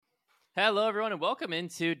Hello, everyone, and welcome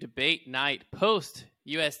into Debate Night post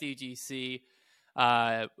USDGC.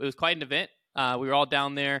 It was quite an event. We were all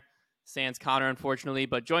down there, sans Connor, unfortunately,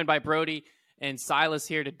 but joined by Brody and Silas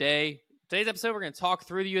here today. Today's episode, we're going to talk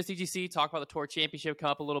through the USDGC, talk about the Tour Championship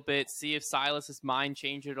Cup a little bit, see if Silas's mind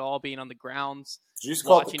changed at all, being on the grounds,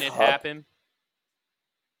 watching it happen.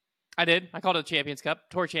 I did. I called it the Champions Cup.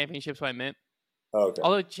 Tour Championship's what I meant. Oh, okay.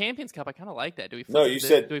 Although Champions Cup, I kind of like that. Do we flip No, it?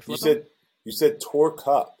 you said Tour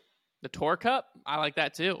Cup. The Tour Cup? I like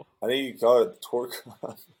that too. I think you call it the Tour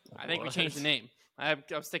Cup. I think we changed the name. I'm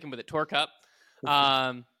sticking with it. Tour Cup.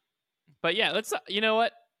 But yeah, let's. You know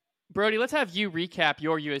what, Brody? Let's have you recap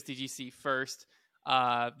your USDGC first.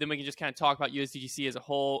 Then we can just kind of talk about USDGC as a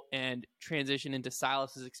whole and transition into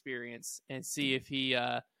Silas's experience and see if he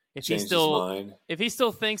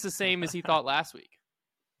still thinks the same as he thought last week.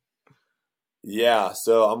 Yeah,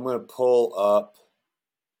 so I'm gonna pull up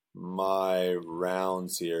my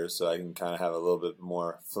rounds here so I can kind of have a little bit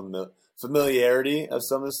more familiarity of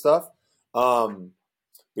some of the stuff. But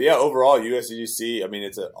yeah, overall USDGC, I mean,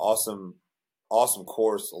 it's an awesome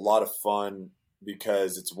course, a lot of fun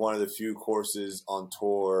because it's one of the few courses on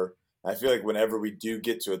tour. I feel like whenever we do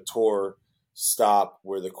get to a tour stop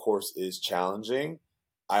where the course is challenging,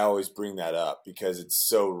 I always bring that up because it's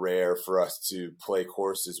so rare for us to play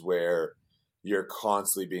courses where you're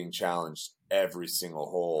constantly being challenged every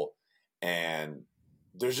single hole. And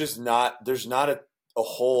there's not a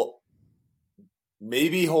hole,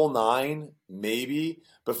 maybe hole 9, maybe,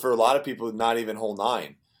 but for a lot of people, not even hole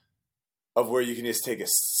 9 of where you can just take a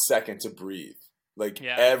second to breathe.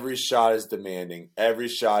 Every shot is demanding. Every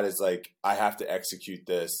shot is like, I have to execute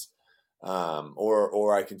this,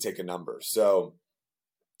 or I can take a number. So,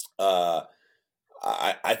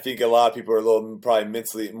 I think a lot of people are a little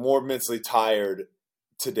probably more mentally tired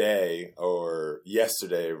today or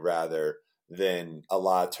yesterday rather than a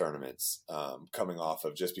lot of tournaments coming off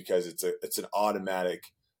of, just because it's an automatic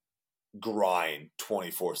grind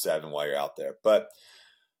 24/7 while you're out there. But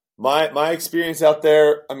my experience out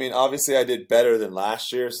there, I mean, obviously I did better than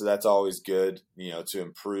last year, so that's always good, to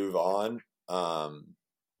improve on.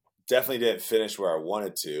 Definitely didn't finish where I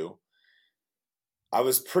wanted to. I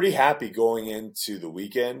was pretty happy going into the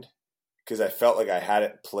weekend because I felt like I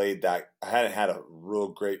hadn't had a real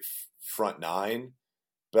great front 9,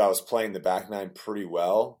 but I was playing the back 9 pretty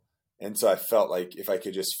well. And so I felt like if I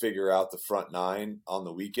could just figure out the front 9 on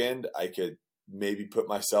the weekend, I could maybe put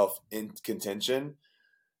myself in contention.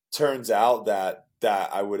 Turns out that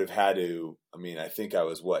I would have had to, I mean, I think I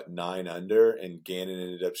was 9 under, and Gannon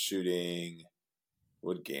ended up shooting,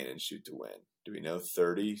 what did Gannon shoot to win? Do we know,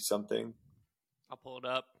 30 something? I'll pull it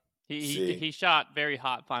up. He shot very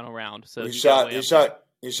hot final round. So he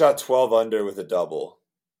shot 12 under with a double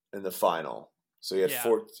in the final. So he had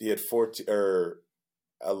 14 or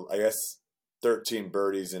I guess 13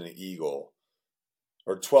 birdies and an eagle,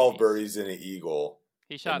 or 12 birdies and an eagle.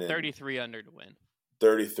 He shot 33 under to win.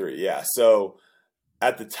 33, yeah. So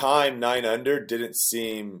at the time, 9 under didn't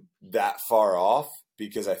seem that far off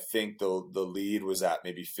because I think the lead was at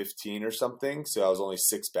maybe 15 or something. So I was only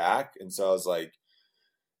 6 back. And so I was like,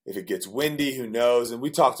 if it gets windy, who knows? And we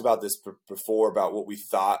talked about this before about what we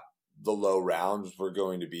thought the low rounds were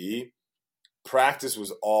going to be. Practice was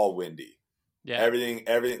all windy. Yeah. Everything,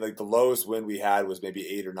 like the lowest wind we had was maybe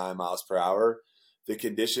 8 or 9 miles per hour. The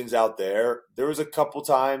conditions out there was a couple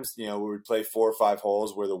times, where we'd play 4 or 5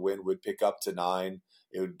 holes where the wind would pick up to 9.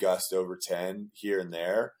 It would gust over 10 here and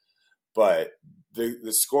there. But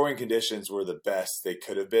the scoring conditions were the best they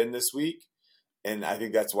could have been this week. And I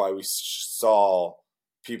think that's why we saw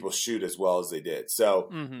people shoot as well as they did. So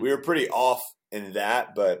we were pretty off in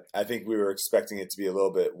that, but I think we were expecting it to be a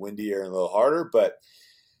little bit windier and a little harder. But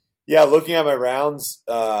yeah, looking at my rounds,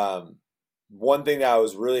 one thing that I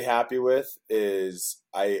was really happy with is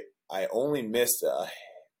I only missed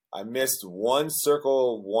I missed 1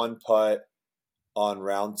 circle 1 putt on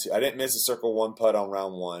round 2. I didn't miss a circle 1 putt on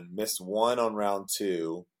round 1. Missed 1 on round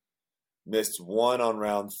 2. Missed 1 on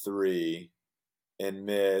round 3, and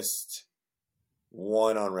missed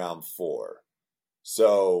 1 on round 4.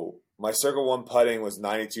 So my circle 1 putting was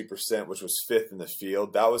 92%, which was 5th in the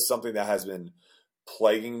field. That was something that has been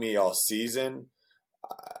plaguing me all season.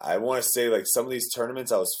 I want to say like some of these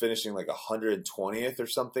tournaments I was finishing like 120th or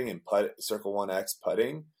something in circle 1X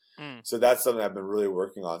putting. So that's something I've been really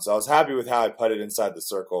working on. So I was happy with how I putted inside the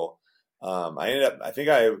circle.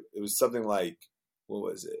 It was something like, what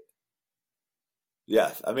was it?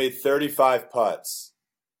 Yeah, I made 35 putts.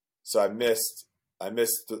 So I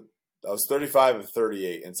was 35 of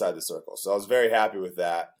 38 inside the circle. So I was very happy with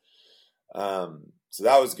that. So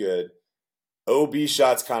that was good. OB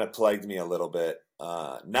shots kind of plagued me a little bit.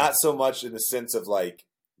 Not so much in the sense of like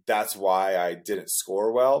that's why I didn't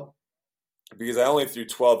score well, because I only threw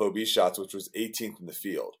 12 OB shots, which was 18th in the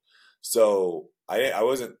field. So I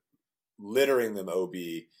wasn't littering them OB,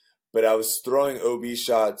 but I was throwing OB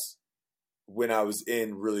shots when I was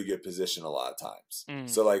in really good position a lot of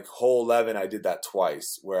times. So like hole 11, I did that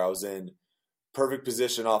twice where I was in perfect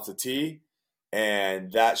position off the tee,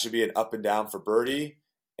 and that should be an up and down for birdie,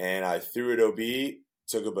 and I threw it OB,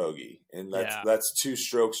 took a bogey. And that's 2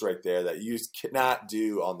 strokes right there that you cannot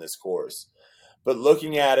do on this course. But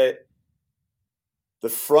looking at it, the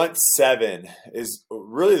front 7 is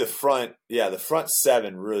really the front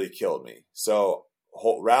 7 really killed me. So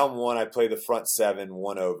round 1, I played the front 7,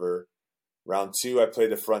 1 over. Round 2, I played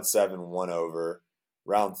the front 7, 1 over.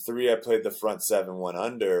 Round 3, I played the front 7, 1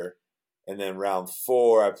 under. And then round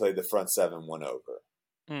 4, I played the front 7, 1 over.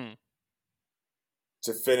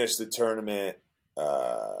 To finish the tournament, 2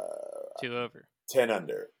 over. 10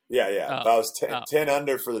 under. Yeah. I was 10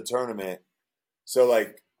 under for the tournament. So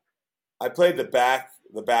like I played the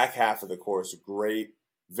back half of the course great.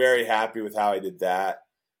 Very happy with how I did that.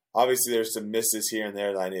 Obviously there's some misses here and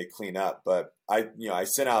there that I need to clean up, but I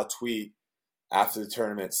sent out a tweet after the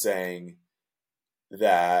tournament saying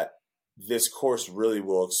that this course really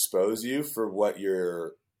will expose you for what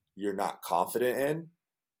you're not confident in.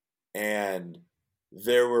 And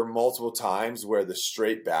there were multiple times where the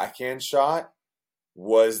straight backhand shot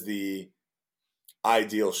was the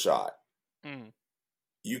ideal shot.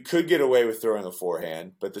 You could get away with throwing a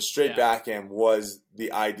forehand, but the straight backhand was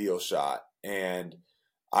the ideal shot. And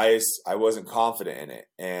I wasn't confident in it.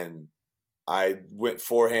 And I went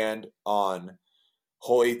forehand on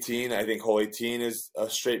hole 18. I think hole 18 is a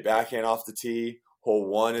straight backhand off the tee. Hole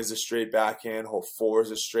 1 is a straight backhand. Hole 4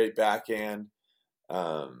 is a straight backhand.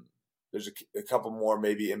 There's a couple more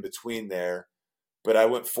maybe in between there. But I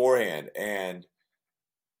went forehand, and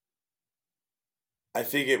I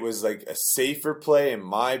think it was like a safer play in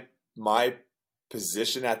my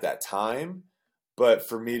position at that time. But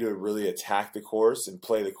for me to really attack the course and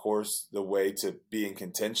play the course the way to be in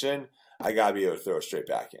contention, I got to be able to throw a straight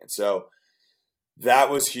backhand. So that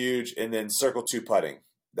was huge. And then circle 2 putting.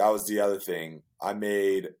 That was the other thing. I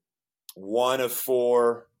made 1 of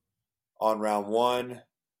 4 on round 1,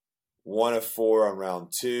 1 of 4 on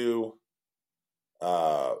round 2.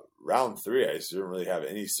 Round 3, I just didn't really have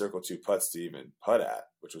any circle 2 putts to even putt at,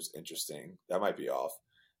 which was interesting. That might be off.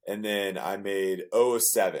 And then I made 0 of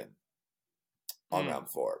 7 on round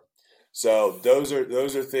 4. So those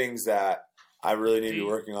are things that I really need to be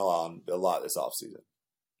working on a lot this offseason.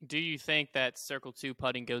 Do you think that circle 2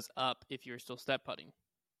 putting goes up if you're still step putting?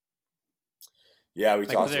 Yeah, we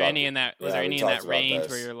talked about. Was there any in that range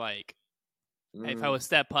where you're like, if I was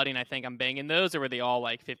step putting, I think I'm banging those, or were they all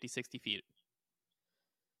like 50, 60 feet?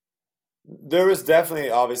 There was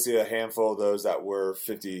definitely, obviously, a handful of those that were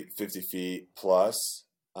 50 feet plus.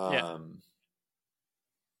 I'm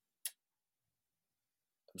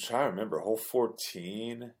trying to remember. Hole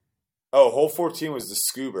 14. Oh, hole 14 was the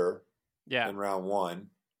scuba in round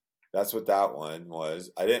 1. That's what that one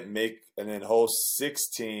was. I didn't make – and then hole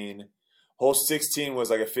 16 was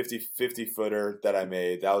like a 50 footer that I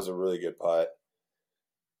made. That was a really good putt.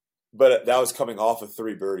 But that was coming off of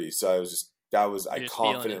 3 birdies, so I was just – I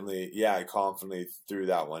confidently threw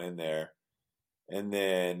that one in there. And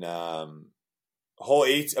then hole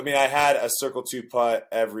 8, I mean, I had a circle 2 putt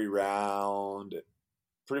every round,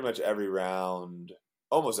 pretty much every round,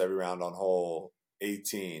 almost every round on hole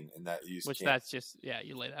 18, and that you just that's just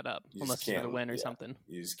you lay that up unless you're gonna win or something.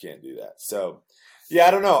 You just can't do that. So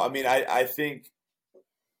I don't know. I mean, I think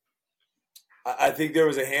there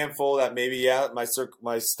was a handful that maybe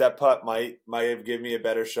my step putt might have given me a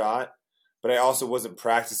better shot, but I also wasn't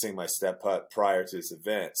practicing my step putt prior to this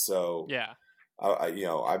event. So I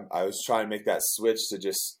was trying to make that switch to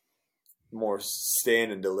just more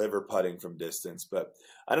stand and deliver putting from distance. But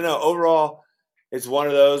I don't know. Overall, it's one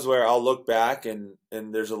of those where I'll look back and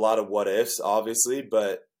there's a lot of what ifs, obviously.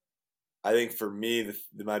 But I think for me,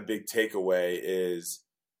 my big takeaway is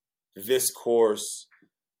this course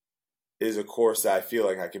is a course that I feel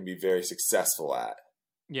like I can be very successful at.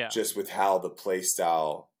 Yeah. Just with how the play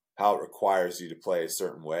style, how it requires you to play a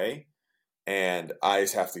certain way. And I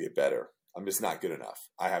just have to get better. I'm just not good enough.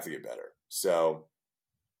 I have to get better. So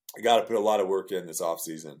I got to put a lot of work in this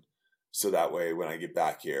offseason so that way when I get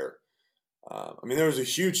back here, I mean, there was a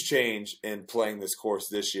huge change in playing this course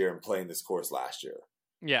this year and playing this course last year.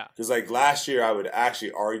 Yeah. Because like last year, I would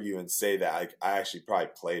actually argue and say that I actually probably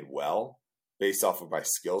played well based off of my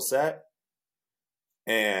skill set.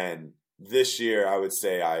 And this year, I would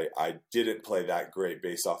say I didn't play that great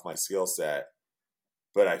based off my skill set.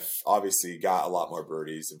 but I obviously got a lot more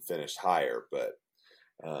birdies and finished higher. But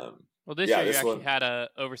well, this year you actually had a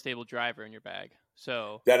overstable driver in your bag,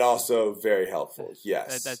 so that also very helpful.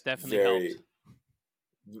 Yes, that definitely helped.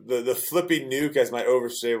 The flippy nuke as my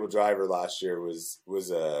overstable driver last year was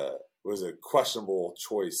a questionable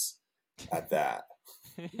choice at that.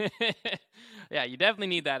 Yeah, you definitely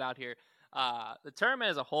need that out here. The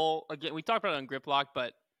tournament as a whole, again, we talked about it on Grip Lock,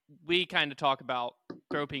 but we kind of talk about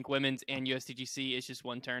Throw Pink Women's and USDGC. It's just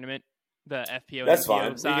one tournament. The FPO That's and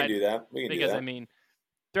fine. Side, we can do that. Because, I mean,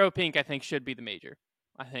 Throw Pink, I think, should be the major.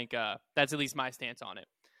 I think that's at least my stance on it.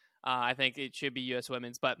 I think it should be US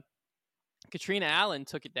Women's, but Katrina Allen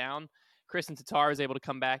took it down. Kristen Tatar was able to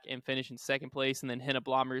come back and finish in second place, and then Hannah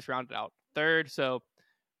Blomers rounded out third. So,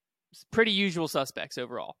 it's pretty usual suspects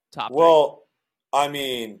overall. Top well, three. I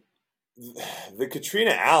mean, the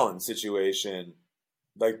Katrina Allen situation,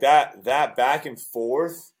 like that back and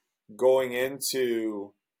forth going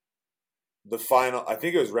into the final, I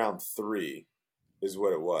think it was round 3 is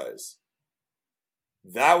what it was.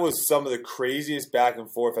 That was some of the craziest back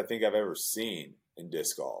and forth I think I've ever seen in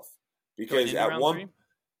disc golf. Because at one, 3?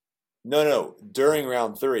 No, during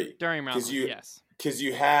round 3. During round 3, yes. Because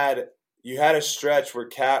you had a stretch where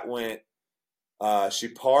Kat went, she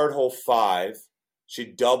parred hole 5, she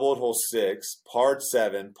doubled hole 6, parred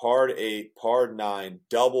 7, parred 8, parred 9,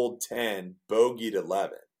 doubled 10, bogeyed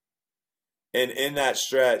 11. And in that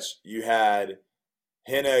stretch, you had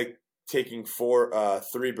Hannah taking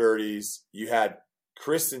 3 birdies. You had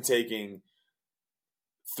Kristen taking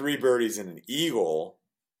 3 birdies and an eagle.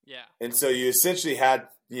 Yeah. And so you essentially had,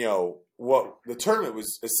 what the tournament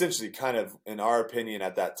was essentially kind of, in our opinion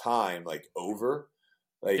at that time, like over.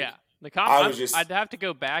 Like, yeah. I'd have to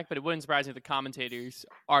go back, but it wouldn't surprise me if the commentators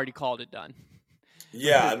already called it done.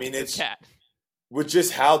 Yeah, I mean, it's with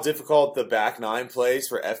just how difficult the back 9 plays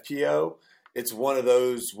for FPO. It's one of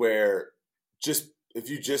those where if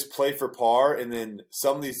you just play for par, and then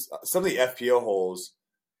some of the FPO holes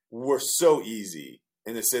were so easy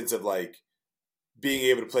in the sense of like being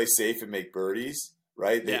able to play safe and make birdies,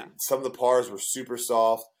 right? Some of the pars were super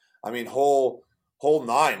soft. I mean, hole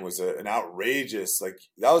 9 was an outrageous, like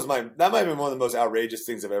that might have been one of the most outrageous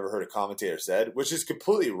things I've ever heard a commentator said, which is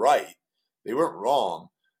completely right. They weren't wrong,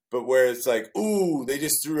 but where it's like, ooh, they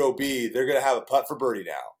just threw OB, they're gonna have a putt for birdie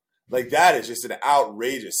now. Like that is just an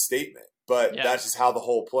outrageous statement, but that's just how the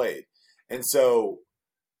hole played. And so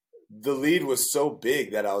the lead was so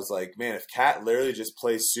big that I was like, man, if Kat literally just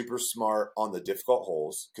plays super smart on the difficult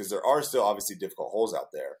holes, because there are still obviously difficult holes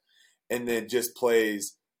out there, and then just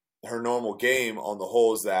plays her normal game on the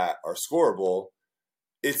holes that are scoreable,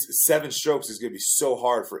 it's 7 strokes is going to be so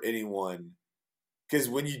hard for anyone. Because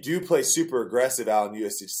when you do play super aggressive out in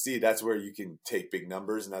USDGC, that's where you can take big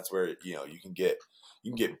numbers, and that's where you can get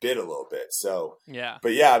bit a little bit. So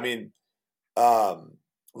but yeah, I mean,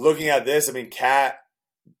 looking at this, I mean, Kat,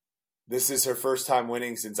 this is her first time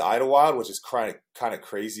winning since Idlewild, which is kind of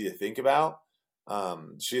crazy to think about.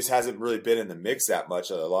 She just hasn't really been in the mix that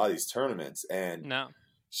much at a lot of these tournaments, and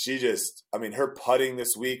she just, I mean, her putting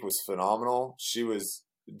this week was phenomenal. She was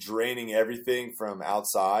draining everything from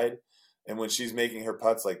outside. And when she's making her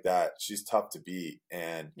putts like that, she's tough to beat.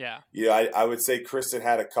 And, I would say Kristen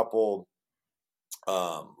had a couple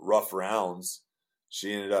rough rounds.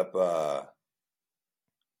 She ended up,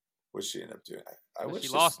 what'd she end up doing? She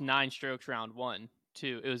lost 9 strokes round 1,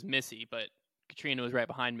 too. It was Missy, but Katrina was right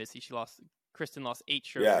behind Missy. Kristen lost 8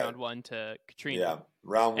 strokes round 1 to Katrina. Yeah,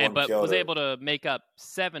 round 1 but was able to make up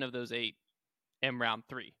 7 of those 8 in round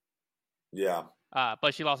 3. Yeah.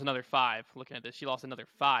 But she lost another 5. Looking at this, she lost another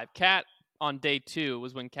 5. Kat on day 2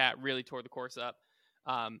 was when Kat really tore the course up,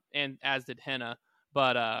 and as did Hannah.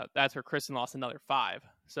 But that's where Kristen lost another 5.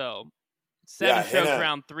 So 7 strokes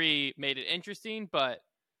round 3 made it interesting, but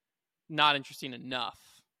not interesting enough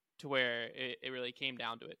to where it really came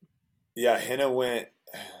down to it. Yeah, Hannah went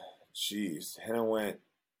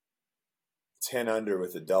 10 under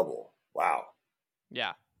with a double. Wow.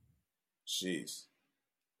 Yeah. Jeez.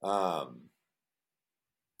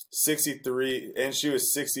 63, and she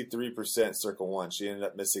was 63% circle 1. She ended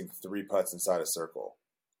up missing 3 putts inside a circle.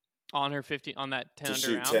 On her 15, on that 10 to under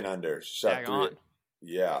shoot round? 10 under. She shot 3. On.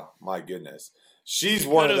 Yeah, my goodness. She's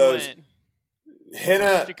one of those.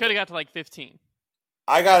 Hannah. She could have got to like 15.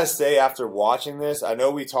 I got to say, after watching this, I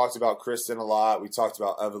know we talked about Kristen a lot. We talked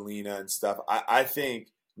about Evelina and stuff. I think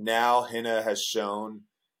now Hannah has shown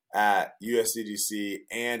at USDGC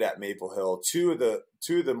and at Maple Hill, two of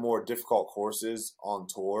the more difficult courses on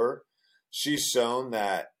tour. She's shown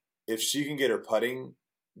that if she can get her putting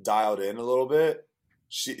dialed in a little bit,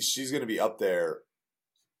 she's going to be up there.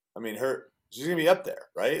 I mean, she's going to be up there,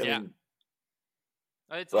 right? Yeah. I mean,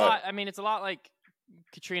 It's a lot. I mean, it's a lot like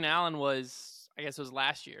Katrina Allen was. I guess it was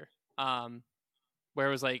last year, where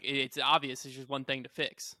it was like it's obvious. It's just one thing to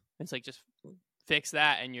fix. It's like just fix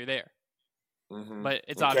that and you're there. Mm-hmm. But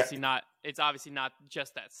it's obviously not. It's obviously not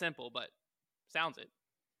just that simple. But sounds it.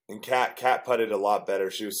 And Kat putted a lot better.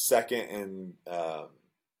 She was second in.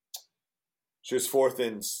 She was fourth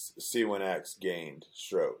in C1X gained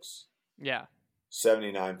strokes. Yeah.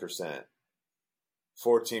 79%.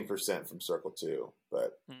 14% from Circle 2.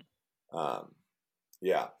 But,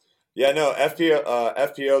 yeah. Yeah, no,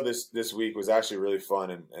 FPO this week was actually really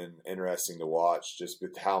fun and interesting to watch, just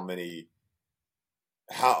with how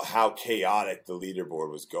chaotic the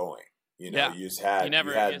leaderboard was going. You know, you just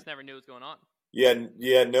never knew what was going on. Yeah,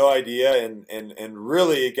 you had no idea, and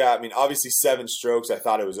really it got. I mean, obviously 7 strokes. I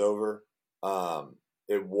thought it was over.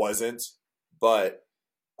 It wasn't, but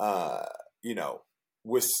you know,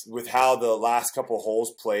 with how the last couple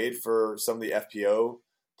holes played for some of the FPO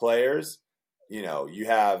players, you know, you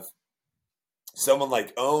have someone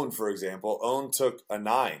like Owen, for example. Owen took a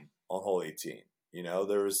 9 on hole 18. You know,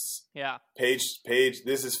 there was Paige.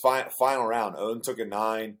 This is final round. Owen took a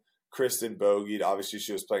 9. Kristen bogeyed. Obviously,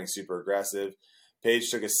 she was playing super aggressive. Paige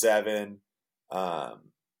took a 7.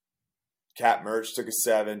 Kat Mertz took a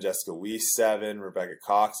 7. Jessica Weiss 7. Rebecca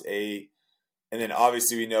Cox 8. And then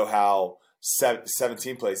obviously we know how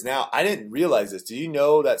 17 plays. Now, I didn't realize this. Do you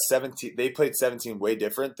know that 17? They played 17 way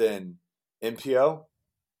different than MPO?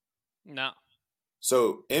 No.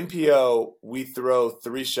 So MPO, we throw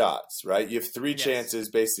 3 shots, right? You have 3 chances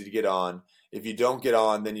basically to get on. If you don't get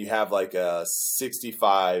on, then you have like a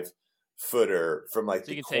 65 footer from like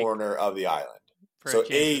the corner of the island. So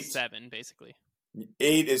 8, 7 basically.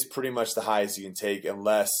 8 is pretty much the highest you can take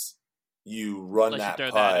unless you run that you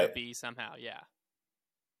throw putt. That OB somehow, yeah.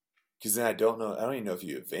 Because then I don't even know if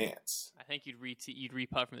you advance. I think you'd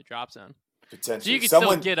re-putt from the drop zone. Potentially. So you could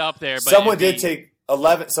still get up there. But someone did take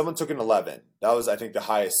 11. Someone took an 11. That was, I think, the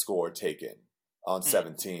highest score taken on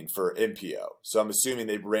 17 for MPO. So I'm assuming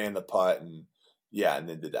they ran the putt and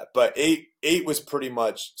then did that. But 8 was pretty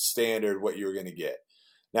much standard what you were going to get.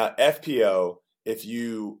 Now FPO, if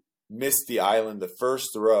you miss the island the first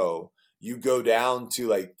throw, you go down to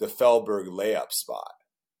like the Fellberg layup spot.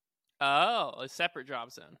 Oh, a separate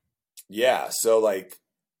drop zone. Yeah, so like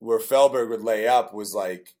where Fellberg would lay up was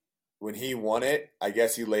like when he won it, I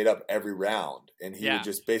guess he laid up every round and he would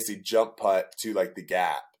just basically jump putt to like the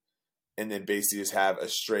gap and then basically just have a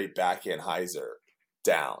straight backhand hyzer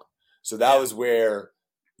down. So that was where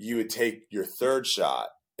you would take your 3rd shot,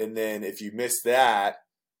 and then if you missed that,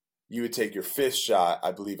 you would take your 5th shot,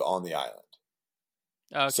 I believe, on the island.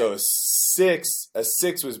 Okay. So a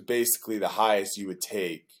six was basically the highest you would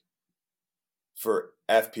take for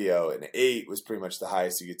FPO, and 8 was pretty much the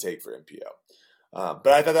highest you could take for MPO. But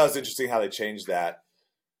I thought that was interesting how they changed that.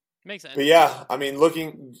 Makes sense. But yeah, I mean,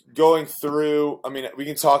 going through, I mean, we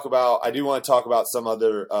can talk about, I do want to talk about some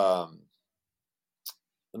other,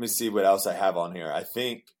 let me see what else I have on here. I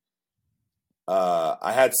think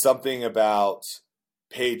I had something about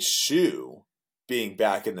Paige Shue being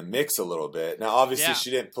back in the mix a little bit. Now, obviously,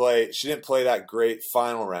 she didn't play that great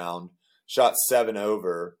final round. Shot 7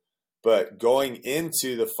 over, but going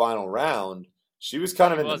into the final round, she was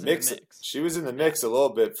kind of in the mix. She was in the mix a little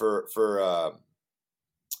bit for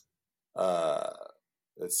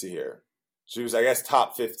let's see here. She was, I guess,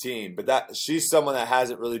 top 15, but she's someone that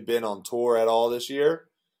hasn't really been on tour at all this year.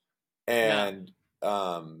 And,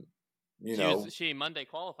 you know. She Monday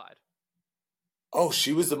qualified. Oh,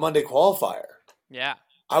 she was the Monday qualifier. Yeah.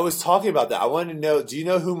 I was talking about that. I wanted to know, do you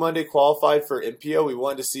know who Monday qualified for MPO? We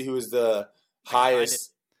wanted to see who was the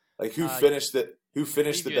highest, like who finished the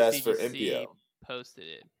best for MPO. Posted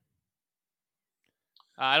it.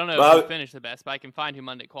 I don't know who finished the best, but I can find who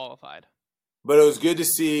Monday qualified. But it was good to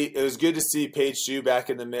see. It was good to see Paige Shue back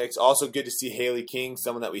in the mix. Also good to see Haley King,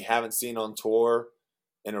 someone that we haven't seen on tour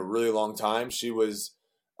in a really long time. She was,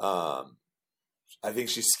 I think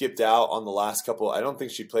she skipped out on the last couple. I don't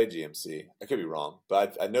think she played GMC. I could be wrong,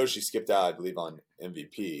 but I know she skipped out, I believe, on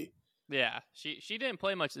MVP. Yeah, she didn't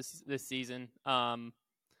play much this season. I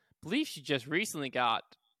believe she just recently got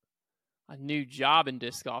a new job in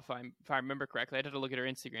disc golf, if I remember correctly. I'd have to look at her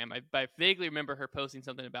Instagram. I vaguely remember her posting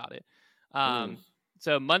something about it.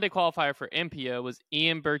 So Monday qualifier for MPO was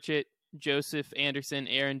Ian Burchett, Joseph Anderson,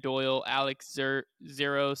 Aaron Doyle, Alex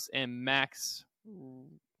Zeros, and Max.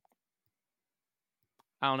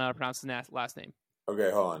 I don't know how to pronounce the last name.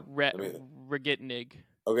 Okay, hold on. Regitnig.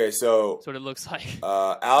 Okay, so that's what it looks like.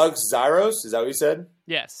 Alex Zyros, is that what you said?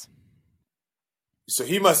 Yes. So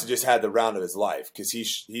he must have just had the round of his life because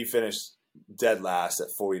he finished dead last at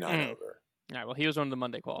 49 over. All right, well, he was one of the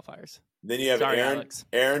Monday qualifiers. Then you have Sorry, Aaron Alex.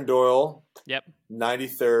 Aaron Doyle, Yep.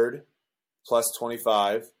 93rd, plus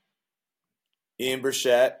 25. Ian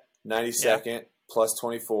Burchett, 92nd, plus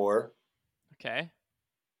 24. Okay.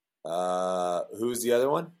 Who's the other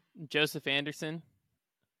one? Joseph Anderson.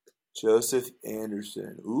 Joseph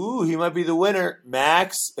Anderson. Ooh, he might be the winner.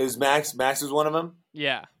 Max was one of them.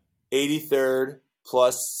 Yeah. 83rd,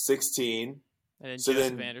 plus 16. And then So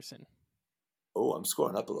Joseph then- Anderson. Oh, I'm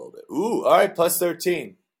scoring up a little bit. Ooh, all right, plus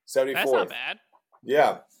 13. 74th. That's not bad.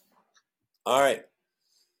 Yeah. All right.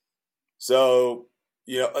 So,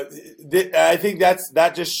 I think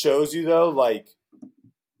that just shows you though, like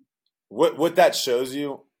what that shows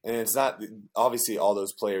you, and it's not obviously all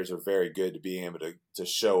those players are very good to being able to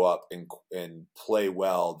show up and play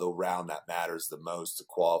well the round that matters the most to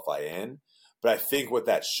qualify in. But I think what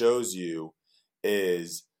that shows you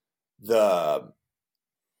is the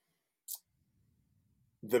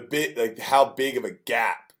big, like how big of a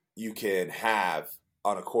gap you can have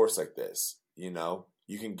on a course like this.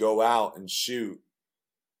 You can go out and shoot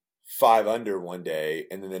 5 under one day,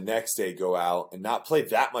 and then the next day go out and not play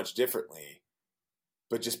that much differently,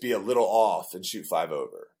 but just be a little off and shoot 5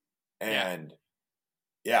 over. And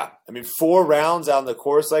yeah, I mean, 4 rounds on the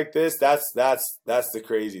course like this, that's the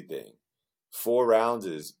crazy thing. 4 rounds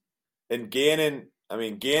is, and Gannon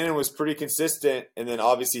was pretty consistent, and then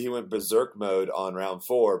obviously he went berserk mode on round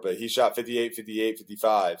 4, but he shot 58, 58,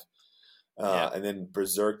 55, and then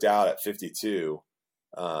berserked out at 52.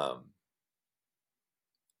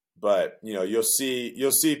 But you'll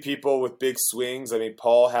see people with big swings. I mean,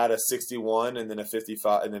 Paul had a 61 and then a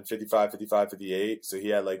 55 and then 55, 55, 58. So he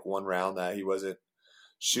had like one round that he wasn't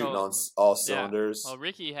shooting on all cylinders. Well,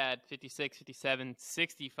 Ricky had 56, 57,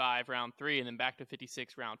 65 round 3 and then back to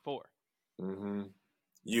 56 round 4. Mm-hmm.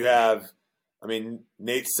 You have,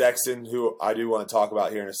 Nate Sexton, who I do want to talk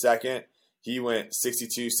about here in a second. He went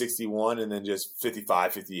 62, 61 and then just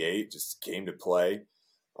 55, 58 just came to play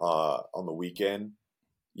on the weekend.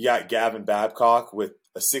 You got Gavin Babcock with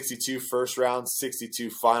a 62 first round, 62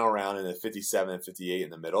 final round, and a 57 and 58 in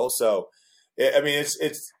the middle. So, it's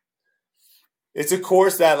a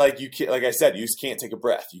course that like I said, you just can't take a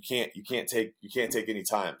breath. You can't take any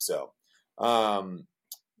time. So,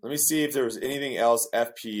 let me see if there was anything else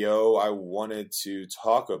FPO I wanted to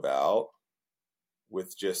talk about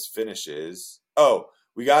with just finishes. Oh,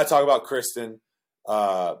 we got to talk about Kristen.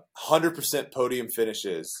 100% podium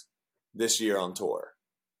finishes this year on tour.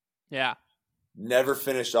 Yeah. Never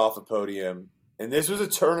finished off a podium. And this was a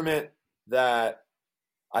tournament that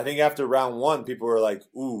I think after round 1, people were like,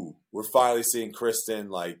 ooh, we're finally seeing Kristen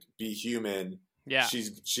like be human. Yeah.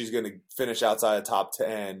 She's going to finish outside the top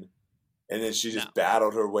 10. And then she just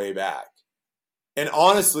battled her way back. And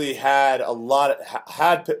honestly had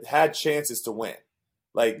had chances to win.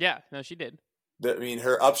 Like, yeah, no, she did.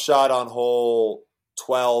 Her upshot on hole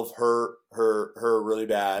 12 hurt her really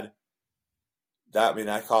bad.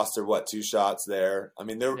 That cost her 2 shots there.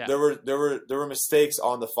 There were mistakes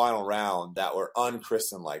on the final round that were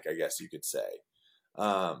un-Kristen like, I guess you could say.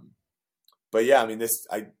 But yeah,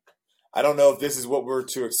 I don't know if this is what we're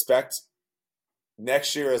to expect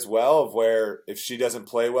next year as well, of where if she doesn't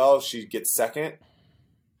play well, she gets second.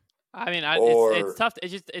 It's tough.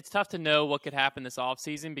 It's tough to know what could happen this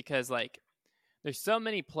offseason because there's so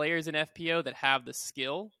many players in FPO that have the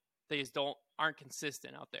skill, they just aren't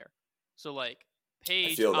consistent out there. So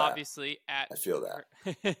Paige obviously I feel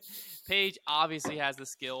that. Paige obviously has the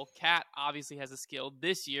skill. Kat obviously has the skill.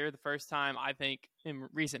 This year, the first time I think in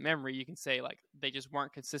recent memory, you can say they just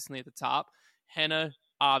weren't consistently at the top. Henna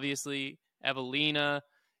obviously, Evelina,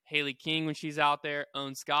 Haley King when she's out there,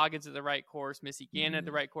 Owen Scoggins at the right course, Missy Gannon at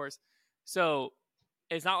the right course. So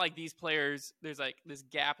it's not like these players, there's this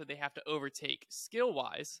gap that they have to overtake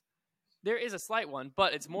skill-wise. There is a slight one,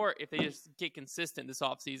 but it's more if they just get consistent this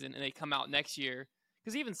offseason and they come out next year.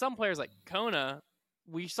 Because even some players like Kona,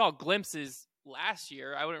 we saw glimpses last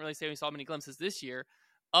year. I wouldn't really say we saw many glimpses this year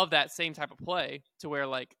of that same type of play to where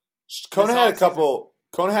Kona had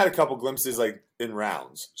a couple glimpses in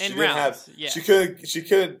rounds. She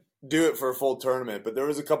couldn't do it for a full tournament, but there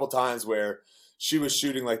was a couple times where she was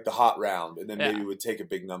shooting the hot round and then maybe would take a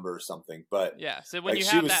big number or something. But so when you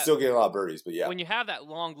she was still getting a lot of birdies. But when you have that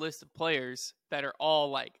long list of players that are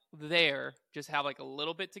all there, just have a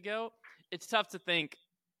little bit to go, it's tough to think,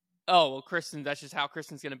 oh well, Kristen, that's just how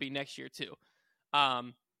Kristen's going to be next year too.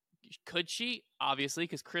 Could she? Obviously,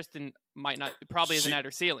 because Kristen probably isn't at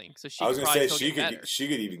her ceiling, so she. I was going to say she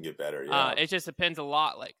could even get better. Yeah, it just depends a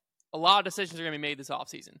lot. A lot of decisions are going to be made this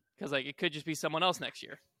offseason because it could just be someone else next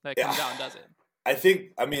year that comes out and does it. I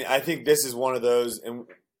think this is one of those, and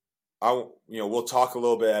we'll talk a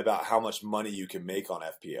little bit about how much money you can make on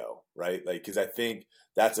FPO, right? Like, because I think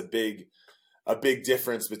that's a big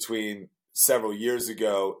difference between several years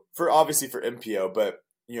ago obviously for MPO, but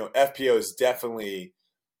FPO is definitely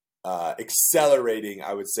accelerating,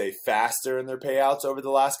 I would say, faster in their payouts over the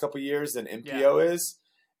last couple of years than MPO is.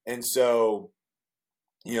 And so,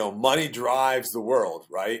 money drives the world,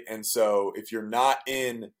 right? And so if you're not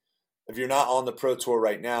on the Pro Tour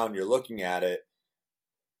right now and you're looking at it,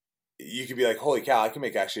 you could be like, holy cow, I can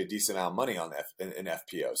make actually a decent amount of money on in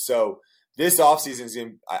FPO. So this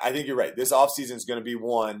offseason I think you're right. This offseason is going to be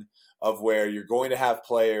one of where you're going to have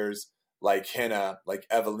players like Henna, like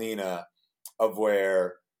Evelina, of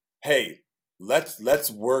where, hey,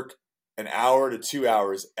 let's work an hour to 2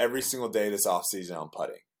 hours every single day this offseason on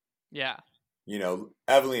putting. Yeah.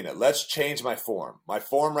 Evelina, let's change my form. My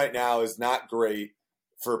form right now is not great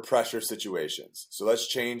for pressure situations. So let's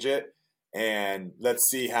change it. And let's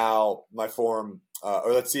see how my form,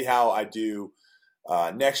 or let's see how I do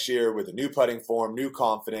next year with a new putting form, new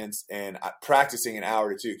confidence, and practicing an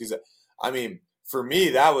hour to 2. Because, for me,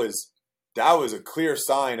 that was a clear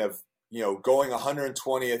sign of, going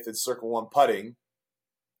 120th in Circle 1 putting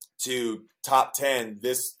to top 10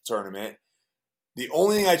 this tournament. The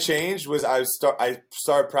only thing I changed was I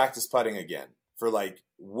started practice putting again for like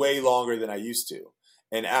way longer than I used to.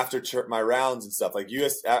 And after my rounds and stuff, like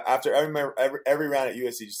after every round at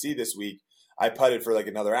USDGC this week, I putted for like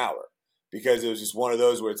another hour because it was just one of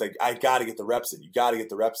those where it's like, I got to get the reps in. You got to get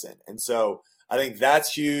the reps in. And so I think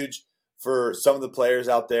that's huge for some of the players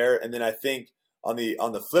out there. And then I think on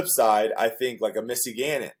the flip side, I think like a Missy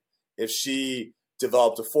Gannon, if she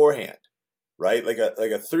developed a forehand, right? Like a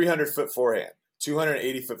 300-foot forehand,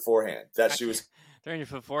 280-foot forehand that she was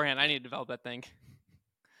 300-foot forehand. I need to develop that thing.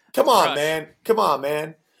 Come on, man.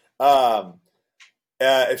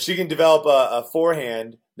 If she can develop a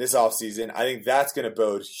forehand this offseason, I think that's going to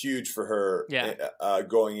bode huge for her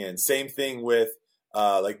going in. Same thing with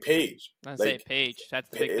like Paige. Paige. That's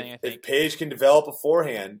the big thing, I think. If Paige can develop a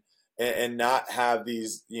forehand and not have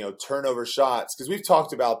these turnover shots, because we've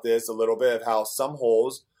talked about this a little bit of how some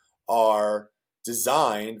holes are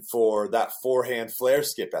designed for that forehand flare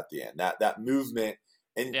skip at the end, that movement,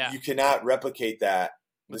 and you cannot replicate that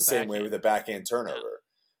the same way with a backhand turnover. Yeah.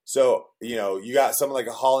 So, you got someone like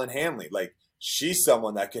a Holland Hanley. Like, she's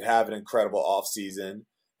someone that could have an incredible offseason,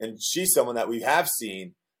 and she's someone that we have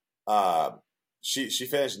seen. She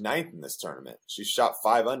finished 9th in this tournament. She shot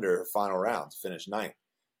 5 under her final round to finish 9th.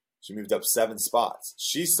 She moved up 7 spots.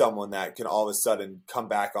 She's someone that can all of a sudden come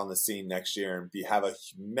back on the scene next year and have a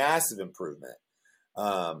massive improvement.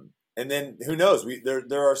 And then who knows?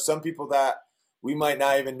 There are some people that we might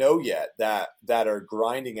not even know yet that are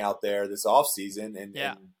grinding out there this offseason and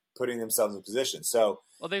putting themselves in position. So,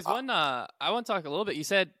 well, there's one I want to talk a little bit. You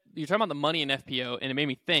said you're talking about the money in FPO, and it made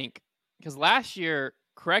me think because last year,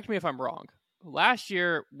 correct me if I'm wrong. Last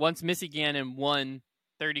year, once Missy Gannon won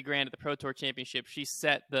 $30,000 at the Pro Tour Championship, she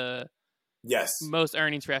set the most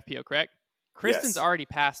earnings for FPO. Correct? Kristen's already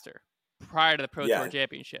passed her prior to the Pro Tour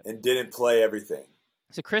Championship and didn't play everything.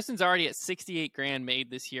 So Kristen's already at $68,000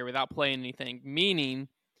 made this year without playing anything, meaning,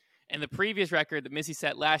 and the previous record that Missy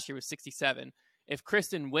set last year was 67. If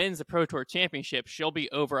Kristen wins the Pro Tour Championship, she'll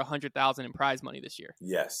be over 100,000 in prize money this year.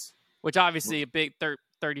 Yes. Which obviously a big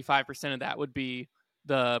 35% of that would be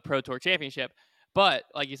the Pro Tour Championship. But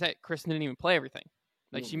like you said, Kristen didn't even play everything.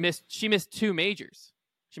 Like she missed 2 majors.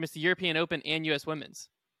 She missed the European Open and US Women's.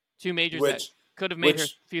 2 majors that could have made her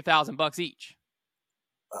a few $1,000 each.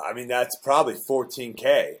 I mean, that's probably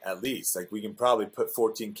 $14K at least. Like, we can probably put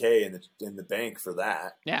 $14K in the bank for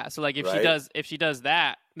that. Yeah. So like if she does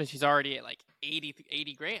that, then she's already at like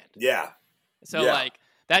 80 grand. Yeah. So like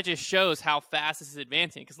that just shows how fast this is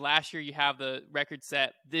advancing. Because last year you have the record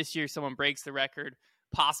set. This year someone breaks the record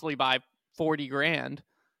possibly by 40 grand,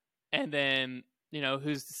 and then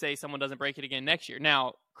who's to say someone doesn't break it again next year?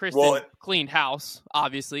 Now Kristen cleaned house.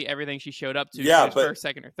 Obviously, everything she showed up to. Yeah, first,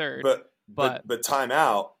 second, or third. But time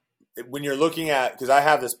out, when you're looking at, because I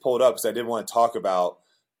have this pulled up because I did want to talk about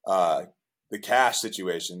the cash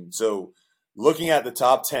situation. So looking at the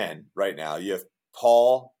top 10 right now, you have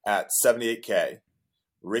Paul at 78K,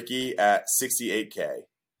 Ricky at 68K.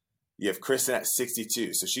 You have Kristen at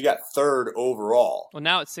 62. So she got 3rd overall. Well,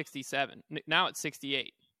 now it's 67. Now it's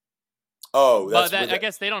 68. Oh, that's I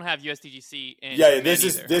guess they don't have USDGC. This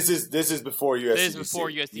is before USDGC. This is before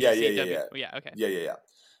USDGC. Yeah. Okay.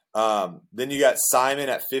 Yeah. Then you got Simon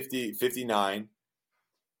at 59,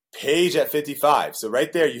 Paige at 55. So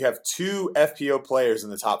right there, you have 2 FPO players in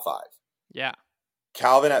the top 5. Yeah.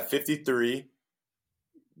 Calvin at 53,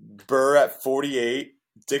 Burr at 48,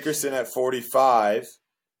 Dickerson at 45,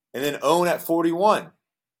 and then Own at 41.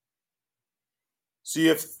 So you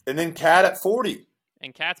have, and then Cat at 40.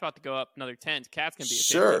 And Cat's about to go up another 10. Cat's going to be a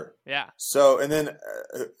 50. Sure. Yeah. So, and then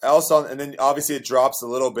and then obviously it drops a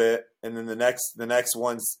little bit. And then the next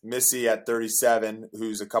one's Missy at 37,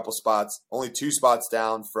 who's a couple spots, only 2 spots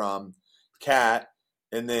down from Cat.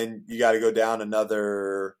 And then you got to go down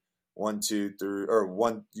another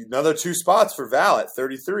another 2 spots for Val at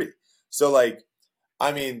 33. So like,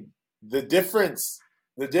 I mean, the difference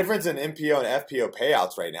in MPO and FPO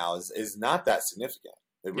payouts right now is not that significant.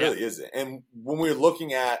 It really isn't. And when we look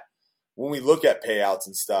at payouts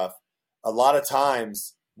and stuff, a lot of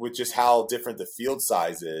times with just how different the field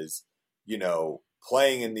size is, you know,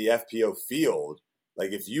 playing in the FPO field,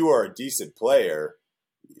 like if you are a decent player,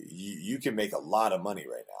 you can make a lot of money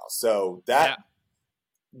right now. So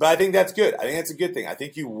but I think that's good. I think that's a good thing. I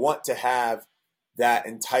think you want to have that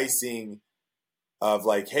enticing of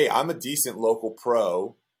like, hey, I'm a decent local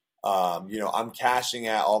pro. You know, I'm cashing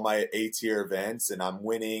at all my A-tier events and I'm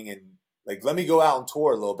winning, and like, let me go out on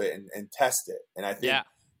tour a little bit and test it. And I think,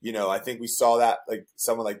 you know, I think we saw that, like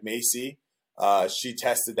someone like Macy, she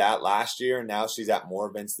tested that last year and now she's at more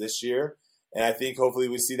events this year. And I think hopefully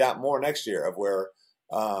we see that more next year of where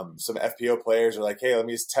some FPO players are like, hey, let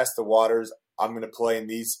me just test the waters. I'm going to play in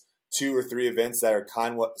these 2 or 3 events that are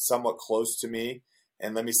somewhat close to me,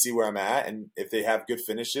 and let me see where I'm at. And if they have good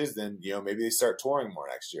finishes, then, you know, maybe they start touring more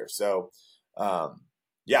next year. So, I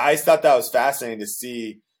just thought that was fascinating to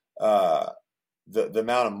see the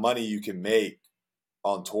amount of money you can make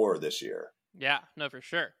on tour this year. Yeah, no, for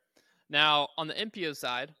sure. Now, on the MPO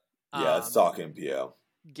side. Let's talk MPO.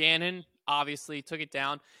 Gannon obviously took it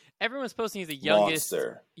down. Everyone's posting he's the youngest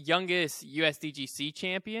USDGC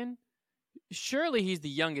champion. Surely he's the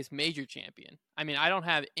youngest major champion. I mean, I don't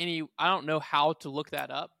know how to look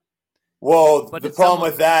that up. Well, but the problem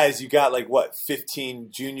with that is you got like what, 15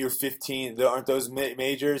 junior 15. Aren't those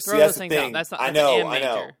majors? See, that's the thing. That's not, I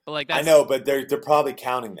know. But like, I know, but they're probably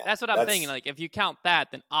counting that. That's what I'm thinking. Like, if you count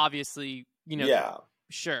that, then obviously, you know,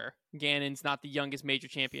 sure, Gannon's not the youngest major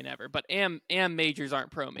champion ever. But AM majors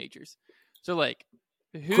aren't pro majors. So like,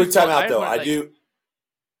 quick time out though.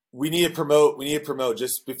 We need to promote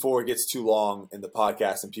just before it gets too long in the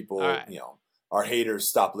podcast and people, you know, our haters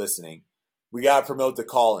stop listening. We got to promote the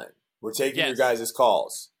call-in. We're taking your guys'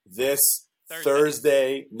 calls this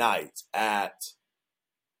Thursday night at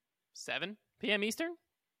 7 p.m. Eastern?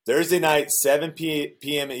 Thursday night, 7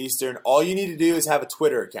 p.m. Eastern. All you need to do is have a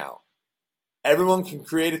Twitter account. Everyone can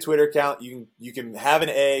create a Twitter account. You can have an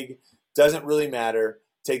egg. Doesn't really matter.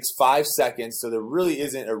 Takes 5 seconds, so there really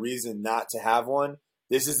isn't a reason not to have one.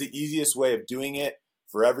 This is the easiest way of doing it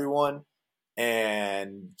for everyone.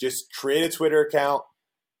 And just create a Twitter account.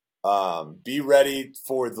 Be ready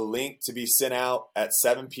for the link to be sent out at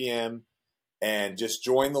 7 p.m. and just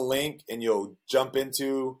join the link and you'll jump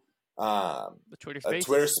into the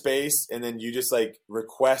Twitter space, and then you just like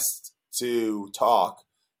request to talk.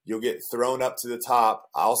 You'll get thrown up to the top.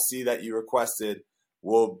 I'll see that you requested.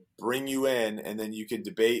 We'll bring you in, and then you can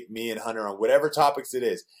debate me and Hunter on whatever topics it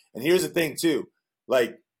is. And here's the thing too,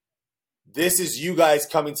 like, this is you guys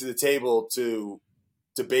coming to the table to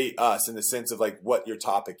debate us in the sense of like what your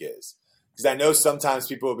topic is. Because I know sometimes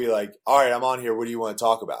people will be like, all right, I'm on here. What do you want to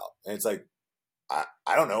talk about? And it's like,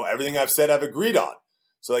 I don't know. Everything I've said, I've agreed on.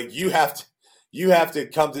 So like you have to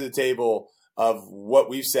come to the table of what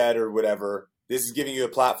we've said or whatever. This is giving you a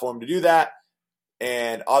platform to do that.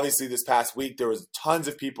 And obviously this past week, there was tons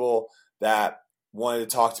of people that wanted to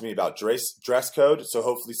talk to me about dress code. So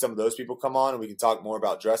hopefully some of those people come on and we can talk more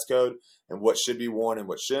about dress code and what should be worn and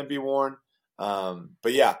what shouldn't be worn.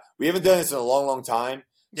 But yeah, we haven't done this in a long, long time.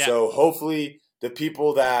 Yeah. So hopefully the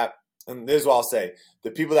people that, and this is what I'll say,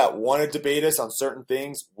 the people that want to debate us on certain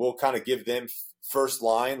things, we'll kind of give them first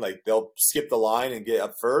line. Like they'll skip the line and get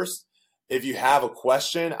up first. If you have a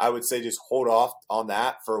question, I would say just hold off on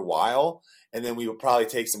that for a while. And then we will probably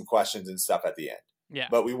take some questions and stuff at the end. Yeah.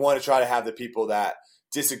 But we want to try to have the people that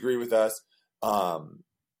disagree with us. You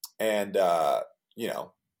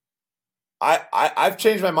know, I've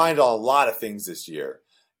changed my mind on a lot of things this year.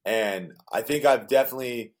 And I think I've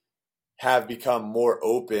definitely have become more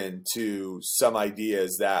open to some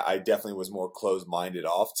ideas that I definitely was more closed-minded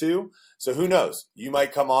off to. So who knows? You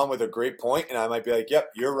might come on with a great point and I might be like, yep,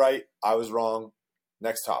 you're right. I was wrong.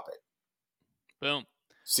 Next topic. Boom.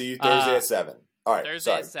 See you Thursday at 7. All right.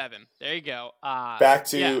 Thursday at 7. There you go. Back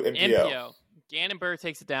to MPO. Gannon Buhr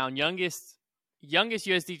takes it down. Youngest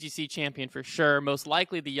USDGC champion for sure. Most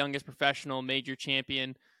likely the youngest professional major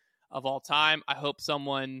champion of all time. I hope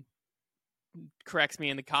someone corrects me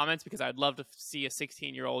in the comments because I'd love to see a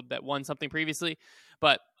 16-year-old that won something previously.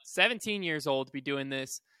 But 17 years old to be doing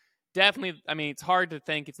this. definitely, I mean, it's hard to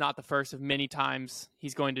think it's not the first of many times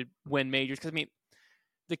he's going to win majors. Because, I mean,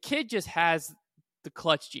 the kid just has the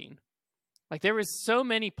clutch gene. Like, there was so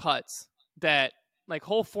many putts that, like,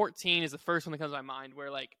 hole 14 is the first one that comes to my mind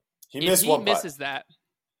where, like, if he misses that,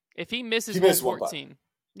 if he misses hole 14,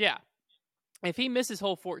 yeah. If he misses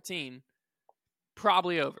hole 14,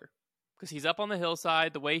 probably over. Because he's up on the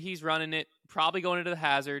hillside, the way he's running it, probably going into the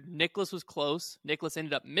hazard. Nicklaus was close. Nicklaus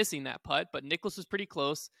ended up missing that putt, but Nicklaus was pretty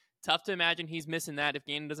close. Tough to imagine he's missing that if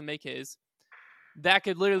Gannon doesn't make his. That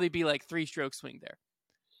could literally be like 3-stroke swing there.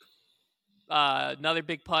 Another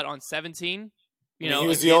big putt on 17. He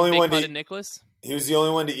was the only one to Nicklaus. He was the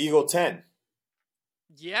only one to eagle 10.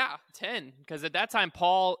 Yeah, 10. Because at that time,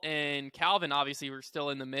 Paul and Calvin obviously were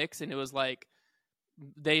still in the mix, and it was like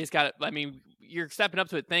they just got it. I mean, you're stepping up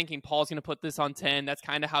to it thinking Paul's going to put this on 10. That's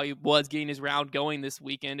kind of how he was getting his round going this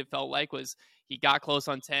weekend. It felt like was he got close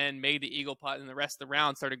on 10, made the eagle putt, and the rest of the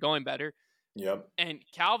round started going better. Yep. And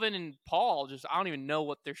Calvin and Paul I don't even know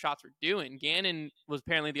what their shots were doing. Gannon was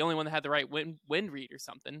apparently the only one that had the right wind read or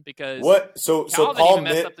something because So Calvin Paul even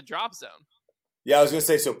messed up the drop zone. Yeah, I was going to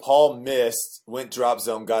say, so Paul missed, went drop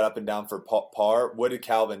zone, got up and down for par. What did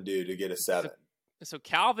Calvin do to get a 7? So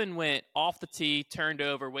Calvin went off the tee, turned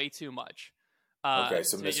over way too much. Okay,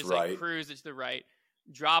 so missed right. Like, cruised it to the right.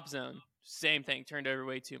 Drop zone, same thing, turned over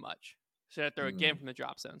way too much. So that throw again from the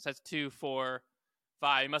drop zone. So that's 2, 4,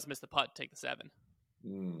 5. He must have missed the putt to take the 7.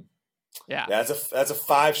 Yeah, that's a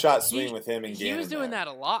 5-shot swing with him and Gannon. He was doing that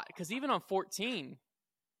a lot because even on 14,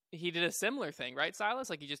 he did a similar thing, right, Silas?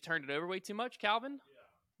 Like he just turned it over way too much, Calvin.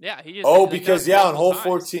 Yeah, he just. Because on hole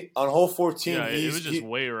 14, yeah, it was just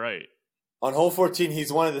way right. On hole 14,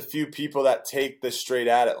 he's one of the few people that take the straight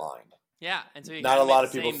at it line. Yeah, and so not a lot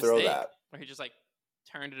of people throw that. Where he just like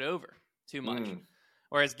turned it over too much.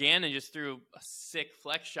 Whereas Gannon just threw a sick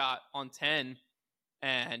flex shot on 10,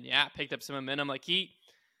 and picked up some momentum. Like he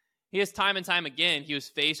has time and time again. He was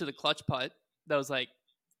faced with a clutch putt that was like,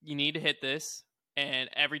 you need to hit this, and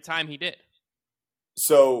every time he did.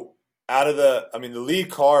 So. Out of the lead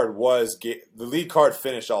card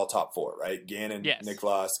finished all top 4, right? Gannon, yes.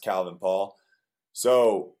 Nicklaus, Calvin, Paul.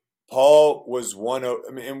 So Paul was one.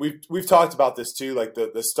 And we've talked about this too. Like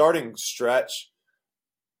the starting stretch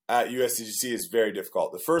at USDGC is very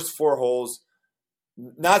difficult. The first 4 holes,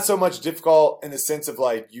 not so much difficult in the sense of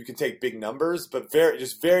like you can take big numbers, but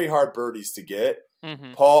very hard birdies to get.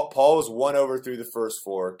 Mm-hmm. Paul was 1 over through the first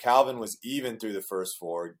 4. Calvin was even through the first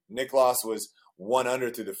 4. Nicklaus was 1 under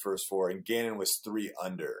through the first 4, and Gannon was 3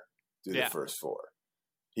 under through the first 4.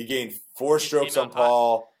 He gained 4 strokes on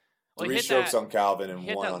Paul, 3 strokes on Calvin, and 1 on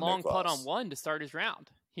Nicklaus. He hit that long putt on 1 to start his round.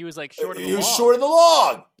 He was like short of the log. He was short of the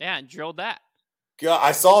log. Yeah, and drilled that. God,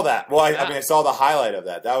 I saw that. Well, I saw the highlight of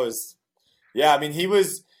that. That was,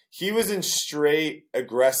 he was in straight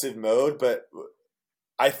aggressive mode, but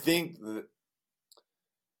I think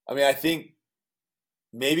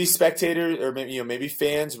maybe spectators or maybe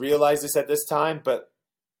fans realize this at this time, but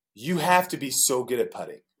you have to be so good at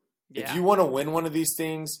putting. Yeah. If you want to win one of these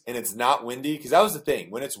things and it's not windy, because that was the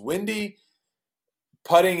thing. When it's windy,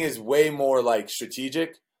 putting is way more like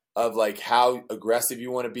strategic of like how aggressive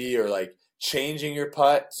you want to be or like changing your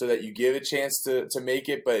putt so that you give a chance to make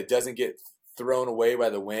it, but it doesn't get thrown away by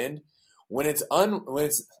the wind. When it's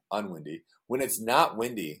unwindy, when it's not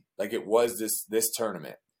windy, like it was this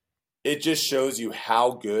tournament, it just shows you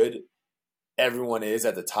how good everyone is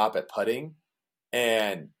at the top at putting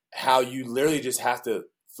and how you literally just have to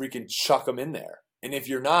freaking chuck them in there. And if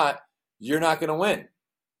you're not going to win.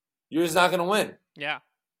 You're just not going to win. Yeah.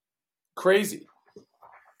 Crazy.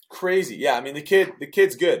 Yeah, the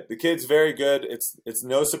kid's good. The kid's very good. It's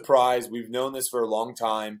no surprise. We've known this for a long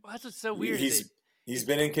time. Well, that's what's so weird. He's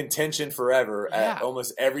been in contention forever at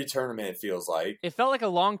almost every tournament, it feels like. It felt like a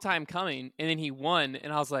long time coming, and then he won,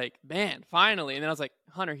 and I was like, man, finally. And then I was like,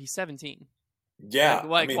 Hunter, he's 17. Yeah.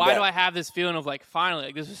 Why do I have this feeling of like, finally,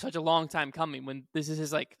 like this was such a long time coming when this is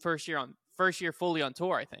his like first year fully on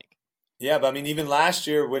tour, I think. Yeah, but even last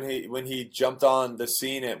year when he jumped on the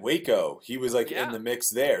scene at Waco, he was like in the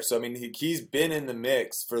mix there. So he's been in the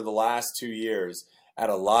mix for the last 2 years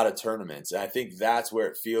at a lot of tournaments. And I think that's where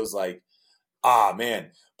it feels like,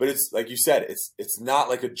 man. But it's like you said, it's not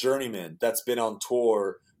like a journeyman that's been on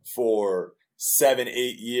tour for 7-8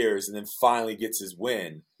 years and then finally gets his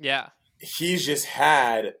win. Yeah. He's just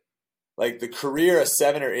had like the career a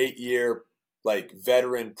 7 or 8 year like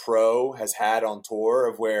veteran pro has had on tour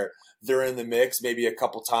of where they're in the mix maybe a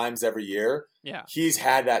couple times every year. Yeah. He's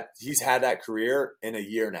had that career in a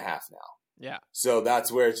year and a half now. Yeah. So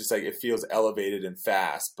that's where it's just like it feels elevated and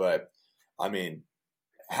fast. But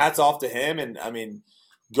hats off to him. And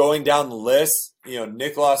going down the list,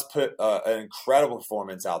 Nicklaus put an incredible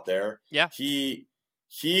performance out there. Yeah. He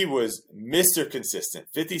was Mr. Consistent,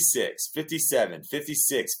 56, 57,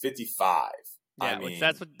 56, 55. Yeah, which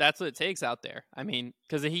that's what it takes out there. I mean,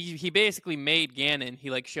 because he basically made Gannon.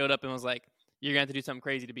 He showed up and was like, "You're gonna have to do something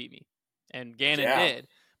crazy to beat me," and Gannon did.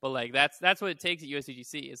 But that's what it takes at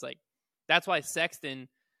USDGC. Is that's why Sexton.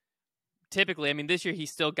 Typically, I mean, this year he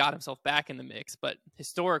still got himself back in the mix, but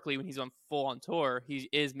historically, when he's on full on tour, he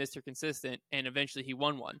is Mr. Consistent, and eventually he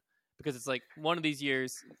won one because it's one of these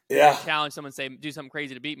years, challenge someone, say, do something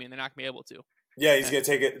crazy to beat me, and they're not gonna be able to. Yeah, he's gonna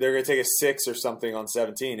take it. They're gonna take a 6 or something on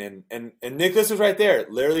 17, and Nicklaus was right there.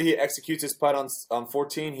 Literally, he executes his putt on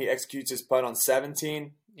 14. He executes his putt on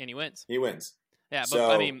 17, and he wins. Yeah,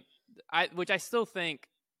 but I mean, which I still think.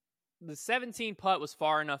 The 17 putt was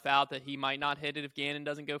far enough out that he might not hit it if Gannon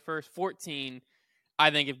doesn't go first. 14, I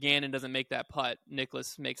think if Gannon doesn't make that putt,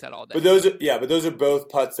 Nicklaus makes that all day. But those are both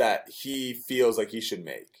putts that he feels like he should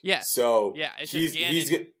make. Yeah. So it's just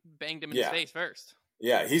Gannon banged him in his face first.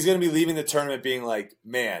 Yeah, he's going to be leaving the tournament being like,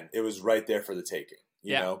 man, it was right there for the taking.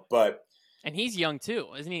 You know, but and he's young too,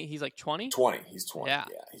 isn't he? He's 20. 20. He's 20. Yeah,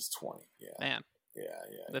 he's 20. Yeah, man. Yeah.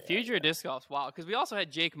 The future of disc golf is wild because we also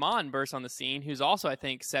had Jake Mon burst on the scene, who's also I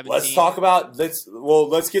think 17. Let's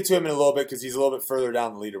get to him in a little bit because he's a little bit further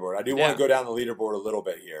down the leaderboard. I do want to go down the leaderboard a little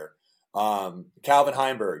bit here. Calvin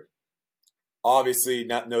Heimberg, obviously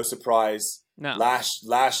no surprise. No.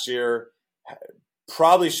 Last year,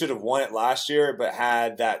 probably should have won it last year, but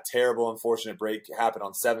had that terrible, unfortunate break happen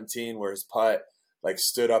on 17 where his putt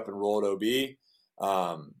stood up and rolled OB.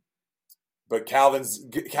 But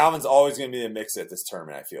Calvin's always going to be in the mix at this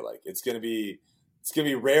tournament. I feel like it's going to be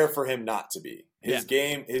rare for him not to be. His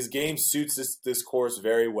game suits this course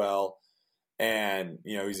very well, and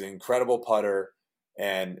he's an incredible putter,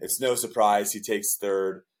 and it's no surprise he takes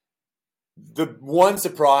third. The one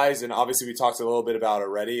surprise, and obviously we talked a little bit about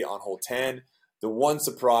already on hole 10. The one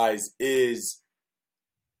surprise is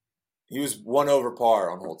he was 1 over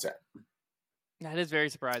par on hole 10. That is very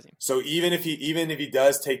surprising. So even if he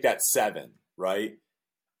does take that 7. Right,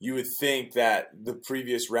 you would think that the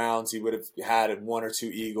previous rounds he would have had 1 or 2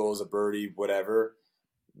 eagles, a birdie, whatever.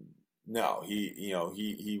 No,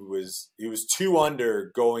 he was 2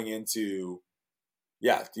 under going into.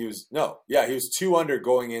 He was 2 under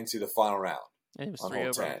going into the final round. And it was 3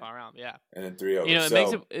 over in the final round. Yeah, and then 3 over. It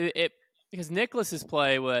makes it because Nicklaus's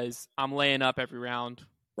play was I'm laying up every round.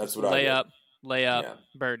 That's what I did. Layup,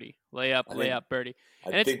 birdie, layup, birdie,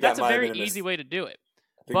 and that's a very easy way to do it.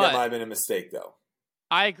 I think that might have been a mistake, though.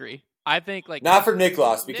 I agree. I think not for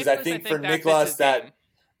Nicklaus because I think for Nicklaus I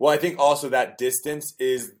think also that distance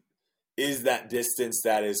is that distance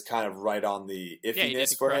that is kind of right on the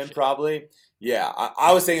iffiness for him probably. Yeah,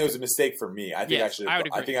 I was saying it was a mistake for me. I think I should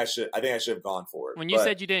have gone for it. When you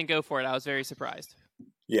said you didn't go for it, I was very surprised.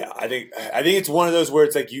 Yeah, I think it's one of those where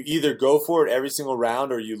it's you either go for it every single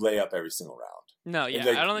round or you lay up every single round. No, yeah,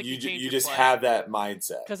 I don't think you just have that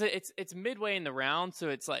mindset because it's midway in the round, so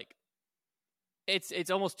it's it's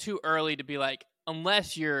almost too early to be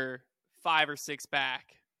unless you're 5 or 6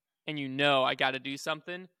 back and I got to do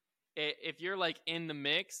something. If you're in the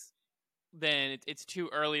mix, then it's too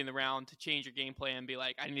early in the round to change your game plan and be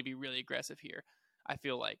I need to be really aggressive here. I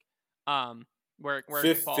feel where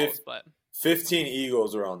it falls, but 15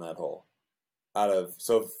 eagles are on that hole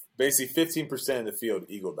so basically 15% of the field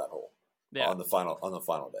eagled that hole. Yeah. on the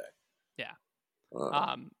final day. Yeah.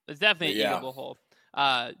 It's definitely an eagleable hole.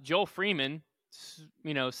 Joel Freeman,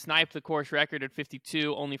 sniped the course record at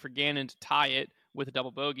 52, only for Gannon to tie it with a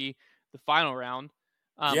double bogey the final round.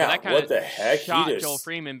 That kind of shot Joel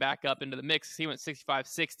Freeman back up into the mix. He went 65,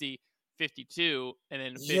 60, 52, and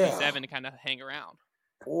then 57 to kind of hang around.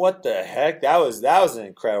 What the heck? That was an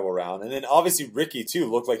incredible round. And then obviously Ricky too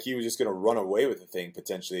looked like he was just going to run away with the thing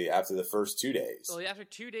potentially after the first 2 days. So after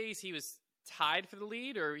 2 days he was tied for the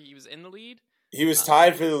lead or he was in the lead? He was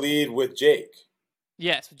tied for the lead with Jake.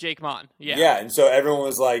 Yes, with Jake Mon. Yeah. Yeah, and so everyone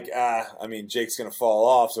was like, Jake's going to fall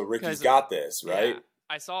off, so Ricky's got this, right? Yeah.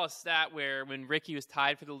 I saw a stat where when Ricky was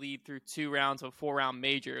tied for the lead through 2 rounds of a 4-round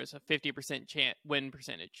major, it was a 50% win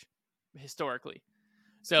percentage historically.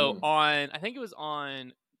 So I think it was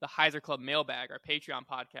on the Heiser Club Mailbag, our Patreon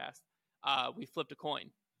podcast, we flipped a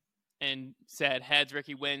coin and said heads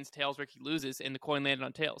Ricky wins, tails Ricky loses, and the coin landed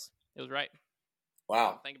on tails. It was right.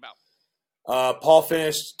 Wow. Think about. Paul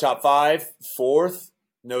finished top 5, 4th.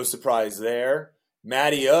 No surprise there.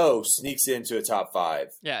 Matty O sneaks into a top 5.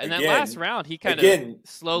 Yeah, and that last round he kind of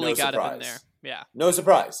slowly got him in there. Yeah. No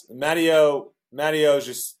surprise. Matty O is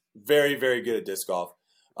just very, very good at disc golf.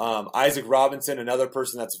 Isaac Robinson, another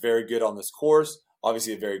person that's very good on this course.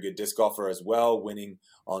 Obviously a very good disc golfer as well, winning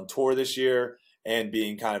on tour this year and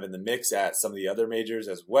being kind of in the mix at some of the other majors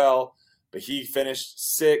as well. But he finished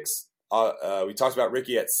 6th. We talked about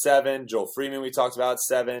Ricky at 7. Joel Freeman we talked about at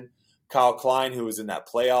 7. Kyle Klein, who was in that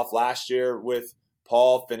playoff last year with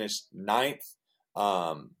Paul, finished 9th.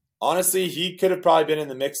 Honestly, he could have probably been in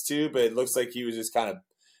the mix too, but it looks like he was just kind of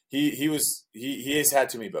he has had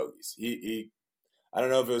too many bogeys. I don't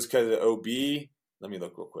know if it was because of OB. Let me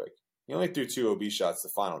look real quick. He only threw 2 OB shots the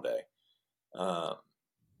final day.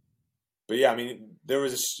 But yeah, I mean, there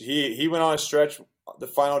was he went on a stretch the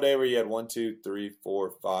final day where he had 1, 2, 3,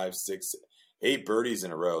 4, 5, 6, 8 birdies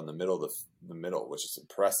in a row in the middle of the middle, which is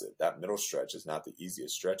impressive. That middle stretch is not the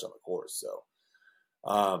easiest stretch on the course. So,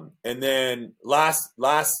 and then last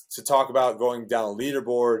to talk about going down the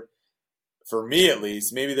leaderboard, for me at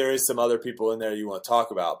least, maybe there is some other people in there you want to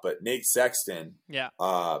talk about, but Nate Sexton,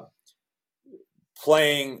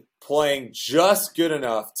 playing just good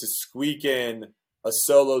enough to squeak in a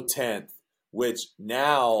solo 10th, which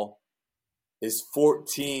now is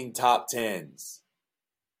 14 top 10s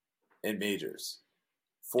in majors.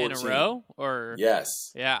 14. In a row? Or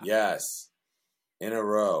yes. Yeah. Yes. In a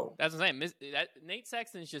row. That's what I'm saying. Nate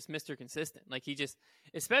Sexton is just Mr. Consistent. Like, he just,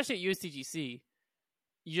 especially at USDGC,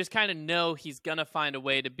 you just kind of know he's going to find a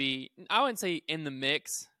way to be, I wouldn't say in the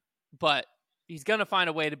mix, but he's going to find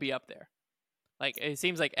a way to be up there. Like, it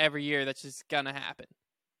seems like every year that's just going to happen.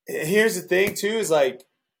 Here's the thing, too, is like,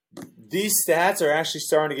 these stats are actually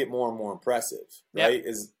starting to get more and more impressive, right? Yep.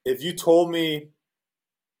 Is if you told me,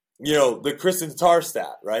 the Kristen Tatar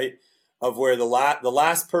stat, right, of where the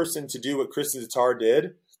last person to do what Kristen Tatar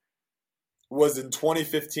did was in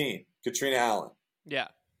 2015, Katrina Allen. Yeah.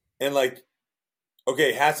 And like,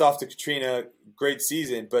 okay, hats off to Katrina, great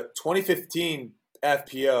season, but 2015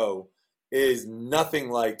 FPO is nothing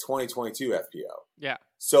like 2022 FPO. Yeah.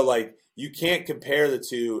 So like, you can't compare the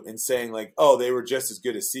two and saying like, oh, they were just as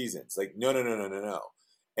good as seasons. Like, no.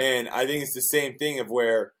 And I think it's the same thing of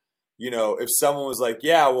where, if someone was like,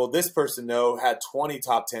 yeah, well, this person though had 20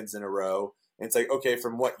 top 10s in a row. And it's like, okay,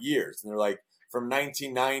 from what years? And they're like, from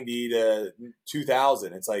 1990 to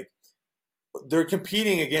 2000. It's like, they're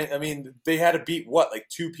competing again. I mean, they had to beat what, like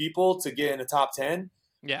 2 people to get in a top 10?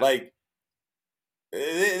 Yeah. Like,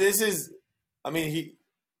 this is, I mean,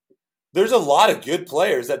 there's a lot of good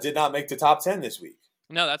players that did not make the top 10 this week.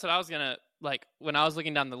 No, that's what I was going to, like, when I was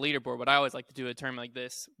looking down the leaderboard, what I always like to do a tournament like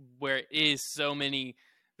this, where it is so many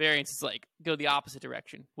variances, like, go the opposite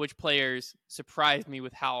direction. Which players surprised me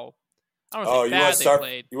with how, I don't know, bad they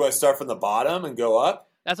played. You want to start from the bottom and go up?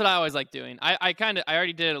 That's what I always like doing. I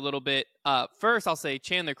already did it a little bit. First, I'll say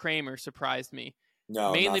Chandler Kramer surprised me.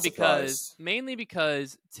 No, mainly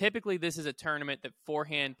because typically this is a tournament that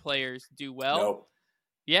forehand players do well. Nope.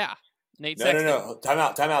 Yeah. Nate Sexton. No. Time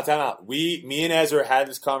out. Me and Ezra had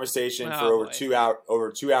this conversation for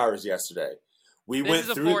over 2 hours yesterday. This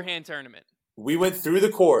is a forehand tournament. We went through the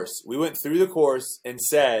course. And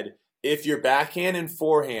said if your backhand and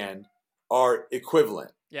forehand are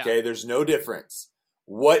equivalent, okay, there's no difference.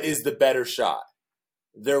 What is the better shot?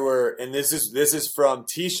 There were, and this is from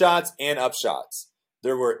tee shots and up shots.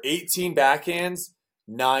 There were 18 backhands,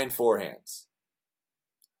 9 forehands.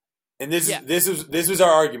 And this was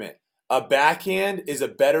our argument. A backhand is a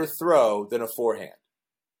better throw than a forehand.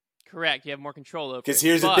 Correct. You have more control over it. Because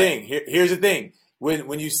here's the thing. Here's the thing.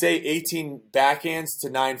 When you say 18 backhands to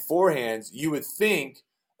 9 forehands, you would think,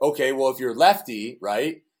 okay, well, if you're lefty,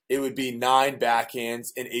 right, it would be 9 backhands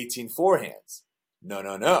and 18 forehands. No.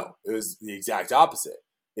 It was the exact opposite.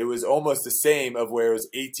 It was almost the same of where it was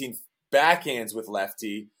 18 backhands with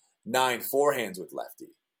lefty, 9 forehands with lefty.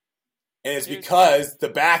 And it's because the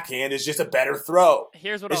backhand is just a better throw.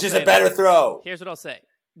 Here's what I'll say. It's just a better throw. Here's what I'll say.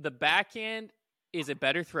 The backhand is a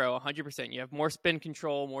better throw, 100%. You have more spin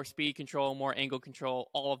control, more speed control, more angle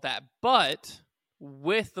control, all of that. But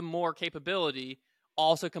with the more capability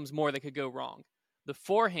also comes more that could go wrong. The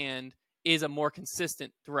forehand is a more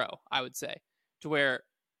consistent throw, I would say, to where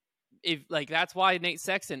that's why Nate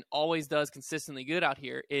Sexton always does consistently good out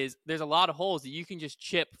here is there's a lot of holes that you can just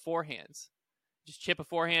chip forehands. Just chip a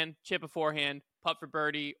forehand, putt for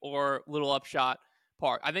birdie, or little upshot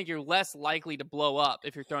par. I think you're less likely to blow up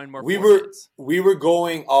if you're throwing more forehands. We were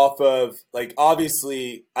going off of, like,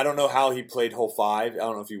 obviously, I don't know how he played hole 5. I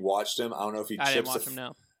don't know if you watched him. I don't know if he chips. I didn't watch him,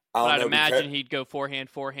 no. But I'd imagine he'd go forehand.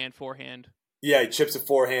 Yeah, he chips a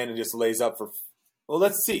forehand and just lays up for. Well,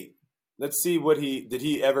 let's see. Let's see what did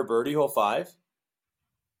he ever birdie hole 5?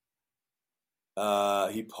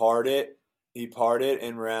 He parred it. He parred it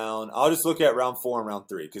in round. I'll just look at round 4 and round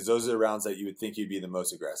 3 because those are the rounds that you would think he'd be the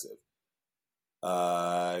most aggressive.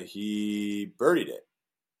 He birdied it.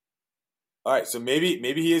 All right, so maybe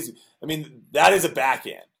he is. I mean, that is a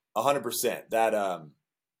backhand, 100%.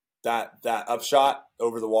 That upshot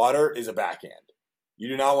over the water is a backhand. You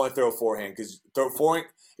do not want to throw a forehand because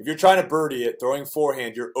if you're trying to birdie it, throwing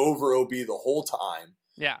forehand, you're over OB the whole time.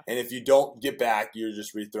 Yeah. And if you don't get back, you're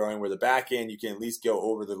just rethrowing. Where the backhand, you can at least go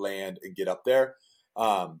over the land and get up there.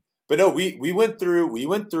 But no, we went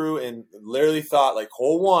through and literally thought like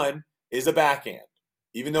hole 1 is a backhand.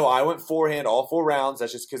 Even though I went forehand all 4 rounds,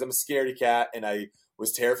 that's just because I'm a scaredy cat and I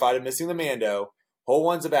was terrified of missing the Mando. Hole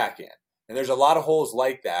 1's a backhand. And there's a lot of holes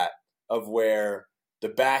like that of where the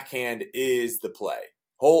backhand is the play.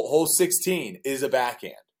 Hole 16 is a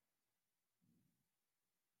backhand.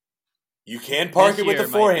 You can park it with a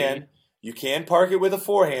forehand. You can park it with a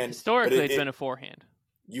forehand. Historically, it's been a forehand.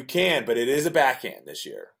 You can, but it is a backhand this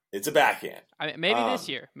year. It's a backhand. Maybe this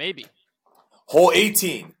year. Maybe. Hole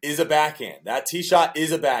 18 is a backhand. That tee shot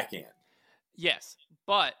is a backhand. Yes,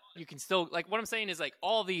 but you can still, like, what I'm saying is, like,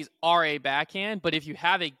 all these are a backhand, but if you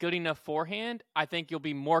have a good enough forehand, I think you'll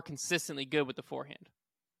be more consistently good with the forehand.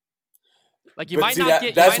 Like, you might not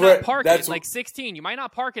park it. Like, 16, you might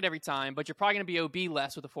not park it every time, but you're probably going to be OB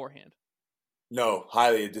less with a forehand. No,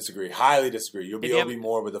 highly disagree. You'll be OB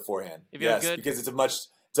more with a forehand. Yes, because it's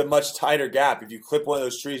a much tighter gap. If you clip one of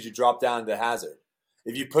those trees, you drop down to hazard.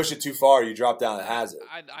 If you push it too far, you drop down to hazard.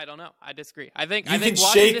 I don't know. I disagree. I think you can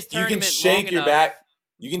shank your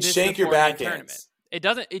backhands.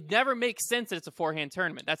 It never makes sense that it's a forehand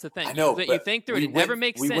tournament. That's the thing. I know. You think through it. It never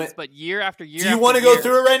makes sense, but year after year. Do you want to go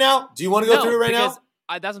through it right now? That's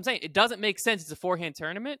what I'm saying. It doesn't make sense. It's a forehand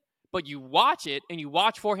tournament, but you watch it and you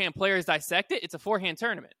watch forehand players dissect it. It's a forehand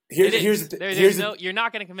tournament. You're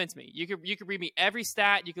not going to convince me. You could read me every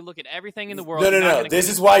stat. You could look at everything in the world. No. This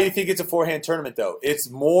is why you think it's a forehand tournament, though. It's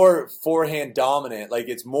more forehand dominant. Like,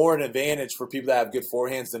 it's more an advantage for people that have good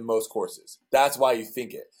forehands than most courses. That's why you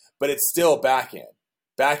think it. But it's still backhand.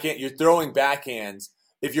 You're throwing backhands.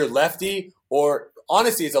 If you're lefty, or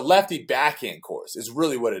honestly, it's a lefty backhand course is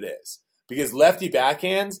really what it is. Because lefty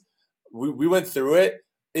backhands, we went through it,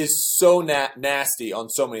 is so nasty on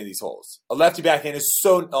so many of these holes. A lefty backhand is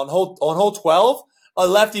on hole 12, a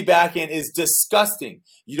lefty backhand is disgusting.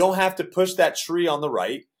 You don't have to push that tree on the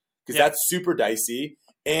right because that's super dicey,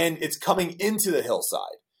 and it's coming into the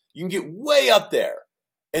hillside. You can get way up there,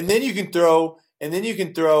 and then you can throw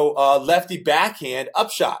lefty backhand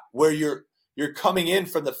upshot where you're coming in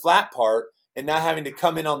from the flat part and not having to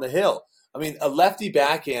come in on the hill. I mean, a lefty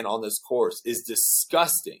backhand on this course is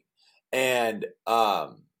disgusting. And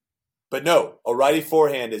but no, a righty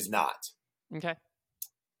forehand is not. Okay.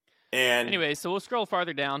 And anyway, so we'll scroll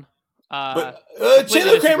farther down. Chandler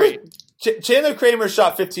Kramer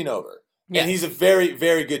shot 15 over. Yeah. And he's a very,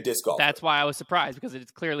 very good disc golfer. That's why I was surprised, because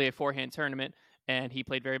it's clearly a forehand tournament and he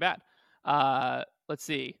played very bad. Let's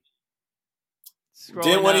see.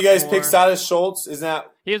 Didn't one of you guys pick Silas Schultz?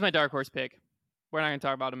 He was my dark horse pick. We're not going to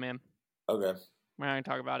talk about him, man. Okay. We're not going to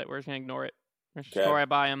talk about it. We're just going to ignore it. We're just right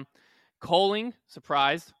by him. Coling,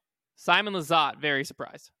 surprised. Simon Lizotte, very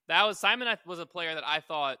surprised. Simon was a player that I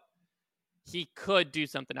thought he could do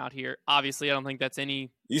something out here. Obviously, I don't think that's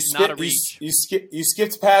not a reach. You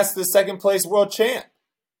skipped past the second place world champ.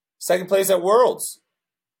 Second place at Worlds.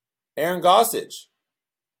 Aaron Gossage.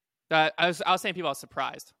 I was saying people are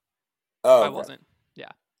surprised. Oh, okay. I wasn't. Yeah,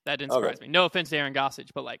 that didn't surprise me. No offense to Aaron Gossage,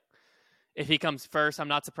 but like, if he comes first, I'm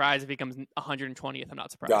not surprised. If he comes 120th, I'm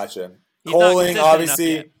not surprised. Gotcha. Coling,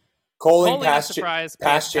 obviously. Coling past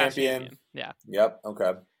champion. Yeah. Yep.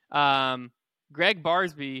 Okay. Greg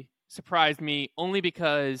Barsby surprised me only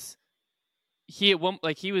because he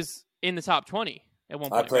was in the top 20 at one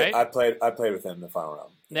point. I played with him in the final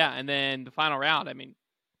round. Yeah, and then the final round. I mean,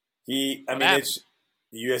 it's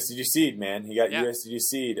USDG seed, man. He got USDG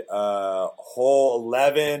seed. Hole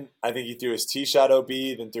 11, I think he threw his tee shot OB,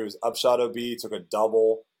 then threw his upshot OB, took a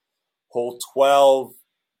double. Hole 12,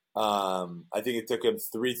 I think it took him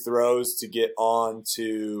 3 throws to get on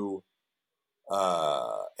to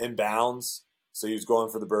inbounds. So he was going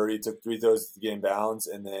for the birdie, took 3 throws to get inbounds,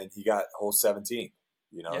 and then he got hole 17.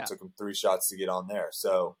 It took him 3 shots to get on there.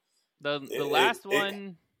 So the last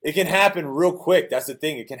one... It can happen real quick. That's the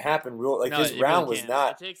thing. It can happen his round was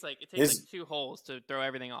not. It takes like 2 holes to throw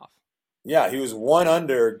everything off. Yeah, he was 1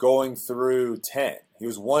 under going through 10. He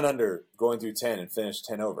was 1 under going through 10 and finished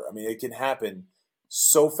 10 over. I mean, it can happen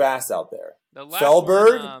so fast out there.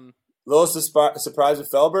 Felberg, little surprise with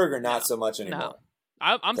Felberg, or not so much anymore? No.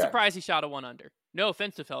 I'm surprised he shot a 1 under. No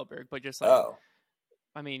offense to Felberg, but just like,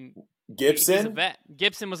 I mean, Gibson. He's a vet.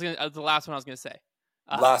 Gibson was the last one I was going to say.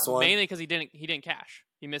 Last one, mainly because he didn't cash.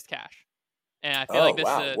 He missed cash, and I feel like this.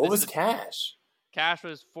 Wow. What was cash? Cash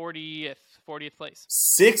was 40th. 40th place.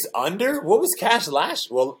 6 under? What was Cash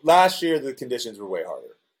last? Well, last year the conditions were way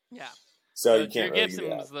harder. Yeah. So you can't really Gibson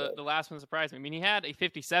was the last one that surprised me. I mean, he had a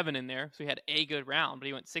 57 in there, so he had a good round, but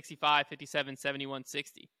he went 65, 57, 71,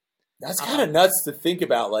 60. That's kind of nuts to think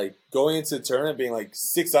about, like, going into the tournament being like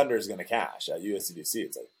 6 under is going to cash at USDGC.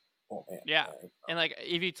 It's like, oh, man. Yeah. And, like,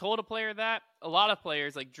 if you told a player that, a lot of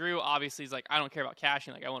players, like Drew, obviously is like, I don't care about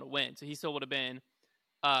cashing. Like, I want to win. So he still would have been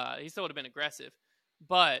aggressive.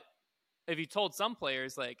 But if you told some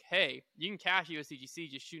players, like, hey, you can cash USDGC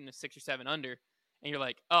just shooting a 6 or 7 under, and you're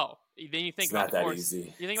like, oh, then you think about the course.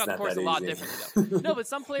 Easy. You think about the course a lot differently, though. No, but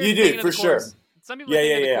some players you do, for sure. Some people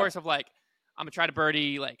think of the course of, like, I'm going to try to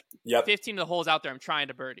birdie, like, 15 of the holes out there I'm trying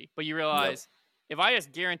to birdie. But you realize, if I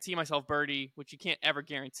just guarantee myself birdie, which you can't ever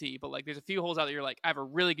guarantee, but, like, there's a few holes out there you're like, I have a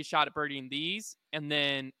really good shot at birdieing these, and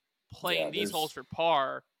then playing these holes for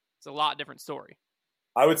par, it's a lot different story.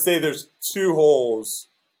 I would say there's 2 holes.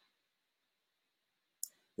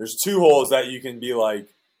 There's 2 holes that you can be like,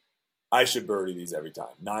 I should birdie these every time.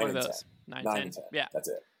 9 and 10. 9 and 10. Yeah. That's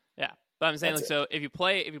it. Yeah. But I'm saying, like, so if you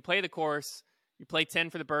play the course, you play 10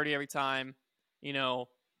 for the birdie every time, you know,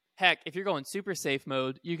 heck, if you're going super safe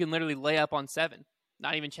mode, you can literally lay up on 7,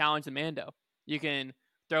 not even challenge the Mando. You can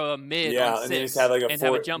throw a mid on 6 and then just have like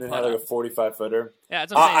have a jump putt. Like a 45-footer. Yeah,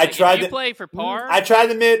 that's what I'm saying. Like, if you play for par. I tried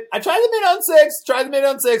the mid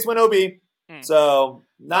on 6, went OB. So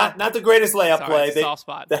not the greatest layup play. Soft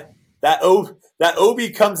spot. That OB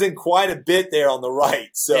comes in quite a bit there on the right.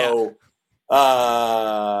 So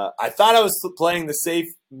I thought I was playing the safe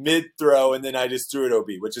mid throw, and then I just threw it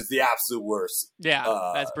OB, which is the absolute worst.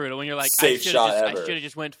 Yeah, that's brutal. When you're like, I should have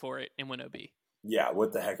just went for it and went OB. Yeah,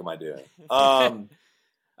 what the heck am I doing? All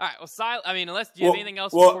right, well, unless do you have anything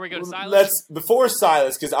else before we go to Silas? Before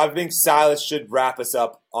Silas, because I think Silas should wrap us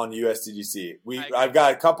up on USDGC. I've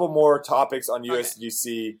got a couple more topics on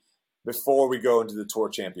USDGC before we go into the Tour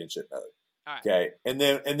Championship mode. All right. Okay, and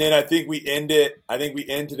then I think we end it. I think we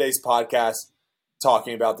end today's podcast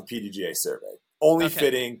talking about the PDGA survey. Only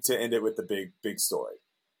fitting to end it with the big story.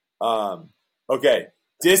 Okay,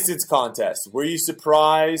 distance contest. Were you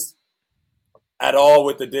surprised at all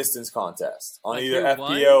with the distance contest on either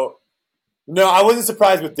FPO? No, I wasn't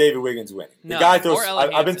surprised with David Wiggins winning. The guy throws.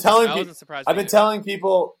 I've been telling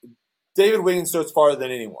people David Wiggins throws farther than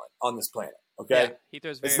anyone on this planet. Okay, yeah, he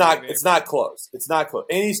throws very, it's not close. It's not close,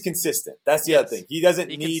 and he's consistent. That's the other thing. He doesn't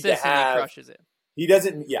need to have. Crushes it. He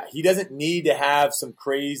doesn't need to have some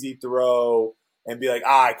crazy throw and be like,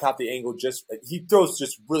 I caught the angle. He throws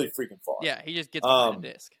just really freaking far. Yeah, he just gets behind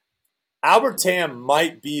the disc. Albert Tam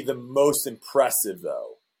might be the most impressive,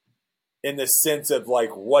 though, in the sense of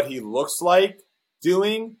like what he looks like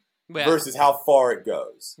doing versus how far it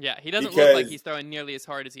goes. Yeah, he doesn't look like he's throwing nearly as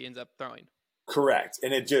hard as he ends up throwing. Correct,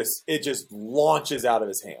 and it just launches out of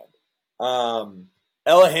his hand.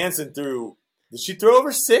 Ella Hansen threw. Did she throw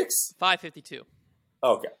over 6? 552.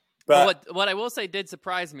 Okay, but what I will say did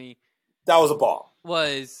surprise me. That was a ball.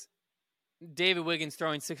 Was David Wiggins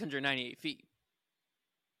throwing 698 feet?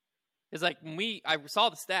 It's like when I saw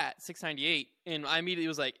the stat 698, and I immediately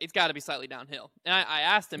was like, it's got to be slightly downhill. And I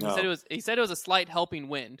asked him. No. He said it was a slight helping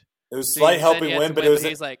wind. It was slight helping wind, but it was.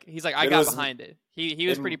 He's like I got behind it. He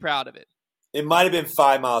was pretty proud of it. It might have been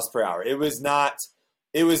 5 miles per hour. It was not.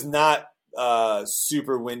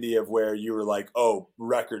 Super windy of where you were like, oh,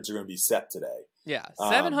 records are going to be set today. Yeah,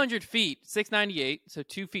 700 feet, 698, so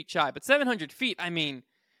 2 feet shy. But 700 feet, I mean,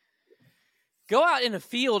 go out in a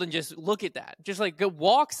field and just look at that. Just like go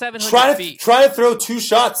walk 700 feet. Try to throw 2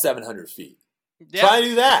 shots 700 feet. Yeah. Try to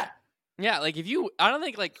do that. Yeah, like I don't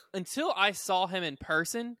think like until I saw him in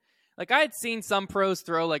person, like I had seen some pros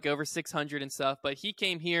throw like over 600 and stuff, but he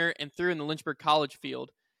came here and threw in the Lynchburg College field.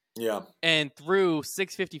 Yeah. And threw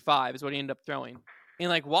 655 is what he ended up throwing. And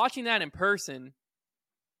like watching that in person,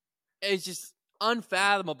 it's just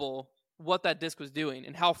unfathomable what that disc was doing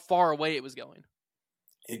and how far away it was going.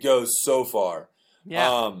 It goes so far.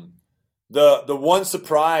 Yeah. The one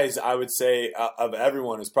surprise I would say of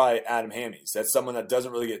everyone is probably Adam Hammies. That's someone that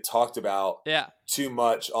doesn't really get talked about too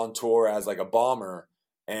much on tour as like a bomber,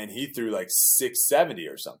 and he threw like 670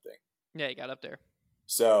 or something. Yeah, he got up there.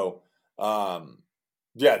 So,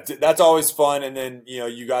 yeah, that's always fun. And then,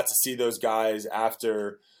 you got to see those guys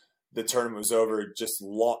after the tournament was over, just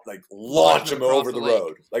launch them over the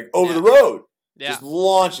road. Like over the road. Yeah. Just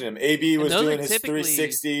launching them. AB was doing his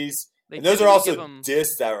 360s. And those are also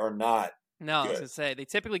discs that are not No, I was going to say, they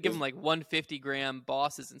typically give them like 150-gram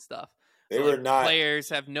bosses and stuff. They were not. Players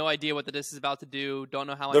have no idea what the disc is about to do, don't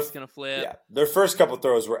know how much it's going to flip. Yeah, their first couple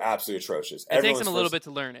throws were absolutely atrocious. It takes them a little bit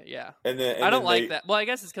to learn it, yeah. And I don't like that. Well, I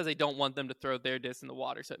guess it's because they don't want them to throw their disc in the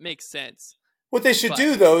water, so it makes sense. What they should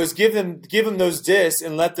do though is give them those discs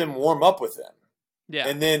and let them warm up with them. Yeah.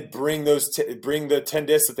 And then bring the 10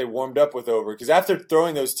 discs that they warmed up with over, because after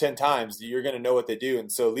throwing those 10 times, you're going to know what they do, and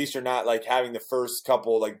so at least you're not like having the first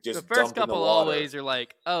couple like just the first dump couple in the water. Always are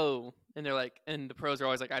like, oh, and they're like, and the pros are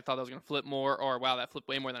always like, I thought that was going to flip more, or wow, that flipped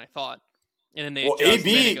way more than I thought, and then they adjust, and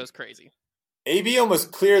then it goes crazy. AB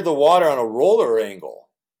almost cleared the water on a roller angle.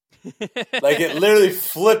 Like it literally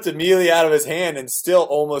flipped immediately out of his hand and still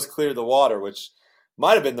almost cleared the water, which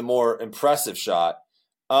might have been the more impressive shot.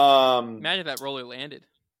 Imagine if that roller landed.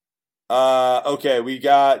 Okay,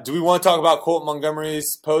 do we want to talk about Colton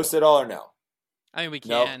Montgomery's post at all or no? I mean, we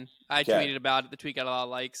can. Nope. I tweeted about it. The tweet got a lot of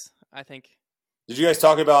likes, I think. Did you guys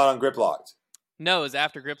talk about it on Grip Locked? No, it was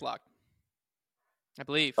after Grip Locked, I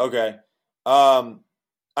believe. Okay.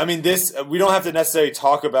 I mean, we don't have to necessarily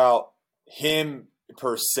talk about him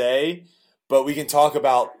per se, but we can talk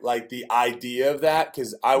about like the idea of that,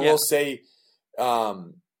 because I will say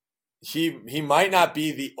he might not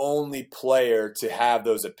be the only player to have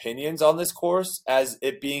those opinions on this course as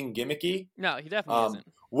it being gimmicky. No, he definitely isn't.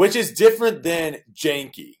 Which is different than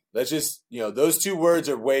janky. Let's just, those two words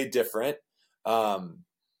are way different. Because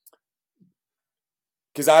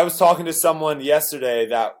I was talking to someone yesterday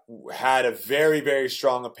that had a very, very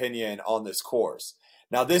strong opinion on this course.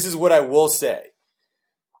 Now, this is what I will say.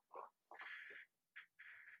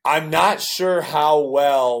 I'm not sure how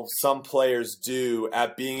well some players do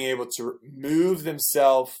at being able to remove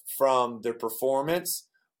themselves from their performance,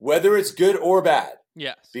 whether it's good or bad.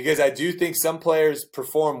 Yes. Because I do think some players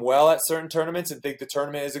perform well at certain tournaments and think the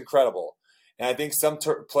tournament is incredible. And I think some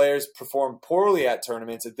players perform poorly at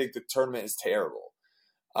tournaments and think the tournament is terrible.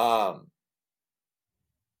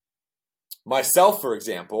 Myself, for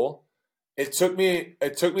example, it took me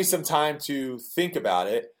some time to think about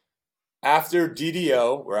it. After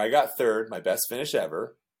DDO, where I got third, my best finish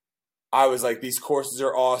ever, I was like, these courses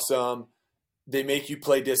are awesome. They make you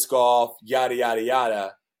play disc golf, yada, yada,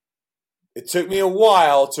 yada. It took me a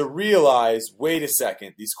while to realize, wait a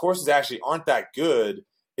second, these courses actually aren't that good.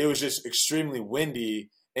 It was just extremely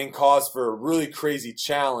windy and caused for a really crazy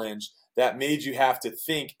challenge that made you have to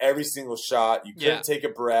think every single shot. You couldn't take a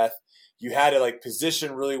breath. You had to like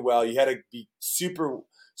position really well. You had to be super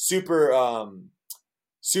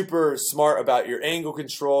smart about your angle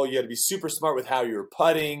control. You had to be super smart with how you were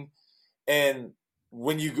putting. And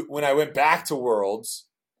when I went back to Worlds,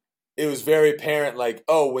 it was very apparent, like,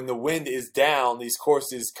 oh, when the wind is down, these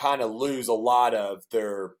courses kind of lose a lot of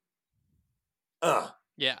their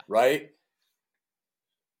right?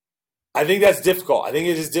 I think that's difficult. I think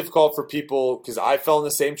it is difficult for people, because I fell in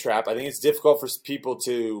the same trap. I think it's difficult for people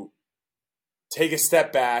to take a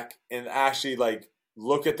step back and actually like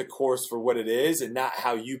look at the course for what it is and not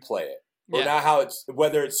how you play it, or not how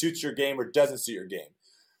whether it suits your game or doesn't suit your game.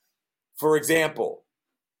 For example,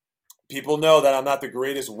 people know that I'm not the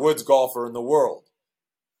greatest woods golfer in the world.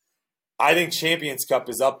 I think Champions Cup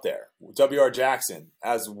is up there, W.R. Jackson,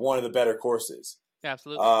 as one of the better courses.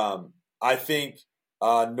 Absolutely. I think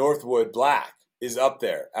Northwood Black is up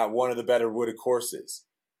there at one of the better wooded courses.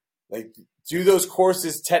 Like, do those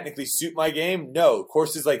courses technically suit my game? No.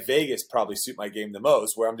 Courses like Vegas probably suit my game the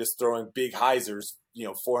most, where I'm just throwing big hyzers,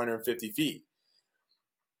 450 feet.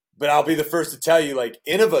 But I'll be the first to tell you, like,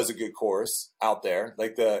 Innova is a good course out there.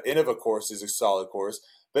 Like, the Innova course is a solid course.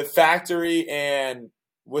 But Factory and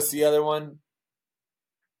what's the other one?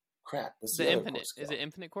 Crap. What's the other Infinite. Is it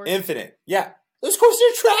Infinite course? Infinite. Yeah. Those courses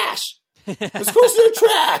are trash. Those courses are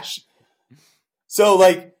trash. So,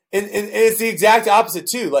 like, and it's the exact opposite,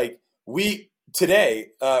 too. Like, today,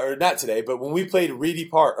 or not today, but when we played Reedy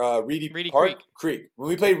Creek, when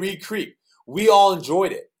we played Reed Creek, we all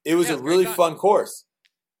enjoyed it. It was a really fun course.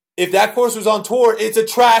 If that course was on tour, it's a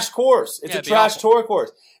trash course. It's a trash tour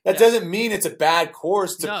course. That doesn't mean it's a bad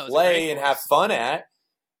course to play and have fun at,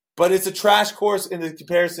 but it's a trash course in the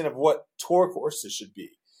comparison of what tour courses should be.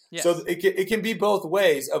 Yes. So it can be both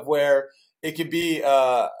ways, of where it can be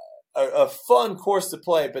a fun course to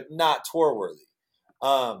play, but not tour worthy.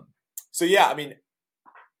 So yeah, I mean,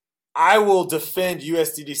 I will defend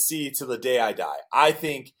USDGC till the day I die. I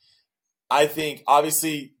think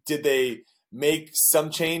obviously, did they make some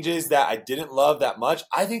changes that I didn't love that much?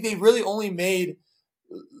 I think they really only made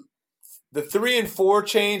the 3 and 4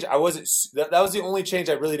 change. That was the only change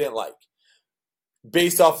I really didn't like,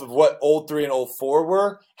 based off of what old 3 and old 4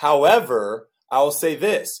 were. However, I will say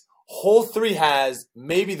this: hole 3 has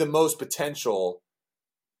maybe the most potential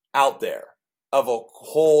out there of a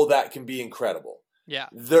hole that can be incredible. Yeah.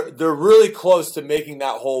 They're really close to making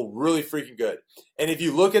that hole really freaking good. And if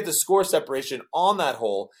you look at the score separation on that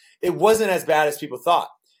hole, it wasn't as bad as people thought.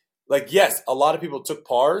 Like, yes, a lot of people took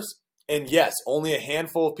pars, And yes, only a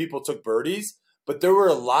handful of people took birdies, but there were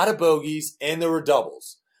a lot of bogeys and there were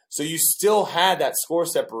doubles. So you still had that score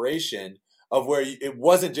separation of where it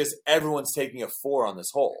wasn't just everyone's taking a 4 on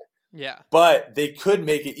this hole. Yeah. But they could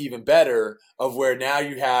make it even better of where now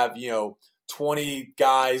you have, 20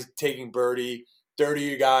 guys taking birdie,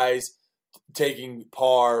 30 guys taking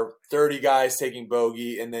par, 30 guys taking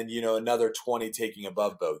bogey, and then, another 20 taking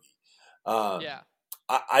above bogey.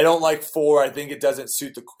 I don't like 4. I think it doesn't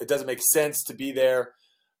it doesn't make sense to be there.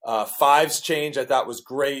 5's change I thought was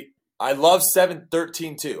great. I love 7,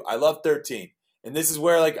 13 too. I love 13. And this is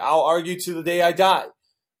where I'll argue to the day I die.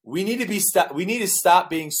 We need to stop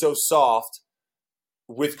being so soft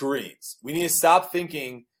with greens. We need to stop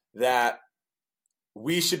thinking that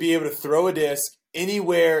we should be able to throw a disc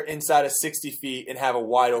anywhere inside of 60 feet and have a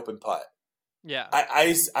wide open putt. Yeah.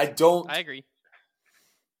 I agree.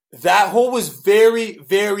 That hole was very,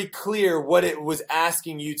 very clear what it was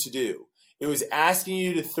asking you to do. It was asking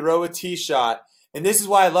you to throw a tee shot, and this is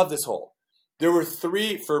why I love this hole. There were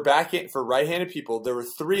 3 for right-handed people. There were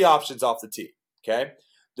 3 options off the tee. Okay,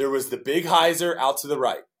 there was the big hyzer out to the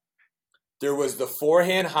right. There was the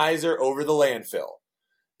forehand hyzer over the landfill.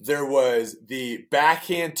 There was the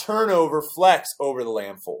backhand turnover flex over the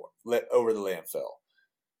landfill.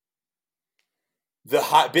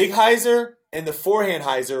 The big hyzer and the forehand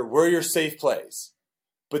hyzer were your safe plays.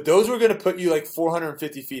 But those were going to put you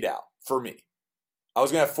 450 feet out for me. I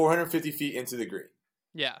was going to have 450 feet into the green.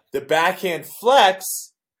 Yeah. The backhand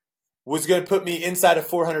flex was going to put me inside of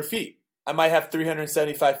 400 feet. I might have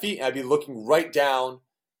 375 feet, and I'd be looking right down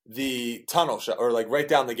the tunnel shot, or right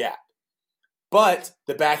down the gap. But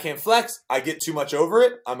the backhand flex, I get too much over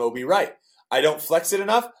it, I'm OB right. I don't flex it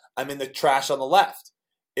enough, I'm in the trash on the left.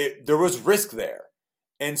 There was risk there.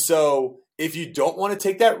 And so if you don't want to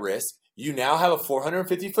take that risk, you now have a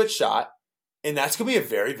 450-foot shot, and that's going to be a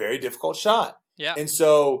very, very difficult shot. Yeah. And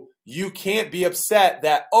so you can't be upset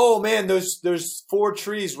that, oh, man, there's 4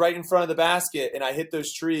 trees right in front of the basket, and I hit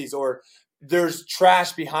those trees, or there's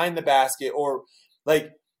trash behind the basket, or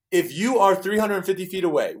if you are 350 feet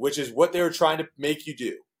away, which is what they were trying to make you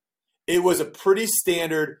do, it was a pretty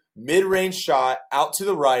standard mid-range shot out to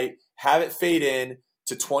the right, have it fade in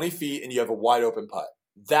to 20 feet, and you have a wide open putt.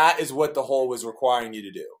 That is what the hole was requiring you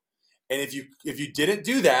to do. And if you didn't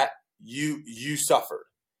do that, you suffered.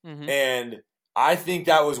 Mm-hmm. And I think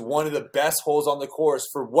that was one of the best holes on the course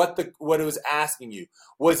for what it was asking you.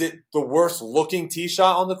 Was it the worst looking tee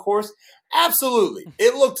shot on the course? Absolutely.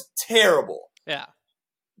 It looked terrible. Yeah.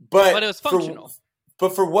 But it was functional.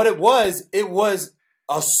 But for what it was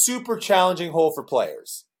a super challenging hole for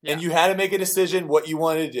players. Yeah. And you had to make a decision what you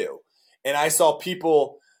wanted to do. And I saw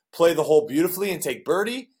people play the hole beautifully and take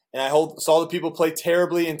birdie, and I saw the people play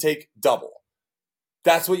terribly and take double.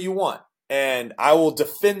 That's what you want. And I will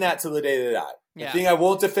defend that till the day that I die. Yeah. The thing I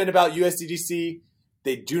won't defend about USDGC,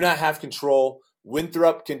 they do not have control.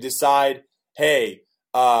 Winthrop can decide, hey,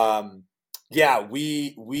 one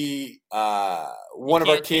of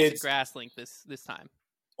our kids grass length this time,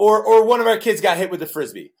 or one of our kids got hit with a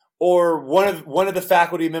frisbee, or one of the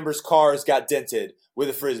faculty members' cars got dented with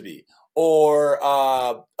a frisbee, or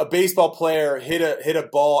a baseball player hit a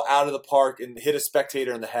ball out of the park and hit a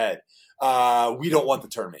spectator in the head. We don't want the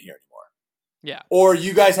tournament here anymore. Yeah. Or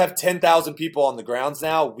you guys have 10,000 people on the grounds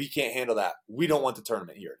now. We can't handle that. We don't want the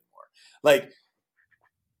tournament here anymore.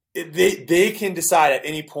 They can decide at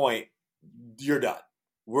any point, you're done.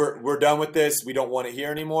 We're done with this. We don't want it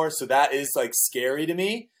here anymore. So that is scary to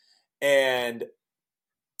me. And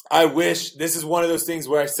I wish this is one of those things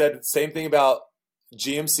where I said the same thing about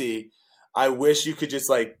GMC. I wish you could just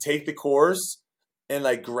take the course and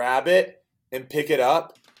grab it and pick it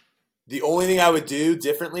up. The only thing I would do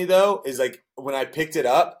differently though is when I picked it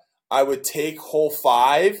up, I would take hole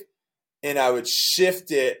 5 and I would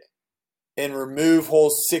shift it and remove hole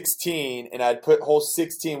 16, and I'd put hole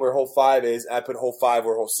 16 where hole 5 is, and I put hole 5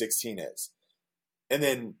 where hole 16 is. And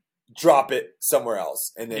then drop it somewhere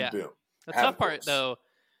else, and then boom. The tough part, though,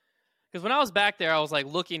 because when I was back there, I was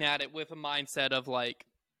looking at it with a mindset of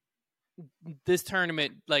this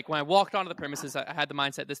tournament, when I walked onto the premises, I had the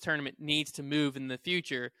mindset this tournament needs to move in the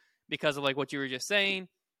future because of what you were just saying.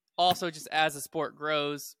 Also, just as the sport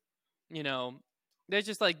grows, there's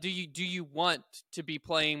just do you want to be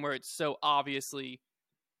playing where it's so obviously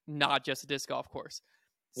not just a disc golf course?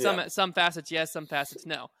 Some facets yes, some facets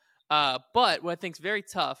no. But what I think is very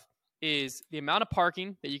tough is the amount of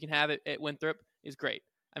parking that you can have at Winthrop is great.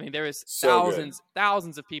 I mean, there is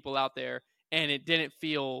thousands of people out there, and it didn't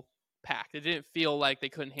feel packed. It didn't feel like they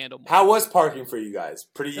couldn't handle more. How was parking for you guys?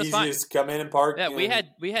 Pretty easy to come in and park? Yeah, we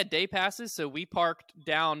had day passes, so we parked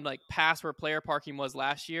down past where player parking was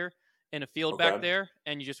last year. in a field back there,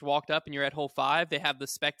 and you just walked up and you're at hole 5. They have the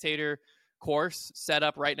spectator course set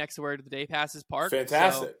up right next to where the day passes park.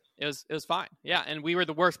 Fantastic. So it was fine. Yeah, and we were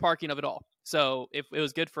the worst parking of it all. So if it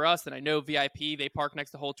was good for us, then I know VIP, they park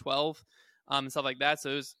next to hole 12 and stuff like that. So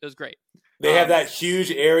it was great. They have that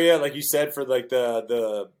huge area, like you said, for like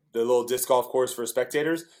the little disc golf course for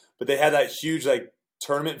spectators, but they have that huge like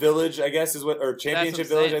tournament village, I guess is what, or championship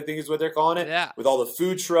village, I think is what they're calling it. Yeah. With all the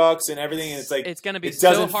food trucks and everything, and it's like it's going to be it so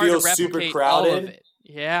doesn't hard feel to replicate super crowded. all of it.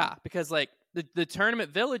 Yeah, because like the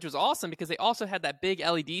tournament village was awesome because they also had that big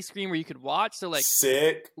LED screen where you could watch. So like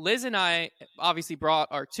sick. Liz and I obviously brought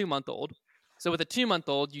our 2-month-old. So with a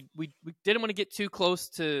 2-month-old, we didn't want to get too close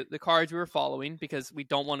to the cards we were following because we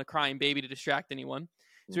don't want a crying baby to distract anyone.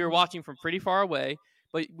 So we were watching from pretty far away,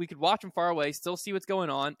 but we could watch from far away, still see what's going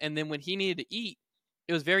on. And then when he needed to eat,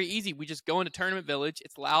 it was very easy. We just go into Tournament Village.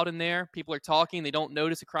 It's loud in there. People are talking. They don't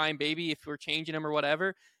notice a crying baby if we're changing them or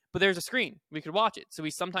whatever. But there's a screen. We could watch it. So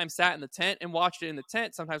we sometimes sat in the tent and watched it in the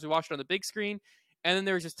tent. Sometimes we watched it on the big screen. And then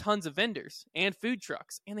there was just tons of vendors and food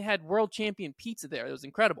trucks. And they had world champion pizza there. It was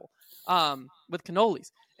incredible with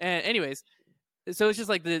cannolis. And anyways, so it's just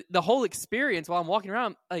like the whole experience while I'm walking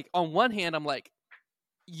around, like on one hand, I'm like,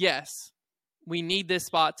 yes, we need this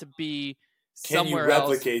spot to be somewhere else. Can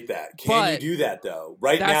you replicate that? Can you do that though?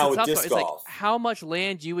 Right now with disc golf. Like how much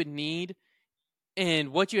land you would need and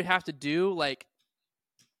what you would have to do, like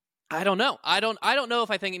I don't know. I don't know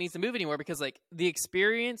if I think it needs to move anywhere because like the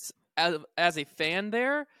experience as a fan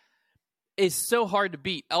there is so hard to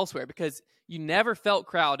beat elsewhere because you never felt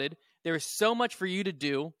crowded. There was so much for you to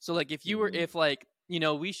do. So like if you were if like, you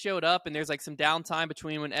know, we showed up and there's like some downtime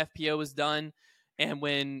between when FPO was done and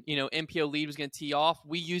when, you know, MPO lead was going to tee off,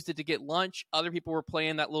 we used it to get lunch. Other people were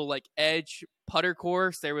playing that little like edge putter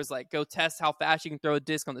course. There was like go test how fast you can throw a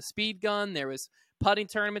disc on the speed gun. There was putting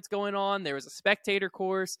tournaments going on. There was a spectator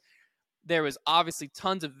course. There was obviously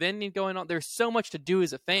tons of vending going on. There's so much to do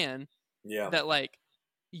as a fan that like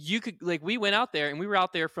you could like we went out there and we were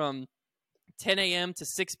out there from 10 a.m. to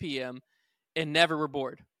 6 p.m. and never were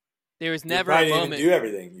bored. There was never a moment. Didn't do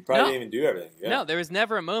everything. You probably didn't even do everything. Yeah. No, there was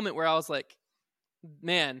never a moment where I was like,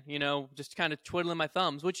 man, you know, just kind of twiddling my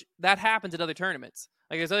thumbs, which that happens at other tournaments.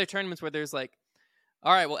 Like there's other tournaments where there's like,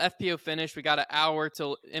 all right, well, FPO finished. We got an hour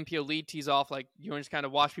till MPO lead tees off. Like you want to just kind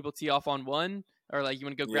of watch people tee off on one or like you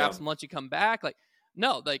want to go grab some lunch and come back. Like,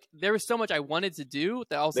 no, like there was so much I wanted to do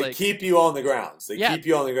that I was they keep you on the grounds. They keep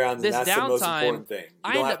you on the grounds, and that's the most important thing.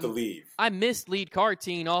 You don't have to leave. I missed lead card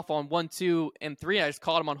teeing off on 1, 2, and 3. I just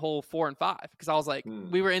caught him on hole 4 and 5 because I was like,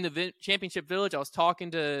 we were in the championship village. I was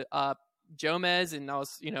talking to Jomez, and I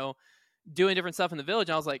was, you know, doing different stuff in the village.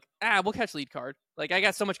 And I was like, we'll catch lead card. Like I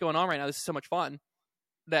got so much going on right now. This is so much fun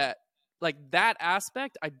that like that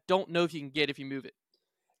aspect, I don't know if you can get if you move it.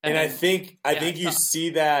 And I think you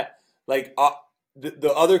see that like.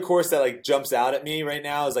 The other course that like jumps out at me right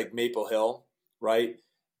now is like Maple Hill, right?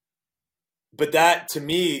 But that to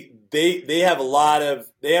me, they have a lot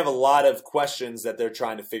of questions that they're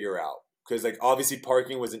trying to figure out because like obviously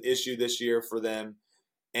parking was an issue this year for them,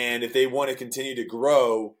 and if they want to continue to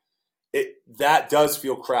grow, that does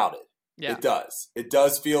feel crowded. Yeah. It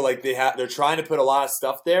does feel like they're trying to put a lot of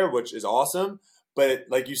stuff there, which is awesome. But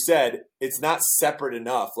like you said, it's not separate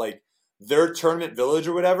enough. Like their tournament village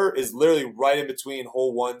or whatever is literally right in between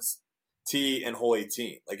hole 1's tee and hole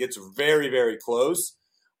 18. Like it's very, very close.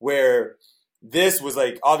 Where this was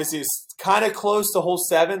like obviously it's kind of close to hole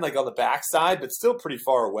 7, like on the backside, but still pretty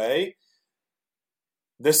far away.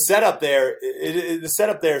 The setup there, the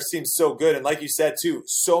setup there seems so good, and like you said too,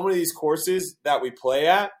 so many of these courses that we play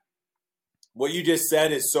at, what you just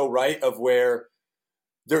said is so right. Of where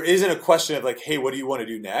there isn't a question of like, hey, what do you want to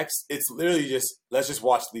do next? It's literally just let's just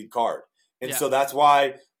watch lead card. And so that's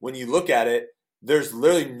why when you look at it, there's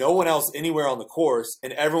literally no one else anywhere on the course,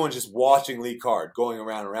 and everyone's just watching lead card going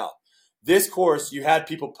around and around. This course, you had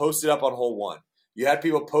people posted up on hole 1. You had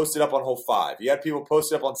people posted up on hole 5. You had people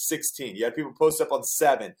posted up on 16. You had people posted up on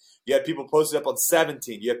 7. You had people posted up on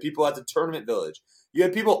 17. You had people at the tournament village. You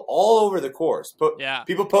had people all over the course.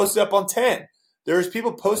 People posted up on 10. There was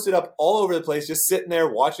people posted up all over the place, just sitting there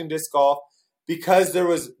watching disc golf. Because there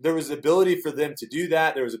was ability for them to do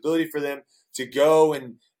that. There was ability for them to go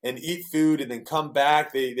and eat food and then come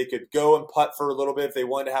back. They could go and putt for a little bit if they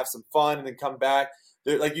wanted to have some fun and then come back.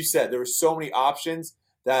 Like you said, there were so many options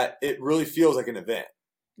that it really feels like an event.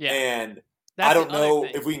 Yeah. And I don't know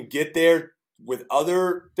if we can get there with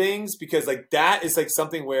other things because like that is like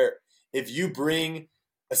something where if you bring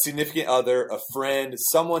a significant other, a friend,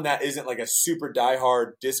 someone that isn't like a super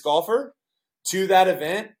diehard disc golfer to that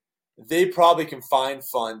event, they probably can find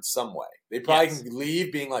fun some way. They probably can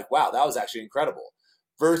leave being like, wow, that was actually incredible.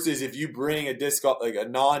 versus if you bring a disc golf, like a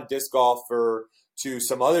non-disc golfer to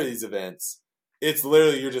some other of these events, it's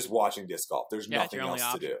literally you're just watching disc golf. There's nothing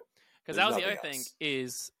else to do. Because that was the other thing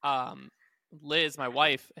is Liz, my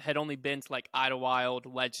wife, had only been to like Idlewild,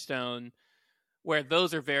 Ledgestone, where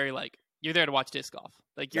those are very like you're there to watch disc golf.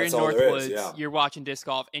 Like you're in Northwoods, you're watching disc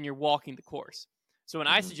golf, and you're walking the course. So when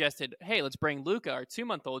I suggested, hey, let's bring Luca, our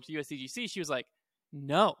 2-month-old, to USDGC, she was like,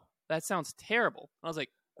 no, that sounds terrible. I was like,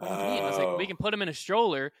 what do you mean? I was like, we can put him in a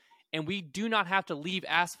stroller, and we do not have to leave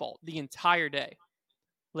asphalt the entire day.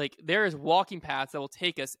 Like, there is walking paths that will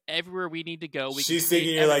take us everywhere we need to go. She's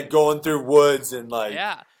thinking you're, like, going through woods and, like...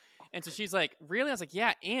 Yeah. And so she's like, really? I was like,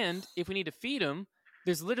 yeah, and if we need to feed him,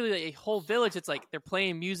 there's literally a whole village that's, like, they're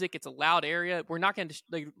playing music. It's a loud area. We're not going to...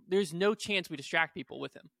 Like, there's no chance we distract people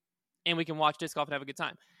with him. And we can watch disc golf and have a good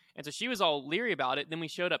time. And so she was all leery about it. Then we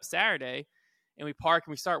showed up Saturday, and we park,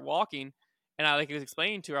 and we start walking. And I was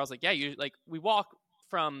explaining to her, I was like, yeah, we walk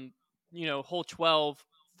from, hole 12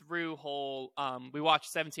 through hole, we watched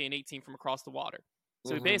 17 and 18 from across the water.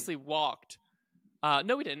 So we basically walked.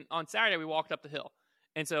 No, we didn't. On Saturday, we walked up the hill.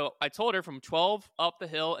 And so I told her from 12 up the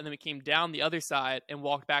hill, and then we came down the other side and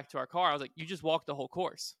walked back to our car. I was like, you just walked the whole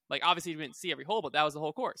course. Like, obviously, we didn't see every hole, but that was the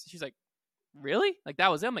whole course. She's like, really? Like,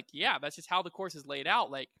 that was it? I'm like, yeah, that's just how the course is laid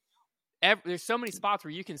out. Like, there's so many spots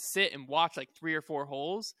where you can sit and watch, like, 3 or 4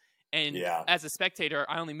 holes. And as a spectator,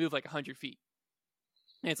 I only move, like, 100 feet.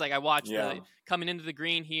 And it's like I watched coming into the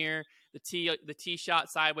green here, the tee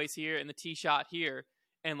shot sideways here, and the tee shot here.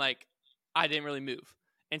 And, like, I didn't really move.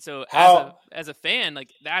 And so as a fan,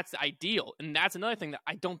 like, that's ideal. And that's another thing that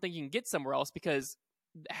I don't think you can get somewhere else, because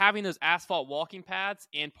having those asphalt walking paths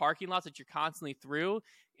and parking lots that you're constantly through,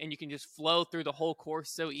 and you can just flow through the whole course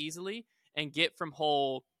so easily and get from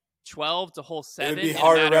hole 12 to hole 7. It'd be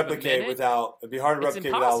hard to replicate without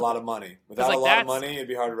a lot of money. Without a lot of money, it'd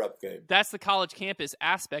be hard to replicate. That's the college campus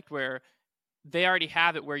aspect, where they already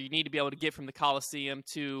have it, where you need to be able to get from the Coliseum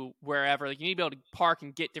to wherever. Like, you need to be able to park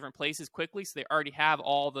and get different places quickly. So they already have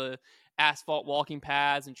all the asphalt walking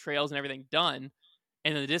paths and trails and everything done.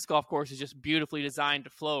 And then the disc golf course is just beautifully designed to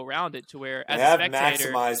flow around it, to where as a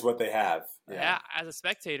spectator, maximized what they have. Yeah, as a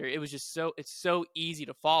spectator, it was just it's so easy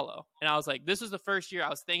to follow. And I was like, this was the first year I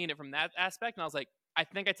was thinking it from that aspect, and I was like, I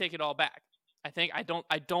think I take it all back. I think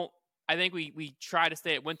we try to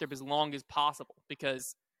stay at Winthrop as long as possible,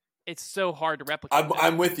 because it's so hard to replicate.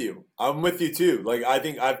 I'm with you. I'm with you too. Like, I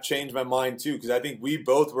think I've changed my mind too, because I think we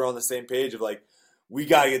both were on the same page of like, we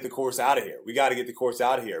got to get the course out of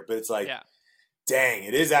here. But it's like, dang,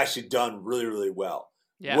 it is actually done really, really well.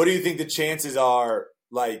 Yeah. What do you think the chances are,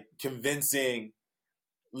 like, convincing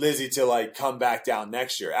Lizzie to, like, come back down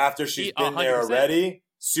next year after she's been 100%. There already?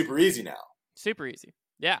 Super easy now. Super easy.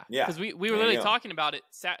 Yeah. Because we were literally talking about it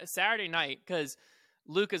Saturday night, because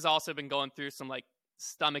Luke has also been going through some, like,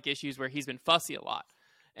 stomach issues where he's been fussy a lot.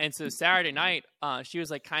 And so Saturday night, she was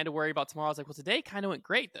like kind of worried about tomorrow. I was like, well, today kind of went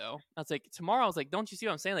great though. I was like, tomorrow, I was like, don't you see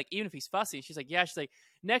what I'm saying? Like, even if he's fussy, she's like, yeah. She's like,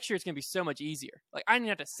 next year it's gonna be so much easier. Like, I didn't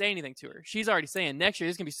have to say anything to her. She's already saying next year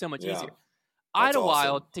it's gonna be so much easier.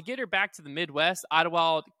 Idlewild, awesome. To get her back to the Midwest,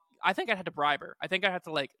 Idlewild, I think I'd have to bribe her. I think I'd have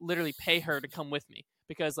to, like, literally pay her to come with me,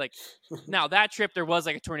 because, like, now that trip there was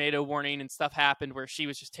like a tornado warning and stuff happened where she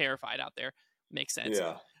was just terrified out there. Makes sense.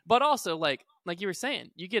 Yeah. But also, like you were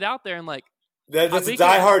saying, you get out there and, like, that's a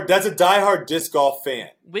diehard disc golf fan.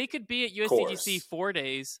 We could be at USDGC 4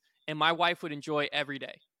 days, and my wife would enjoy every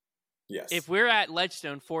day. Yes. If we're at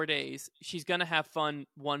Ledgestone 4 days, she's gonna have fun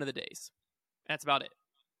one of the days. That's about it.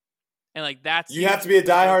 And, like, that's, you have to be a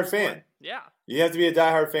diehard fan. Yeah. You have to be a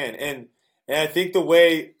diehard fan, and I think the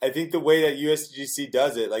way that USDGC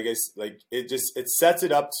does it, it sets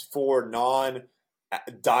it up for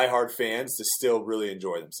non-diehard fans to still really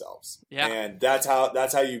enjoy themselves. Yeah. And that's how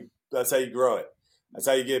you grow it. That's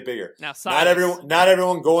how you get bigger. Now, not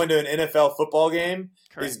everyone going to an NFL football game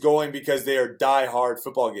is going because they are diehard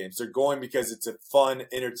football games. They're going because it's a fun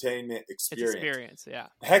entertainment experience. Yeah.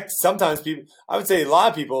 Heck, sometimes I would say a lot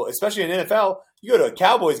of people, especially in NFL, you go to a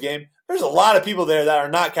Cowboys game, there's a lot of people there that are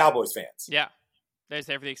not Cowboys fans. Yeah. There's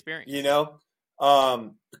every experience. You know? A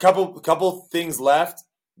couple things left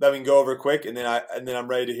that we can go over quick, and then I'm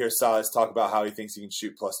ready to hear Silas talk about how he thinks he can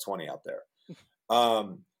shoot plus 20 out there.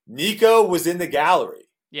 Nico was in the gallery.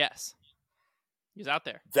 Yes. He was out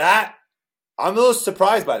there. I'm a little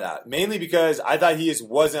surprised by that, mainly because I thought he just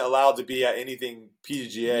wasn't allowed to be at anything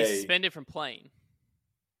PGA. He's suspended from playing.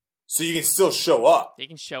 So you can still show up. He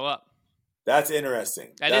can show up. That's interesting.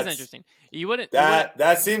 That's interesting.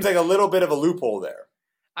 That seems like a little bit of a loophole there.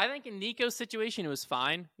 I think in Nico's situation, it was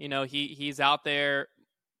fine. You know, he's out there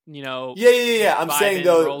Yeah. I'm saying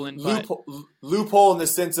though, loophole in the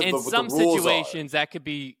sense of in what some the rules situations are. that could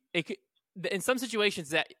be in some situations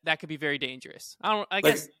that could be very dangerous. I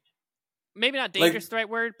guess maybe not dangerous is the right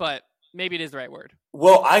word, but maybe it is the right word.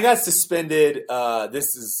 Well, I got suspended. This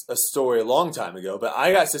is a story a long time ago, but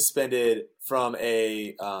I got suspended from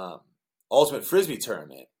a ultimate frisbee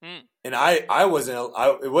tournament, and I wasn't.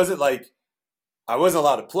 It wasn't like I wasn't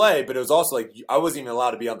allowed to play, but it was also like I wasn't even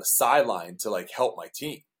allowed to be on the sideline to like help my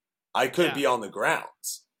team. I couldn't be on the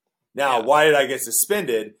grounds. Now, why did I get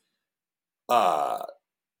suspended?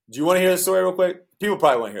 Do you want to hear the story real quick? People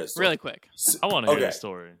probably want to hear the story really quick. I want to hear the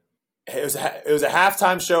story. It was a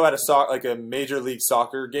halftime show at a major league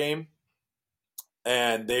soccer game,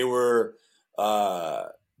 and they were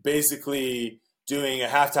basically doing a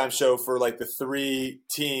halftime show for like the 3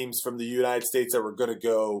 teams from the United States that were going to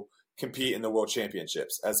go compete in the World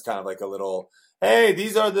Championships as kind of like a little, hey,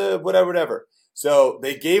 these are the whatever. So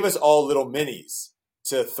they gave us all little minis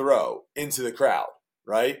to throw into the crowd,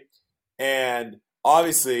 right? And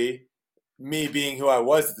obviously, me being who I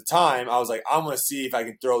was at the time, I was like, I'm going to see if I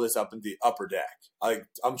can throw this up in the upper deck.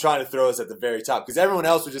 I'm trying to throw this at the very top because everyone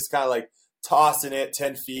else was just kind of like tossing it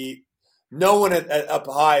 10 feet. No one up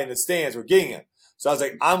high in the stands were getting it. So I was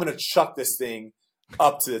like, I'm going to chuck this thing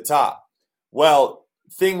up to the top. Well,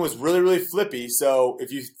 thing was really, really flippy. So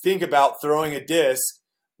if you think about throwing a disc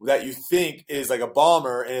that you think is like a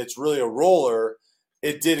bomber and it's really a roller,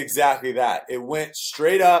 it did exactly that. It went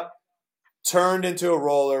straight up, turned into a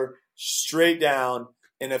roller, straight down,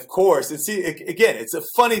 and of course, and see, again, it's a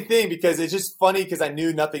funny thing because it's just funny because I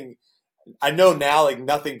know now like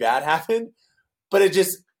nothing bad happened, but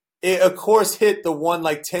it of course hit the one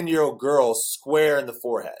like 10-year-old girl square in the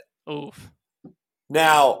forehead. Oof.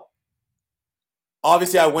 Now,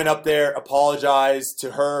 obviously I went up there, apologized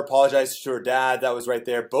to her, apologized to her dad that was right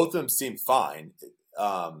there. Both of them seemed fine.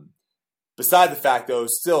 Beside the fact, though,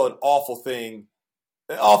 still an awful thing,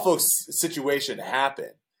 an awful situation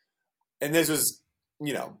happened. And this was,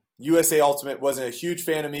 USA Ultimate wasn't a huge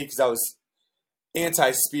fan of me because I was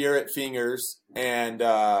anti-spirit fingers, and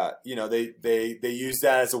they used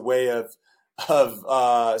that as a way of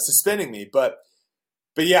suspending me. But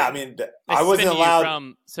yeah, I mean, I wasn't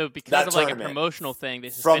allowed because of like a promotional thing, they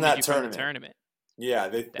suspended you from the tournament. Yeah,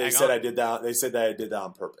 they said I did that. They said that I did that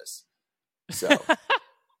on purpose. So,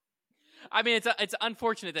 I mean, it's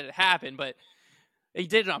unfortunate that it happened, but. He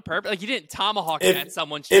did it on purpose. Like you didn't tomahawk it at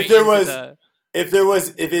someone. If it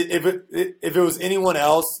was anyone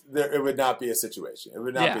else, it would not be a situation. It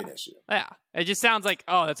would not be an issue. Yeah, it just sounds like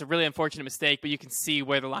that's a really unfortunate mistake, but you can see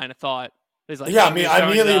where the line of thought is. Like, I mean, I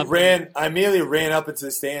immediately ran up into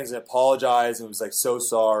the stands and apologized and was like, so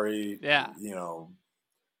sorry. Yeah,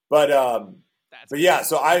 but yeah.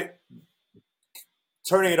 So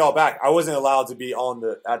turning it all back, I wasn't allowed to be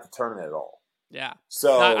at the tournament at all. Yeah.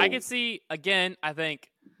 So now, I can see again. I think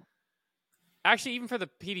actually even for the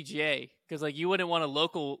PDGA because like you wouldn't want a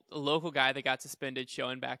local guy that got suspended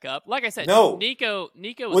showing back up. Like I said, no. Nico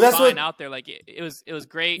was fine out there. Like it was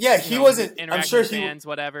great. Yeah, he wasn't. I'm sure with fans,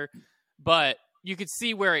 whatever. But you could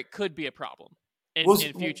see where it could be a problem in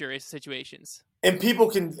future situations. And people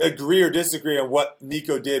can agree or disagree on what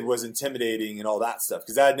Nico did was intimidating and all that stuff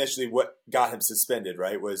because that initially what got him suspended,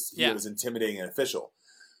 right? Was he was intimidating an official.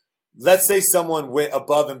 Let's say someone went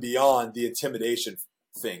above and beyond the intimidation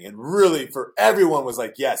thing and really for everyone was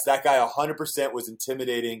like, yes, that guy 100% was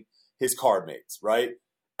intimidating his card mates, right?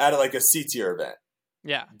 At like a C-tier event.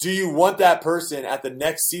 Yeah. Do you want that person at the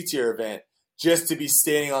next C-tier event just to be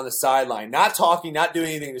standing on the sideline, not talking, not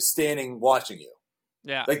doing anything, just standing watching you?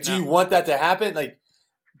 Yeah. Like, do you want that to happen? Like,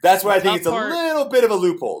 that's why I think it's a little bit of a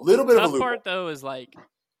loophole. The part, though, is like,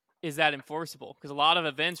 is that enforceable? Because a lot of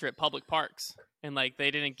events are at public parks. And like they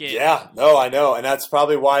didn't get. Yeah, no, I know, and that's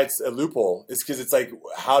probably why it's a loophole. It's because it's like,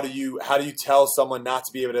 how do you tell someone not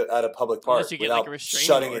to be able to at a public park without like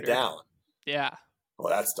shutting it down? Yeah. Well,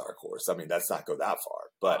 that's dark horse. I mean, that's not go that far,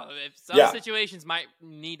 but some situations might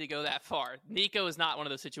need to go that far. Nico is not one of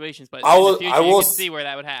those situations, but I will you can see where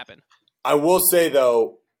that would happen. I will say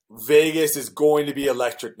though, Vegas is going to be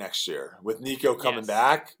electric next year with Nico coming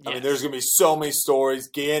back. I mean, there's going to be so many stories.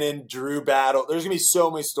 Gannon, Drew battle. There's going to be so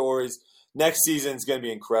many stories. Next season is going to be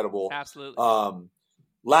incredible. Absolutely.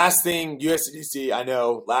 Last thing, USDC. I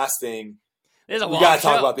know. Last thing. We got to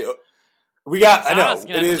talk about the. I know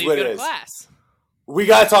it is what it is. We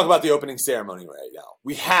got to talk about the opening ceremony right now.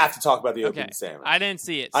 We have to talk about the opening ceremony. I didn't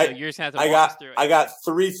see it, so you're just going to have to walk us through it. I got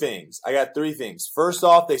three things. First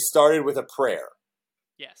off, they started with a prayer.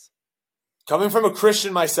 Yes. Coming from a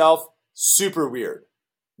Christian myself, super weird.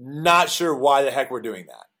 Not sure why the heck we're doing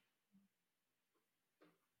that.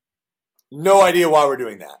 No idea why we're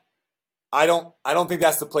doing that. I don't think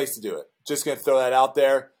that's the place to do it. Just going to throw that out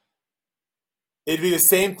there. It'd be the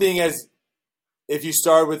same thing as if you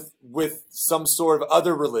start with some sort of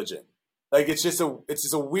other religion. Like it's just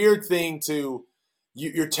a weird thing to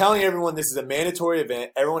you're telling everyone this is a mandatory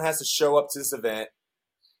event. Everyone has to show up to this event,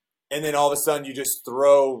 and then all of a sudden you just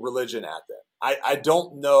throw religion at them. I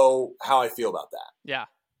don't know how I feel about that. Yeah,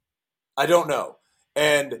 I don't know,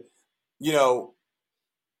 and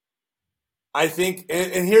I think,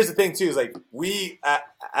 and here's the thing too, is like we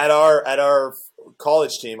at our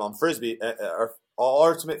college team on Frisbee, our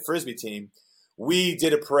ultimate Frisbee team, we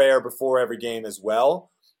did a prayer before every game as well.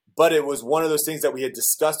 But it was one of those things that we had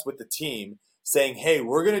discussed with the team, saying, "Hey,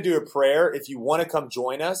 we're going to do a prayer. If you want to come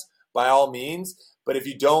join us, by all means. But if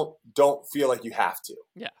you don't feel like you have to."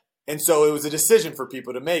 Yeah. And so it was a decision for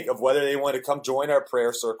people to make of whether they want to come join our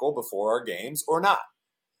prayer circle before our games or not.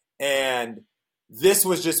 And this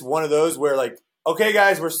was just one of those where, like, okay,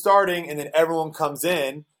 guys, we're starting, and then everyone comes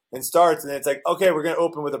in and starts, and then it's like, okay, we're going to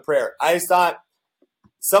open with a prayer. I just thought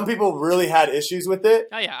some people really had issues with it.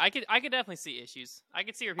 Oh yeah, I could definitely see issues. I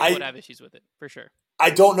could see where people would have issues with it for sure.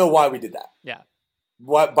 I don't know why we did that. Yeah.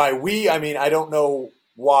 What by we, I mean I don't know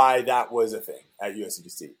why that was a thing at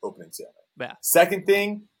USDGC opening ceremony. Yeah. Second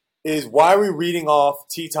thing is why are we reading off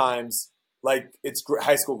tee times like it's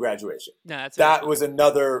high school graduation? No, that was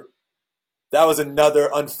another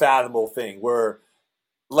unfathomable thing where,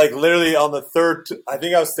 like, literally on the third, I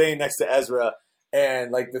think I was staying next to Ezra.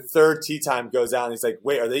 And like the third tee time goes out, and he's like,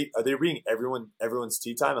 "Wait, are they reading everyone's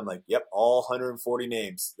tee time?" I'm like, "Yep, all 140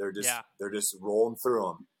 names. They're just rolling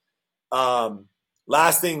through them."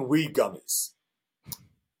 Last thing, weed gummies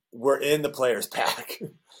were in the players pack,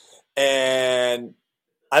 and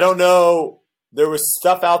I don't know. There was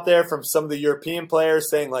stuff out there from some of the European players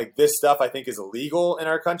saying like this stuff I think is illegal in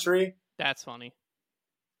our country. That's funny.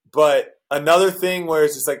 But another thing where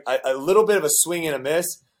it's just like a little bit of a swing and a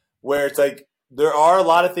miss, where it's like. There are a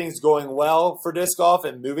lot of things going well for disc golf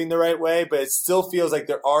and moving the right way, but it still feels like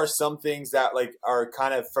there are some things that like are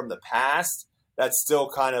kind of from the past that's still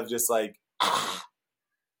kind of just like,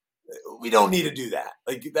 we don't need to do that.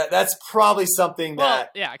 Like that's probably something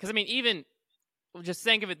that. Yeah, because I mean, even just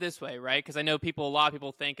think of it this way, right? Because I know a lot of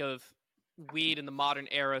people think of weed in the modern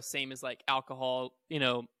era same as like alcohol,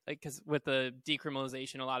 because with the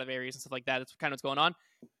decriminalization, a lot of areas and stuff like that, that's kind of what's going on.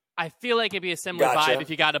 I feel like it'd be a similar vibe if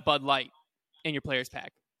you got a Bud Light in your players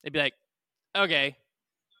pack. It'd be like, okay,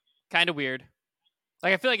 kind of weird.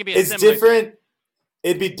 Like I feel like it'd be a similar different thing.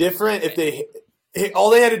 It'd be different if they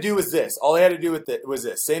all they had to do was this. All they had to do with it was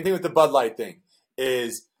this. Same thing with the Bud Light thing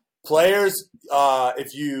is players,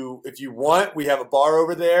 if you want, we have a bar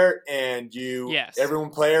over there, and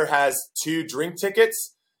everyone player has 2 drink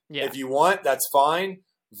tickets. Yeah. If you want, that's fine.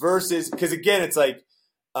 Versus, because again, it's like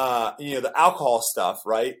the alcohol stuff,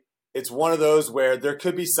 right? It's one of those where there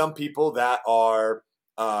could be some people that are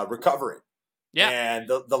recovering. Yeah. And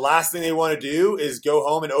the last thing they want to do is go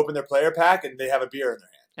home and open their player pack and they have a beer in their hand.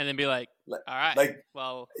 And then be like, all right,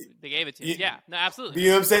 well, they gave it to you. Yeah, no, absolutely.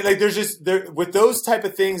 You know what I'm saying? Like there's just, with those type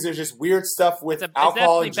of things, there's just weird stuff with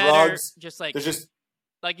alcohol and drugs. Just like, there's just,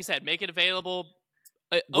 like you said, make it available.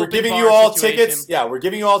 We're giving you all tickets. Yeah, we're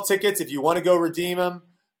giving you all tickets. If you want to go redeem them,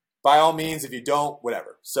 by all means. If you don't,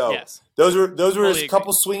 whatever. So those were totally a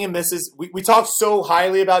couple swing and misses. We talked so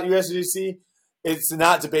highly about USDGC. It's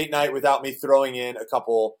not debate night without me throwing in a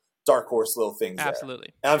couple dark horse little things.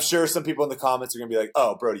 Absolutely. There. And I'm sure some people in the comments are going to be like,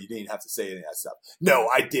 "Oh, Brody, you didn't have to say any of that stuff." No,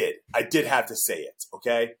 I did. I did have to say it.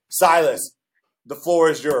 Okay, Silas, the floor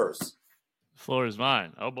is yours. The floor is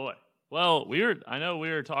mine. Oh boy. Well, I know we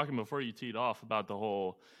were talking before you teed off about the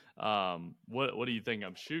whole. What do you think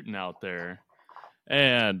I'm shooting out there?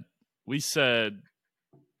 And we said,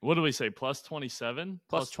 what did we say? Plus 27?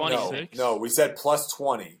 Plus 26? No, we said plus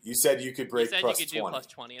 20. You said you could break plus 20. You said you could 20. Do plus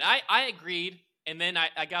 20. And I agreed, and then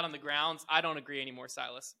I got on the grounds. I don't agree anymore,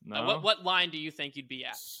 Silas. No? What line do you think you'd be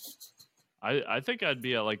at? I think I'd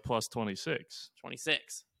be at like plus 26.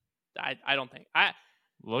 26. I don't think.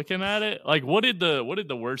 Looking at it, like what did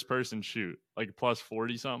the worst person shoot? Like plus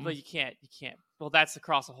 40 something? But you can't. Well, that's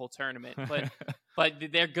across the whole tournament. But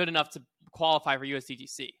they're good enough to qualify for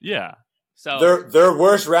USDGC. Yeah. So their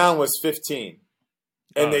worst round was 15,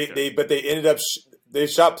 and they ended up they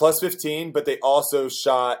shot plus 15, but they also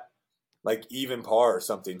shot like even par or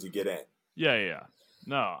something to get in. Yeah.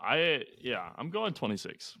 No, I'm going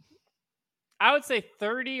 26. I would say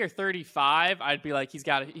 30 or 35. I'd be like he's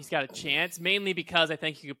got a chance, mainly because I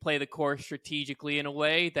think you could play the course strategically in a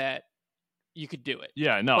way that you could do it.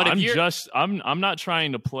 Yeah, no, I'm not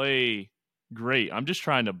trying to play great. I'm just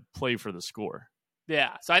trying to play for the score.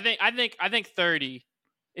 Yeah, so I think 30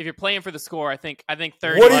 if you're playing for the score, I think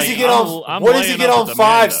 30. What does he get on? I'm What does he laying get up on with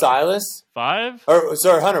 5, Amanda. Silas? 5? Or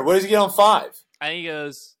sorry, Hunter. What does he get on 5? I think he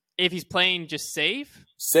goes, if he's playing just safe,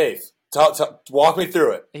 Safe. Walk me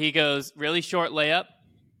through it. he goes really short layup,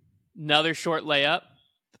 another short layup,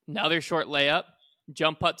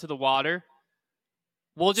 jump putt to the water.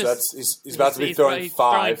 We'll So just he's about to be throwing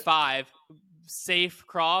 5. 5. Safe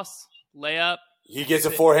cross, layup. He gets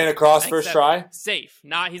a forehand across first try. Safe.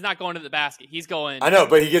 He's not going to the basket. He's going I know,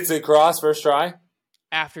 but he gets it across first try.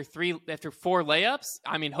 after 4 layups.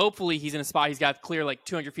 I mean, hopefully he's in a spot he's got clear like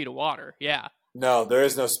 200 feet of water. Yeah. No, there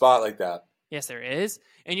is no spot like that. Yes, there is.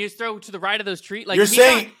 And you just throw to the right of those trees. Like You're he's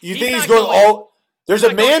saying not- you he's think not he's going all? There's he's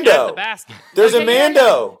a not going at Mando. the basket. There's a Okay, yeah.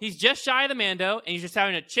 Mando. He's just shy of the Mando, and he's just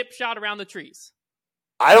having a chip shot around the trees.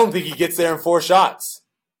 I don't think he gets there in 4 shots.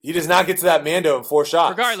 He does not get to that Mando in 4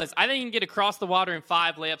 shots. Regardless, I think you can get across the water in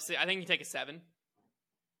 5 layups. I think you can take a 7.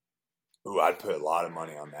 Ooh, I'd put a lot of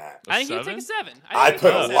money on that. I think you can take a 7. I'd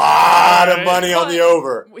put a seven. lot of Alright. money on the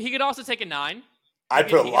over. He could also take a 9. I'd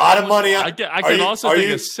put a he lot got of money one on. I can Are also you-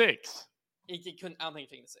 take a 6. He couldn't. I don't think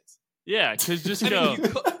he's taking a 6. Yeah, because just I go.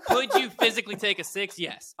 mean, could you physically take a 6?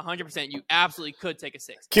 Yes, 100%. You absolutely could take a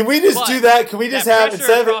 6. Can we just But do that? Can we just that have pressure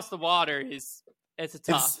instead of across the water it's a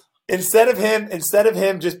tough. instead of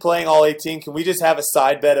him just playing all 18? Can we just have a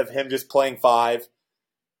side bet of him just playing 5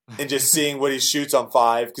 and just seeing what he shoots on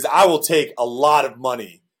 5? Because I will take a lot of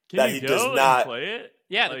money Can that you he go does and not. play it?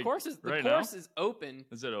 Yeah, the Like, course is right now? open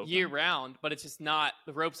Is it open? year round, but it's just not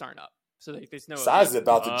the ropes aren't up, so there's no. Size is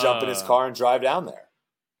about to jump in his car and drive down there.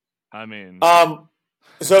 I mean,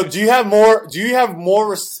 So do you have more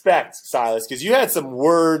respect, Silas? Because you had some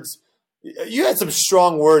words, you had some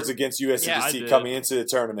strong words against Yeah, I USDC did. coming into the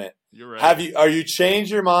tournament. you're right. Are you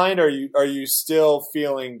changed your mind? Or are you still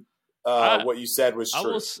feeling what you said was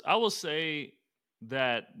true? I will say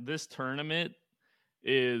that this tournament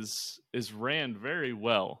is ran very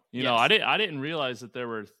well. You know, Yes. I didn't realize that there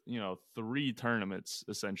were 3 tournaments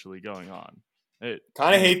essentially going on.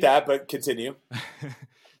 Kind of hate that, but continue.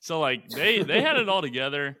 So like they had it all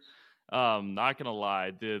together. Not gonna lie,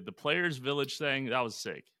 the Players Village thing, that was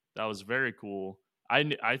sick. That was very cool.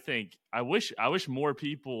 I think I wish more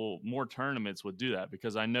tournaments would do that,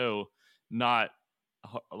 because I know not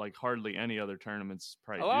like hardly any other tournaments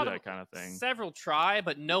probably do that kind of thing. Several try,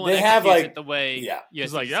 but no one They have, executes like- it the way. yeah.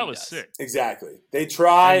 It's USDC like that was does. sick. Exactly. They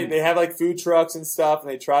try. And- They have like food trucks and stuff, and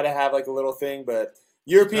they try to have like a little thing. But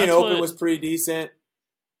European That's Open what- was pretty decent.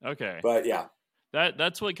 Okay. But yeah,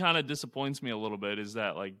 That's what kind of disappoints me a little bit, is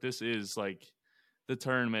that like this is like the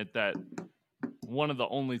tournament that one of the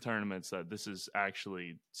only tournaments that this is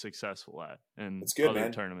actually successful at, and That's good, other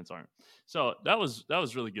man. tournaments aren't. So that was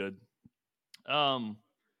really good.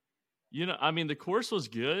 I mean, the course was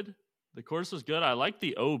good. I like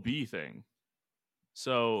the OB thing.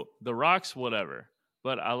 So the rocks, whatever,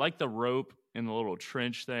 but I like the rope and the little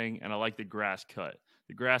trench thing, and I like the grass cut.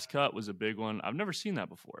 The grass cut was a big one. I've never seen that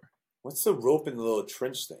before. what's the rope in the little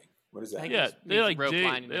trench thing? What is I that? think Yeah, it's they means like rope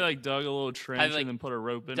lining they it. like dug a little trench like, and then put a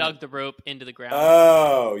rope in Dug it. the rope into the ground.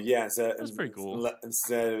 Oh yeah, That's pretty cool.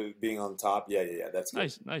 Instead of being on top, yeah. That's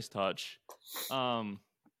good. Nice touch.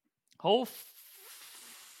 Hole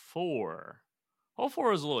 4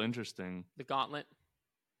 was a little interesting. The gauntlet.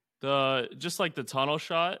 Just like the tunnel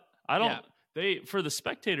shot. I don't. Yeah. They, for the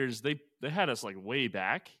spectators, they had us like way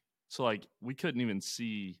back, so like we couldn't even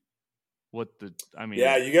see what the. I mean,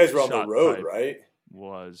 Yeah, you guys were on the shot road, type right?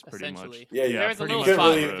 Was pretty much. Essentially. Yeah, There was a pretty little much spot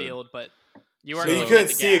really- in the field, but you So weren't. you looking couldn't at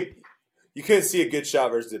the see gap. you couldn't see a good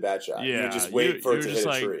shot versus a bad shot. Yeah, you would just wait for you it to were hit just a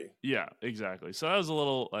like- tree. Yeah, exactly. So that was a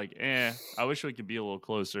little like, I wish we could be a little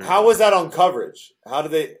closer. How was that on coverage? How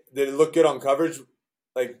did it look good on coverage?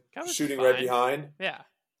 Like Coverage shooting fine. right behind? Yeah.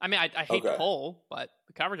 I mean, I hate the Okay. hole, but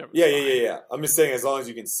the coverage of it was Yeah. fine. I'm just saying, as long as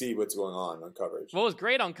you can see what's going on coverage. What was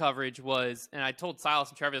great on coverage was, and I told Silas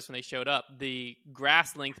and Trevor this when they showed up, the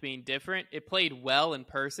grass length being different. It played well in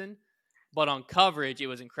person, but on coverage, it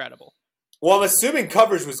was incredible. Well, I'm assuming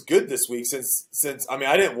coverage was good this week since I mean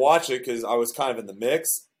I didn't watch it because I was kind of in the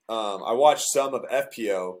mix. I watched some of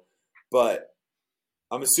FPO, but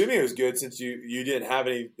I'm assuming it was good since you didn't have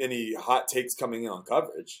any hot takes coming in on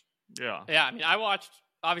coverage. Yeah. Yeah, I mean, I watched,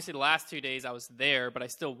 obviously the last 2 days I was there, but I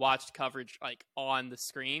still watched coverage like on the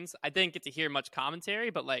screens. I didn't get to hear much commentary,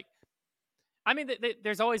 but like, I mean,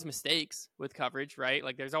 there's always mistakes with coverage, right?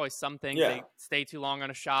 Like there's always some things, Yeah. they stay too long on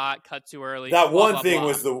a shot, cut too early. That blah, one blah, thing blah.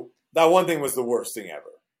 was the worst thing ever.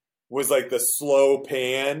 Was like the slow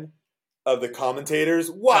pan of the commentators.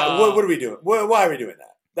 Why? What are we doing? Why are we doing that?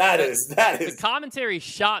 That is The commentary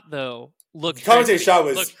shot, though, looked Commentating crispy. shot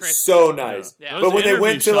was Looked crispy. so nice. Yeah. Those But when they interview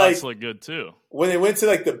went to shots like look good too. when they went to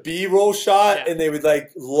like the B-roll shot Yeah. and they would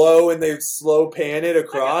like low and they would slow pan it Like,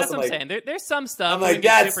 across, that's I'm what I'm like, saying. There's some stuff. I'm where we like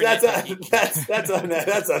get that's super that's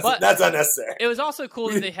nitpicky. But- that's unnecessary. It was also cool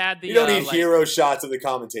that they had the You don't need like, hero shots of the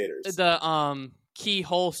commentators. the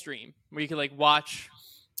keyhole stream where you could like watch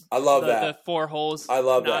I love the that. 4 holes. I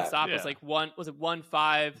love that. nonstop. It was Yeah. like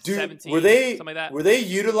 1-5, Dude, 17, were they something like that. were they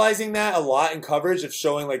utilizing that a lot in coverage of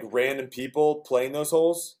showing like random people playing those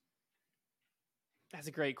holes? That's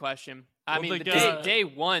a great question. I Well, mean, the the guy- day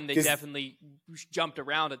one they 'cause- definitely jumped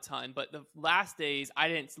around a ton, but the last days I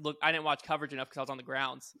didn't watch coverage enough because I was on the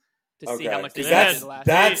grounds to see Okay, how much they 'cause did that's- the last.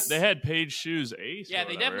 that's- They had Page Shoes ace. Yeah, or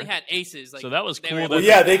they whatever. definitely had aces. Like, So that was they cool. were That able to-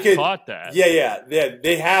 yeah, they could- caught that. Yeah.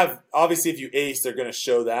 They have obviously if you ace, they're gonna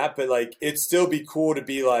show that, but like it'd still be cool to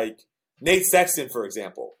be like Nate Sexton, for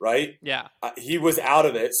example, right? Yeah, He was out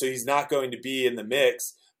of it, so he's not going to be in the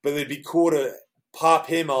mix. But it'd be cool to pop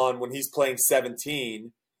him on when he's playing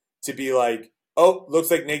 17 to be like, oh,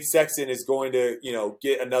 looks like Nate Sexton is going to,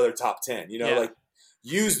 get another top 10. Yeah. Like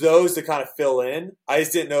use those to kind of fill in. I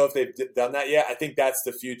just didn't know if they've done that yet. I think that's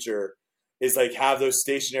the future. Is like have those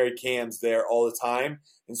stationary cams there all the time,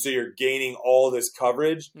 and so you're gaining all this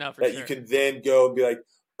coverage no, for that sure. you can then go and be like,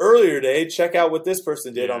 earlier today, check out what this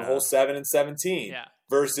person did on Yeah. hole 7 and 17 Yeah.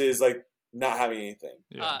 versus like not having anything.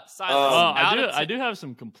 Yeah. Silas, Well, out of I do have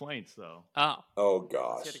some complaints though. Oh, Oh let's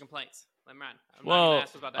gosh. hear the complaints. I'm not Well, gonna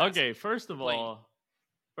ask about that. okay. First of Complain. all,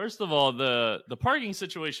 the parking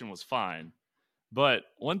situation was fine, but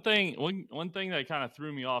one thing that kind of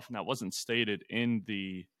threw me off, and that wasn't stated in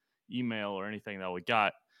the email or anything that we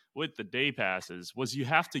got with the day passes, was you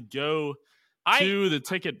have to go to the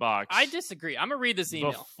ticket box. I disagree. I'm gonna read this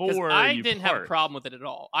email 'cause Before I you didn't have a park. problem with it at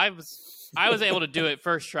all. I was able to do it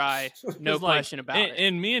first try, no 'Cause, like, question about in, it.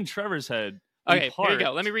 in me and Trevor's head. we Okay, here you go.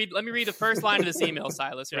 parked- Let me read the first line of this email,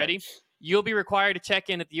 Silas. Yeah. Ready? You'll be required to check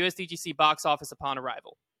in at the USDGC box office upon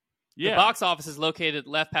arrival. Yeah. The box office is located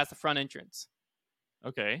left past the front entrance.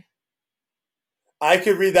 Okay. I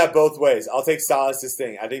could read that both ways. I'll take Silas's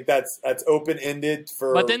thing. I think that's open ended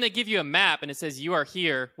for. But then they give you a map and it says you are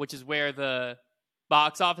here, which is where the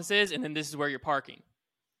box office is, and then this is where you're parking.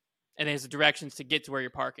 And there's directions to get to where you're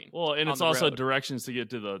parking. Well, and on it's the also road. directions to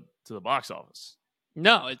get to the box office.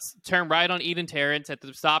 No, it's turn right on Eden Terrace at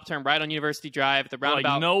the stop, turn right on University Drive at the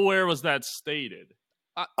roundabout. Like nowhere was that stated.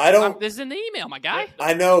 I don't. This is in the email, my guy.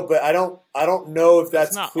 I know, but I don't know if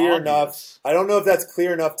that's not clear obvious. enough. I don't know if that's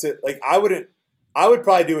clear enough to like. I would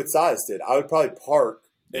probably do what Silas did. I would probably park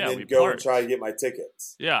and Yeah, then we go parked. and try to get my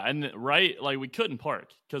tickets. Yeah, and like we couldn't park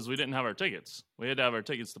because we didn't have our tickets. We had to have our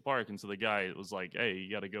tickets to park, and so the guy was like, "Hey,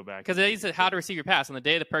 you got to go back." Because and they get said your how to ticket." receive your pass on the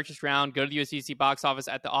day of the purchase round. Go to the USDC box office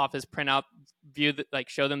at the office, print out, view,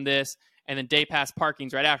 show them this, and then day pass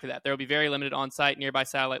parking's right after that. There will be very limited on site nearby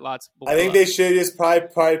satellite lots. I think they should just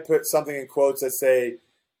probably put something in quotes that say,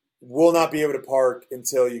 "Will not be able to park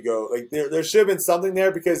until you go." Like there should have been something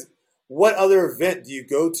there because what other event do you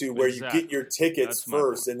go to where you Exactly. get your tickets That's my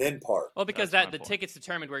first point. and then park? Well, because That's my the point. tickets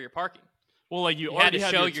determined where you're parking. Well, like you You had already to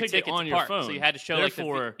have show your your ticket ticket on to your park, phone. so you had to show, like,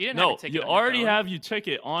 Therefore, you didn't have no, a ticket you on your already phone. have your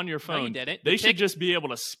ticket on your phone. No, you didn't. They The should ticket- just be able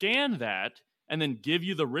to scan that and then give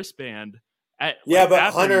you the wristband at Yeah, but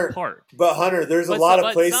after Hunter- you park. But Hunter, there's a But lot some-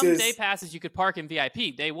 of but some places. day passes you could park in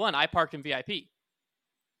VIP. Day one, I parked in VIP.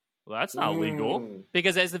 Well, that's not legal.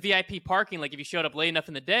 Because as the VIP parking, like if you showed up late enough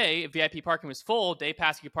in the day, if VIP parking was full, day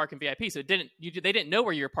pass you could park in VIP. So they didn't know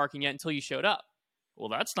where you were parking yet until you showed up. Well,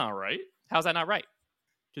 that's not right How's that not right?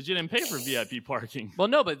 because you didn't pay for VIP parking. Well,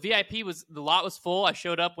 no, but VIP the lot was full. I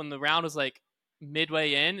showed up when the round was like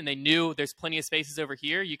midway in, and they knew there's plenty of spaces over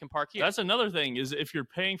here. You can park here. That's another thing is if you're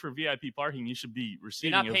paying for VIP parking, you should be You're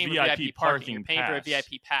receiving not a paying for VIP VIP parking. parking You're paying pass. for a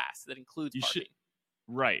VIP pass that includes You parking. should-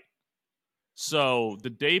 Right. So the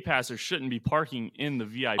day passer shouldn't be parking in the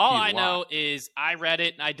VIP All lot. I know is I read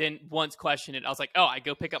it and I didn't once question it. I was like, oh, I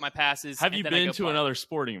go pick up my passes. Have and you then I been go to park. another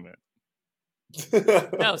sporting event?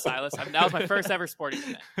 No, Silas. That was my first ever sporting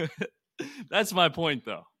event. That's my point,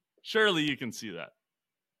 though. Surely you can see that.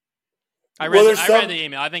 I Well, read, there's I some- read the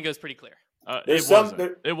email. I think it was pretty clear. There's It some- wasn't.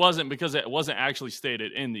 there- It wasn't because it wasn't actually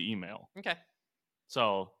stated in the email. Okay.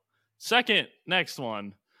 So, next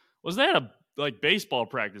one was they had a baseball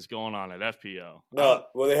practice going on at FPO. No,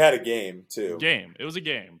 well, they had a game too. Game. It was a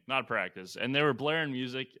game, not practice, and they were blaring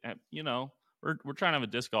music. And, we're trying to have a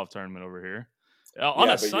disc golf tournament over here on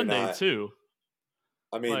Yeah, a but you're Sunday not. too.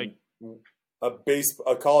 I mean, Like-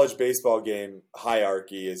 a college baseball game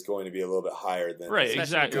hierarchy is going to be a little bit higher than Right, Especially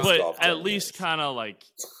exactly. with disc But golf at tournament least is. kind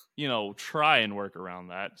of try and work around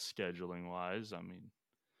that scheduling wise. I mean,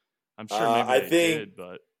 I'm sure maybe I they think- did,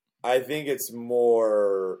 but I think it's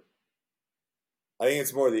more I think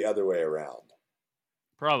it's more the other way around.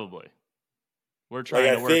 Probably. We're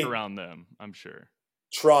trying to work around them, I'm sure.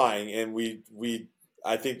 Trying, and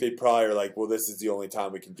I think they probably are like, well, this is the only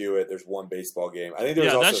time we can do it. There's one baseball game. I think there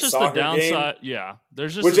was also that's just a soccer the downside. game. Yeah,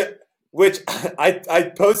 there's just which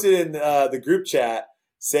I posted in the group chat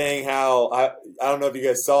saying how I don't know if you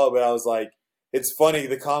guys saw it, but I was like, it's funny.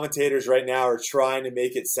 The commentators right now are trying to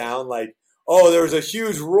make it sound like, oh, there was a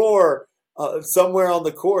huge roar somewhere on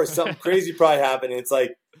the course. Something crazy probably happened. It's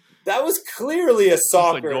like, that was clearly a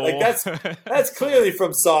soccer. Like that's clearly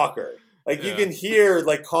from soccer. Like you can hear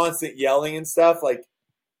like constant yelling and stuff, like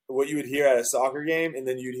what you would hear at a soccer game, and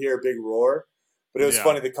then you'd hear a big roar. But it was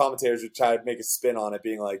funny. The commentators would try to make a spin on it,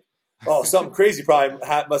 being like, "Oh, something crazy probably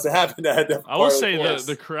must have happened at the." I will say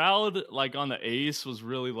the crowd, like on the Ace, was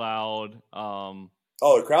really loud.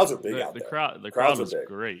 The crowds were big out there. The crowd was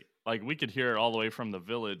great. Like we could hear it all the way from the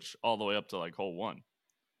village, all the way up to like hole 1.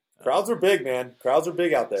 Crowds were big, man. Crowds were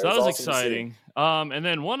big out there. So that was awesome exciting. And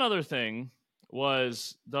then one other thing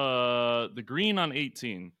was the green on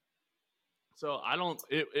 18. So I don't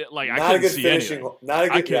I couldn't see anything. Not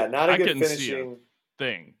a good finishing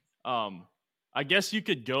thing. I guess you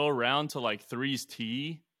could go around to like 3's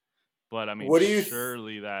tee, but I mean,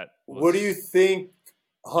 surely that. What do you think,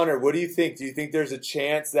 Hunter? What do you think? Do you think there's a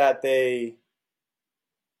chance that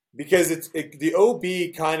because the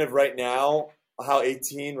OB kind of right now, how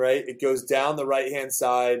 18, right? It goes down the right-hand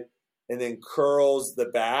side and then curls the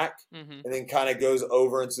back and then kind of goes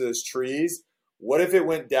over into those trees. What if it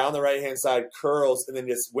went down the right-hand side, curls, and then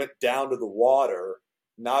just went down to the water,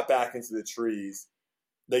 not back into the trees?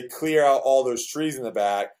 They clear out all those trees in the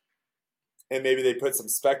back, and maybe they put some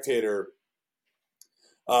spectator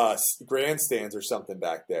grandstands or something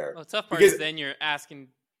back there. Well, the tough part is then you're asking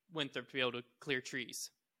Winthrop to be able to clear trees.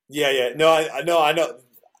 Yeah. No, I know.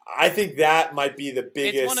 I think that might be the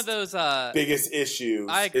biggest. It's one of those biggest issues.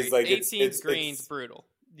 I agree. Is like 18 green's brutal.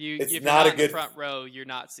 If you're not not in the front row, you're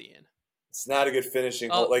not seeing. It's not a good finishing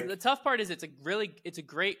hole. Like the tough part is it's a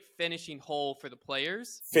great finishing hole for the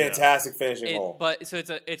players. Fantastic finishing hole. But so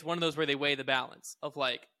it's one of those where they weigh the balance of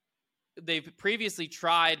like they've previously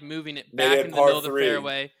tried moving it back in the middle of the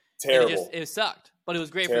fairway. Terrible. It sucked, but it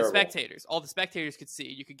was great for the spectators. All the spectators could see.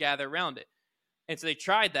 You could gather around it, and so they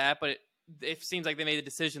tried that, but it seems like they made the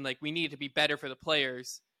decision like we need to be better for the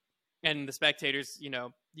players, and the spectators. You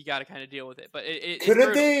got to kind of deal with it. But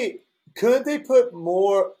couldn't they put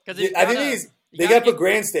more? I think they got to put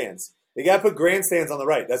grandstands. They got to put grandstands on the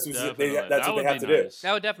right. That's what they have to do.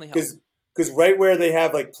 That would definitely help. Because right where they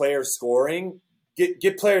have like players scoring,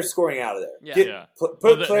 get players scoring out of there. Put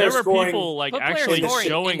players scoring. People like actually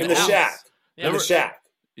showing in the shack. In the shack.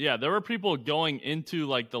 Yeah, there were people going into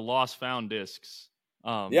like the lost found discs.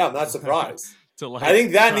 I'm not surprised. I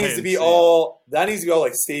think that needs to be all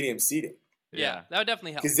like stadium seating. Yeah, that would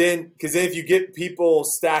definitely help. Because then if you get people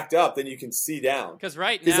stacked up, then you can see down. Because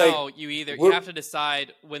right now, you have to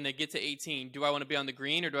decide when they get to 18, do I want to be on the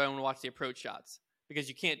green or do I want to watch the approach shots? Because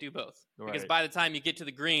you can't do both. Right. Because by the time you get to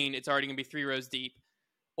the green, it's already going to be 3 rows deep.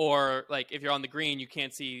 Or like if you're on the green, you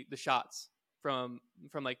can't see the shots from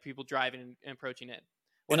like people driving and approaching in.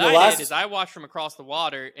 What I did is I watched from across the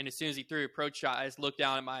water, and as soon as he threw an approach shot, I just looked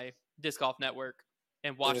down at my disc golf network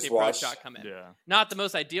and watch the approach shot come in. Yeah. Not the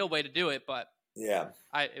most ideal way to do it, but it was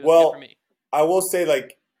good for me. I will say,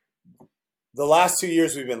 like, the last 2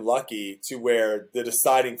 years we've been lucky to where the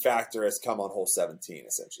deciding factor has come on hole 17,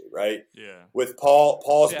 essentially, right? Yeah. With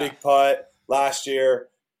Paul's big putt last year,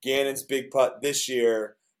 Gannon's big putt this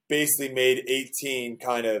year, basically made 18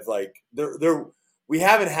 kind of like we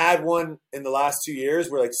haven't had one in the last 2 years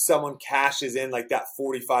where like someone cashes in like that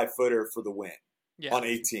 45-footer for the win on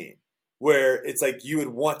 18. Where it's like you would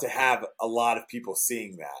want to have a lot of people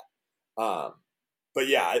seeing that. But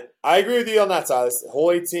yeah, I agree with you on that side. Hole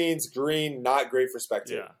 18's green, not great for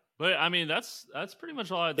spectators. Yeah, but I mean that's pretty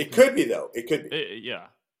much all I. It could be though. It could be.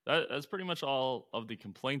 That's pretty much all of the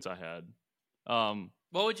complaints I had.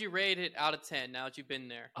 What would you rate it out of 10 now that you've been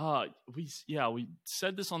there? We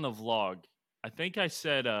said this on the vlog. I think I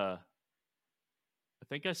said like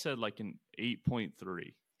an 8.3.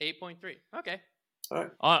 8.3. Okay. All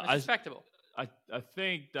right. That's respectable. I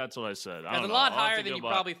think that's what I said. That's a lot higher than you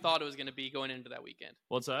probably thought it was going to be going into that weekend.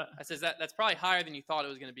 What's that? I says that's probably higher than you thought it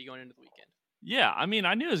was going to be going into the weekend. Yeah, I mean,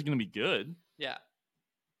 I knew it was going to be good. Yeah.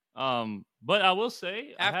 But I will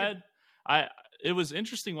say it was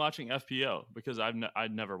interesting watching FPO because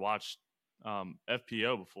I'd never watched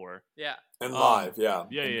FPO before. Yeah. And live,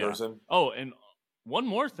 in person. Oh, and one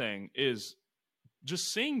more thing is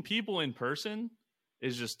just seeing people in person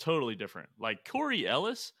is just totally different. Like Corey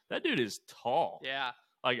Ellis, that dude is tall. Yeah.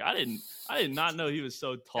 Like I did not know he was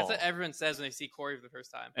so tall. That's what everyone says when they see Corey for the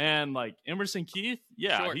first time. And like Emerson Keith,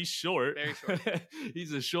 yeah, Short. he's short. Very short.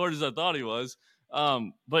 He's as short as I thought he was. But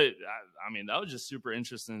I mean, that was just super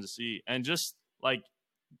interesting to see. And just like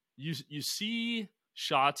you see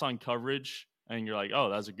shots on coverage and you're like, oh,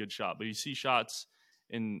 that's a good shot. But you see shots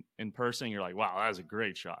in person, you're like, wow, that was a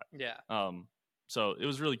great shot. Yeah. So it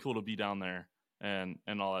was really cool to be down there and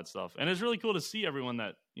all that stuff. And it's really cool to see everyone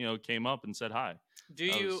that, came up and said hi.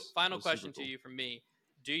 Final question to you from me.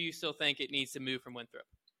 Do you still think it needs to move from Winthrop?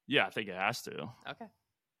 Yeah, I think it has to. Okay.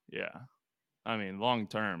 Yeah. I mean, long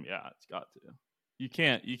term, yeah, it's got to. You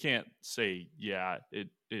can't say, yeah, it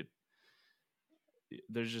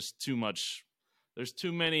there's just too much. There's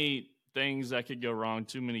too many things that could go wrong,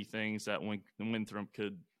 too many things that Winthrop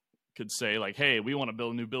could say, like, hey, we want to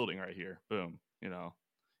build a new building right here. Boom.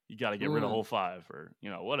 You got to get rid of Hole 5 or,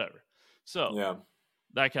 whatever. So yeah,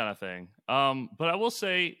 that kind of thing. But I will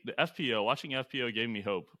say the FPO, watching FPO gave me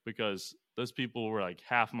hope because those people were like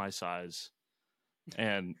half my size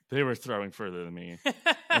and they were throwing further than me.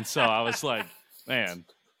 And so I was like, man,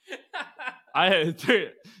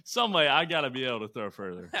 some way I got to be able to throw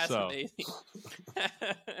further. That's so amazing.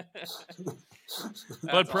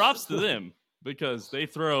 But props to them because they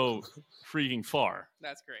throw freaking far.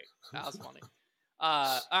 That's great. That was funny.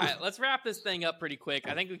 All right, let's wrap this thing up pretty quick.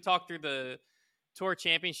 I think we talked through the Tour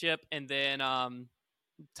Championship and then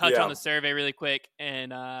touch on the survey really quick,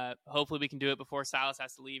 and hopefully we can do it before Silas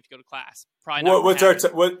has to leave to go to class. Probably not.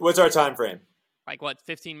 What's our time frame? Like what?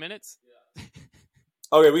 15 minutes? Yeah.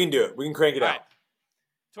 Okay, we can do it. We can crank it out. Right.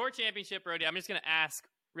 Tour Championship, Brody. I'm just going to ask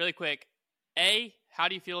really quick. A, how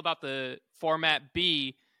do you feel about the format?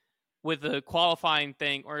 B, with the qualifying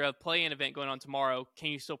thing or a play-in event going on tomorrow, can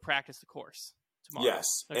you still practice the course tomorrow?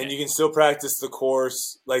 Yes, okay. And you can still practice the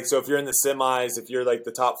course. Like, so if you're in the semis, if you're like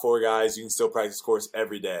the top 4 guys, you can still practice the course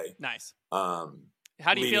every day. Nice. How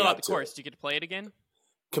do you feel about the course? Do you get to play it again?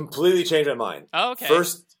 Completely changed my mind. Oh, okay.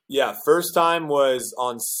 First time was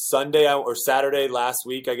on Sunday or Saturday last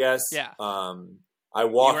week, I guess. Yeah. I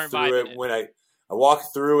walked through it when I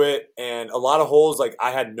walked through it, and a lot of holes, like,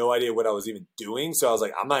 I had no idea what I was even doing. So I was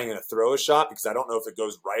like, I'm not even going to throw a shot because I don't know if it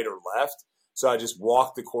goes right or left. So I just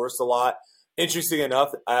walked the course a lot. Interesting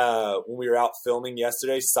enough, when we were out filming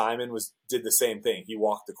yesterday, Simon did the same thing. He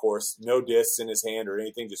walked the course, no discs in his hand or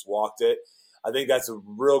anything, just walked it. I think that's a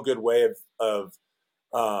real good way of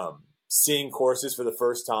seeing courses for the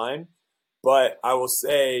first time. But I will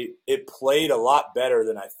say it played a lot better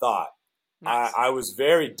than I thought. Nice. I was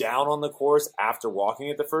very down on the course after walking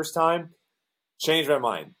it the first time. Changed my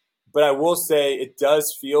mind. But I will say it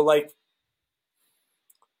does feel like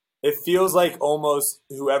almost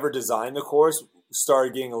whoever designed the course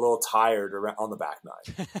started getting a little tired on the back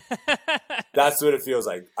nine. That's what it feels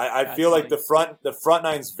like. I feel funny. Like the front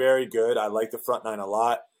nine's very good. I like the front nine a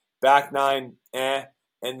lot. Back nine, And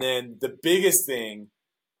then the biggest thing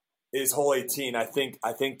is hole 18. I think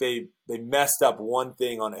they messed up one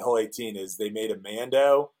thing on hole 18 is they made a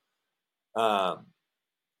Mando.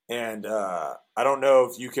 And I don't know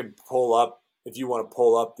if you want to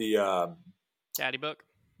pull up the caddy book.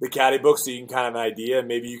 The caddy book so you can kind of have an idea.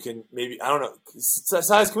 I don't know.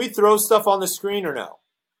 Size, can we throw stuff on the screen or no?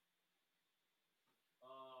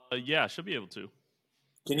 Yeah, should be able to.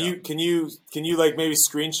 Can you like maybe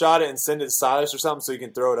screenshot it and send it to Silas or something so you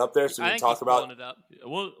can throw it up there so we can talk about it up.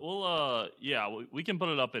 We can put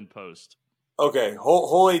it up in post. Okay,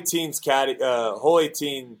 hole 18's caddy. Hole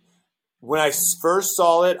 18. When I first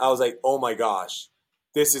saw it, I was like, oh my gosh,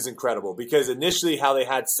 this is incredible because initially how they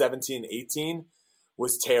had 17, 18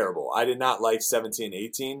 was terrible. I did not like 17,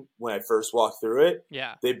 18 when I first walked through it.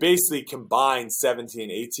 Yeah, they basically combined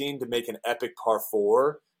 17, 18 to make an epic par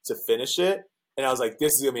 4 to finish it. And I was like,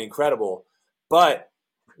 this is going to be incredible. But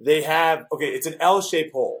they have – okay, it's an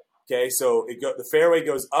L-shaped hole. Okay, so the fairway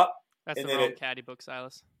goes up. That's and the wrong caddy book,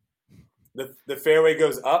 Silas. The fairway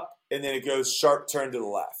goes up, and then it goes sharp turn to the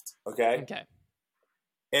left. Okay? Okay.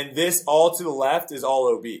 And this all to the left is all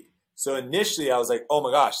OB. So initially I was like, oh,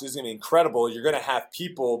 my gosh, this is going to be incredible. You're going to have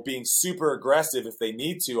people being super aggressive if they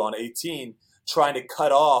need to on 18 trying to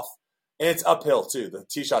cut off. And it's uphill, too. The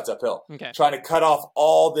tee shot's uphill. Okay. Trying to cut off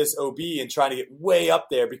all this OB and trying to get way up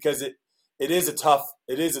there because it is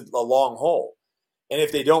a long hole. And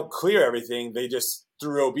if they don't clear everything, they just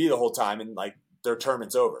threw OB the whole time and, like, their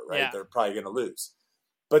tournament's over, right? Yeah. They're probably going to lose.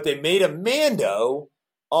 But they made a Mando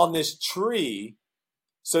on this tree.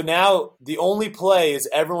 So now the only play is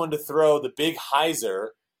everyone to throw the big hyzer.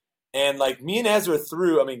 And, like, me and Ezra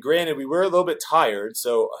threw, I mean, granted, we were a little bit tired,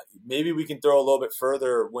 so maybe we can throw a little bit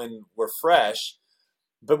further when we're fresh.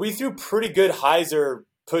 But we threw pretty good hyzer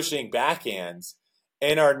pushing backhands.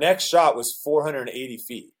 and our next shot was 480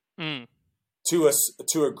 feet Mm.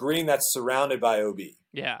 to a green that's surrounded by OB.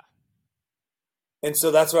 Yeah. And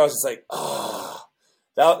so that's where I was just like, oh,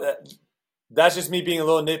 that's just me being a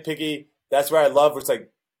little nitpicky. That's where I love where it's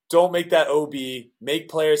like, don't make that OB. Make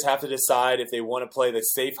players have to decide if they want to play the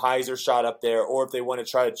safe hyzer shot up there or if they want to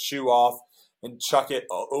try to chew off and chuck it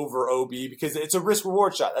over OB because it's a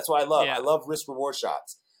risk-reward shot. That's what I love. Yeah. I love risk-reward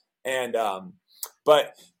shots. And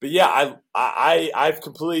but yeah, I've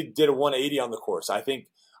completely did a 180 on the course. I think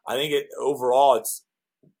it overall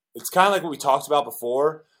it's kind of like what we talked about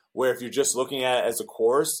before, where if you're just looking at it as a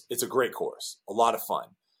course, it's a great course, a lot of fun.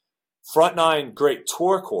 Front nine, great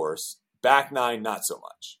tour course. Back nine, not so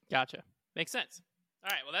much. Gotcha. Makes sense. All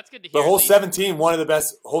right. Well, that's good to hear. But at hole least. 17, one of the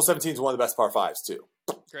best. Hole 17 is one of the best par fives too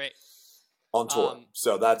Great. on tour.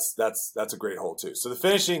 So that's a great hole too. So the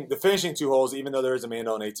finishing 2 holes, even though there is a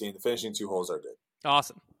Mando on 18, the finishing 2 holes are good.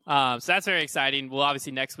 Awesome. So that's very exciting. We'll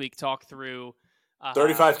obviously next week talk through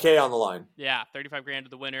 35K on the line. Yeah, 35 grand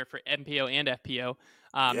to the winner for MPO and FPO.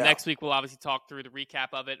 Yeah. Next week we'll obviously talk through the recap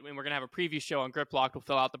of it, and we're gonna have a preview show on Grip Lock. We'll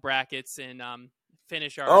fill out the brackets and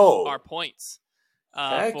finish our points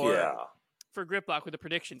Heck for Grip Lock with the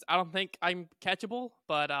predictions. I don't think I'm catchable,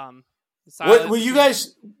 but well, you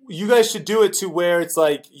guys should do it to where it's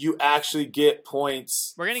like you actually get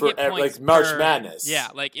points. We're gonna get points like March per, Madness. Yeah,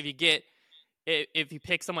 like if you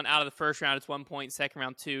pick someone out of the first round, it's 1 point. Second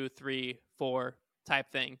round, 2, 3, 4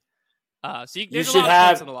 type thing. So there's a lot of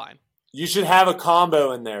points on the line. You should have a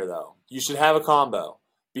combo in there, though. You should have a combo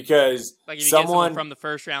because like if you get someone from the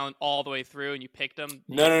first round all the way through and you picked them.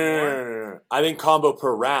 No. I think combo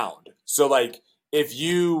per round. So like if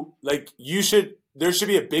you there should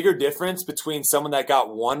be a bigger difference between someone that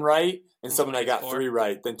got 1 right and someone that got 3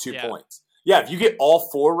 right than 2 points. Yeah, if you get all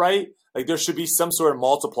 4 right, like there should be some sort of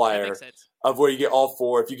multiplier of where you get all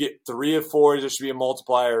 4. If you get 3 of 4, there should be a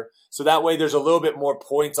multiplier. So that way there's a little bit more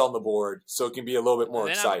points on the board, so it can be a little bit more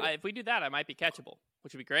exciting. If we do that, I might be catchable,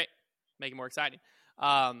 which would be great. Make it more exciting.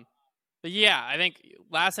 But yeah, I think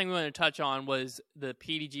last thing we wanted to touch on was the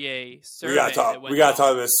PDGA survey. We gotta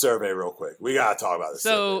talk about this survey real quick. We gotta talk about this.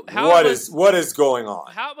 So survey. What is going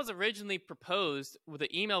on? How it was originally proposed with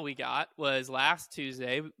the email we got was last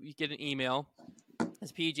Tuesday. We get an email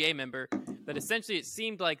as PDGA member that essentially it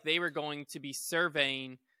seemed like they were going to be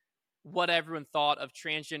surveying what everyone thought of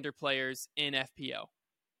transgender players in FPO.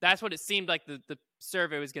 That's what it seemed like the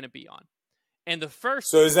survey was going to be on. And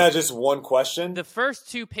so is that just one question? The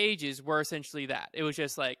first 2 pages were essentially that. It was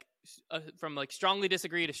just like from like strongly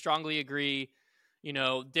disagree to strongly agree,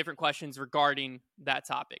 different questions regarding that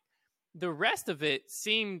topic. The rest of it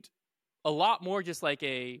seemed a lot more just like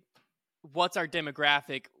what's our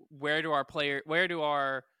demographic? Where do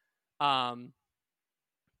our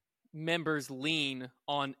members lean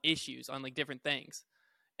on issues, on like different things?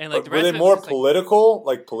 And like were they more political,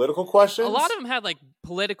 like political questions? A lot of them had like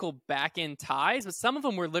political back end ties, but some of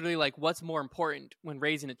them were literally like, what's more important when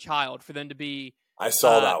raising a child for them to be I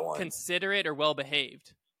saw that one. Considerate or well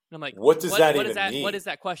behaved? And I'm like, what does that even mean? What is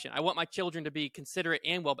that question? I want my children to be considerate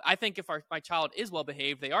and well. I think if my child is well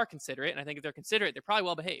behaved, they are considerate, and I think if they're considerate, they're probably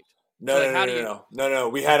well behaved. No.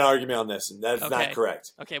 We had an argument on this, and that's not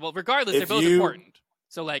correct. Okay, well, regardless, they're both important.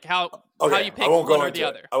 So, like, how you pick one or the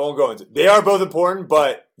other? I won't go into it. They are both important,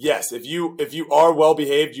 but yes, if you are well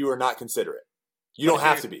behaved, you are not considerate. You don't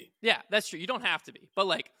have to be. Yeah, that's true. You don't have to be. But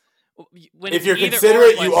like, if you're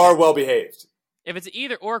considerate, you are well behaved. If it's an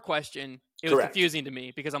either or question, it was confusing to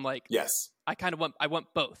me because I'm like, yes, I want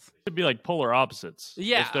both. It would be like polar opposites.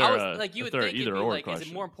 Yeah, I was like, you would think it'd be like, question. is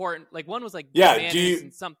it more important? Like one was like,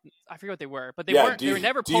 and something. I forget what they were, but they weren't. They were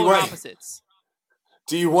never polar opposites.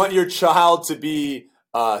 Do you want your child to be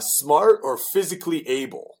smart or physically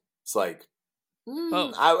able? It's like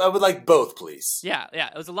both. I would like both, please. Yeah.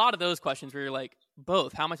 It was a lot of those questions where you're like,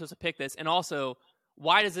 both. How am I supposed to pick this? And also,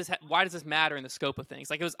 why does this matter in the scope of things?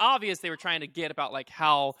 Like it was obvious they were trying to get about like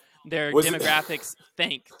how their demographics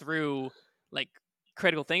think through like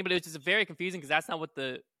critical thing, but it was just very confusing because that's not what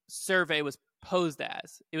the survey was posed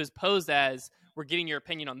as. It was posed as we're getting your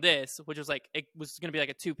opinion on this, which was like it was going to be like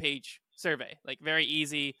a 2-page survey, like very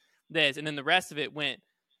easy. This and then the rest of it went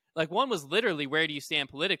like one was literally where do you stand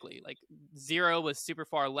politically? Like 0 was super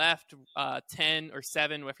far left, 10 or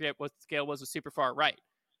 7, I forget what the scale was super far right,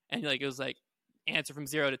 and like it was like answer from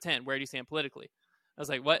 0 to 10. Where do you stand politically? I was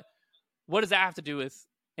like, what does that have to do with?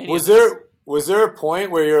 Was there a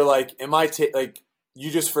point where you're like, am I like you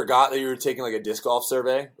just forgot that you were taking like a disc golf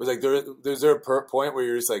survey? Was like there's there a point where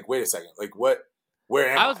you're just like, wait a second, like what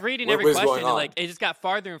where am I was reading What every is question, going and on? like it just got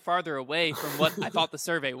farther and farther away from what I thought the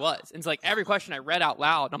survey was. And it's like every question I read out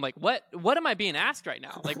loud, and I'm like, what am I being asked right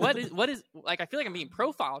now? Like, what is like? I feel like I'm being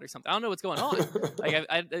profiled or something. I don't know what's going on.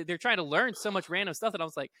 Like, they're trying to learn so much random stuff that I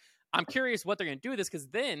was like, I'm curious what they're going to do with this, because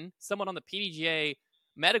then someone on the PDGA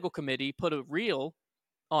medical committee put a reel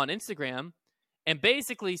on Instagram and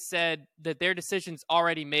basically said that their decision's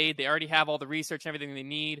already made. They already have all the research and everything they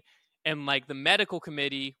need. And like the medical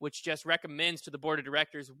committee, which just recommends to the board of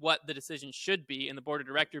directors what the decision should be, and the board of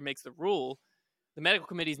director makes the rule, the medical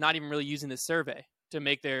committee is not even really using this survey to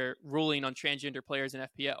make their ruling on transgender players in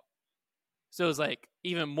FPO. So it was like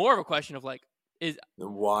even more of a question of like,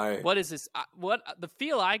 why? what is this? What the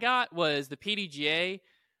feel I got was the PDGA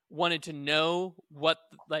wanted to know what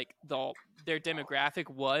like their demographic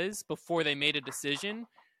was before they made a decision,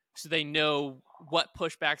 so they know what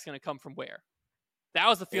pushback's going to come from where. That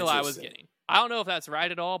was the feel I was getting. I don't know if that's right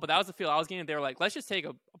at all, but that was the feel I was getting. They were like, let's just take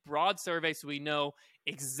a broad survey so we know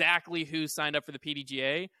exactly who signed up for the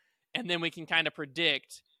PDGA, and then we can kind of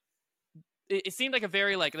predict. It seemed like a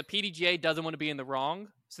very like the PDGA doesn't want to be in the wrong,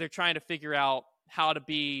 so they're trying to figure out how to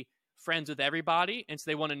be friends with everybody, and so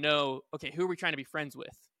they want to know, okay, who are we trying to be friends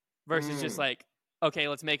with, versus just like, okay,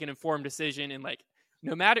 let's make an informed decision, and like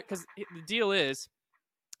no matter, because the deal is,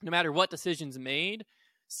 no matter what decision's made,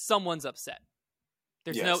 someone's upset.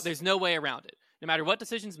 There's no way around it. No matter what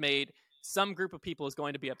decision's made, some group of people is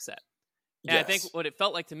going to be upset. And I think what it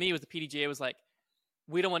felt like to me was the PDGA was like,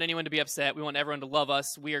 we don't want anyone to be upset. We want everyone to love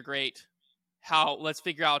us. We are great. Let's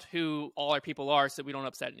figure out who all our people are so we don't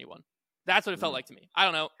upset anyone. That's what it felt like to me. I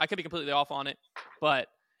don't know. I could be completely off on it, but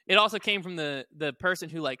it also came from the person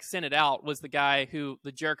who like sent it out was the guy who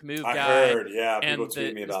the jerk move guy. I heard, yeah. People and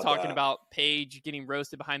tweet me about talking that. about Paige getting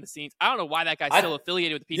roasted behind the scenes. I don't know why that guy's still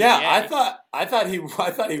affiliated with the PDGA. Yeah, I thought he was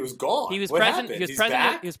gone. He was what president. happened? He was He's president.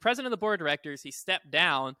 back? He was president of the board of directors. He stepped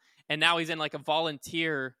down, and now he's in like a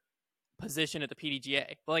volunteer position at the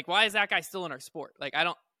PDGA. But like, why is that guy still in our sport? Like, I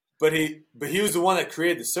don't. But he was the one that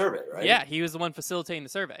created the survey, right? Yeah, he was the one facilitating the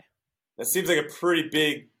survey. That seems like a pretty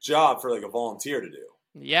big job for like a volunteer to do.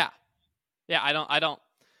 Yeah. I don't.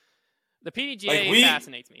 The PDGA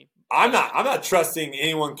fascinates me. I'm not trusting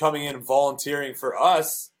anyone coming in and volunteering for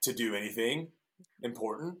us to do anything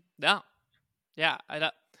important. No. Yeah.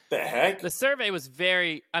 The heck? The survey was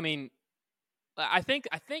very. I mean, I think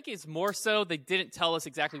it's more so they didn't tell us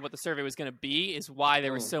exactly what the survey was going to be. Is why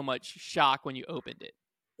there was so much shock when you opened it.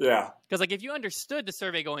 Yeah. Because like if you understood the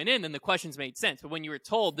survey going in, then the questions made sense. But when you were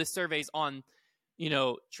told this survey's on,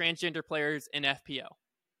 transgender players in FPO.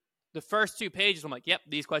 The first 2 pages, I'm like, yep,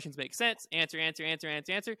 these questions make sense. Answer. Then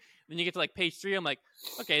you get to like page 3, I'm like,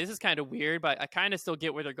 okay, this is kind of weird, but I kind of still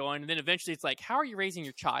get where they're going. And then eventually it's like, how are you raising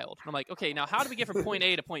your child? And I'm like, okay, now how do we get from point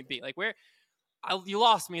A to point B? Like you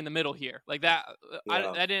lost me in the middle here. Like that,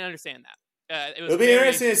 yeah. I didn't understand that. It'll be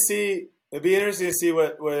interesting to see. It'll be interesting to see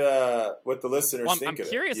what the listeners think of it. I'm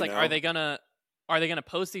curious, are they gonna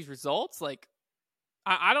post these results? Like,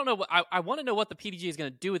 I don't know. I want to know what the PDGA is gonna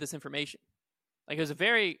do with this information. Like, it was a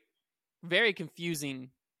very very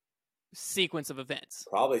confusing sequence of events.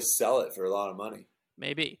 Probably sell it for a lot of money.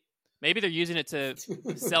 Maybe they're using it to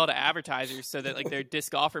sell to advertisers so that like their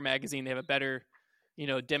disc golfer magazine, they have a better,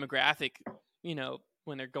 demographic,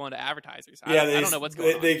 when they're going to advertisers. I don't know what's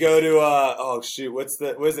going on. They go to what's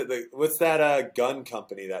that gun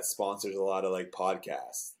company that sponsors a lot of like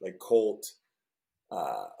podcasts, like Colt,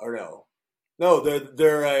 they're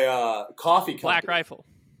a coffee company. Black Rifle.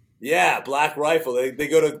 Yeah, Black Rifle. They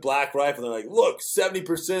go to Black Rifle and they're like, look,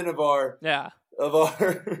 70% of our 70%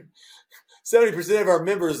 of our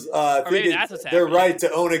members think they're right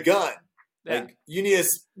to own a gun. Yeah. Like you need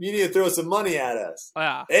to throw some money at us.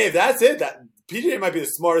 Yeah. Hey, if that's it, that PGA might be the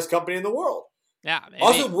smartest company in the world. Yeah. Maybe.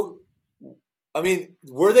 Also, I mean,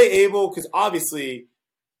 were they able? Because obviously,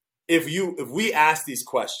 if we asked these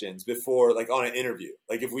questions before, like on an interview,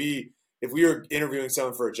 like if we were interviewing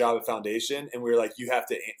someone for a job at Foundation and we were like, you have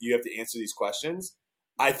to answer these questions,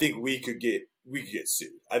 I think we could get sued.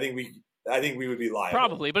 I think we would be liable.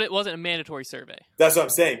 Probably, but it wasn't a mandatory survey. That's what I'm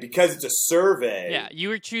saying. Because it's a survey. Yeah, you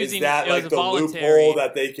were choosing. Is that it like was the voluntary loophole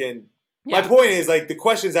that they can? Yeah. My point is like the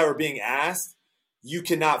questions that were being asked, you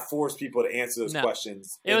cannot force people to answer those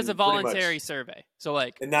questions. It was a voluntary survey, so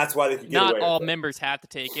like, and that's why they could get not away all with it. members had to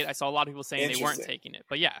take it. I saw a lot of people saying they weren't taking it,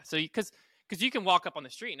 but yeah, so because you can walk up on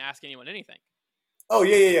the street and ask anyone anything. Oh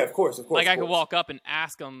yeah, of course. Like I could walk up and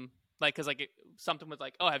ask them, like, because like something was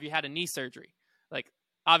like, oh, have you had a knee surgery? Like,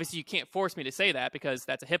 obviously you can't force me to say that because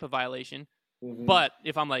that's a HIPAA violation. Mm-hmm. But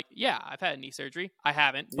if I'm like, yeah, I've had a knee surgery, I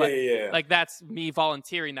haven't. But like that's me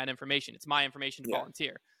volunteering that information. It's my information to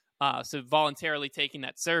volunteer. So voluntarily taking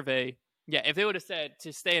that survey, Yeah, if they would have said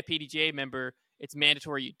to stay a PDGA member, it's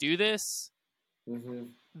mandatory you do this,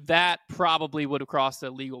 that probably would have crossed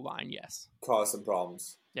the legal line, yes. Caused some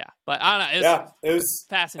problems. Yeah, but I don't know. It was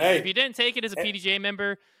fascinating. Hey, if you didn't take it as a PDGA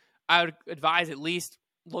member, I would advise at least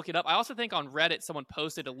look it up. I also think on Reddit, someone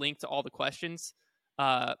posted a link to all the questions.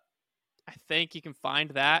 I think you can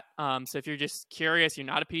find that. So if you're just curious, you're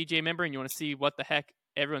not a PDGA member, and you want to see what the heck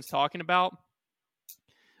everyone's talking about.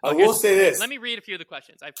 I will say this. Let me read a few of the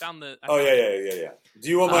questions. I found the. Yeah. Do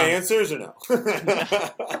you want my answers or no?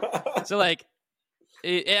 So like,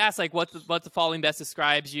 it asks like what the following best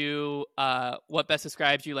describes you. What best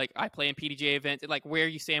describes you? Like I play in PDGA events. Like where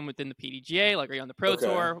you stand within the PDGA. Like are you on the Pro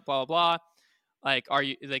Tour? Blah blah blah. Like are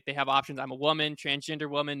you like they have options? I'm a woman, transgender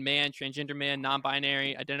woman, man, transgender man,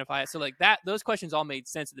 non-binary, identify. So like that. Those questions all made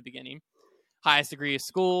sense at the beginning. Highest degree of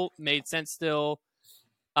school made sense still.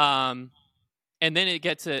 And then it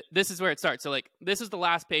gets to, this is where it starts. So like, this is the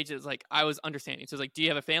last page that's like, I was understanding. So it's like, do you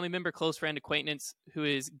have a family member, close friend, acquaintance who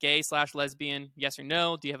is gay/lesbian? Yes or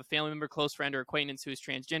no. Do you have a family member, close friend, or acquaintance who is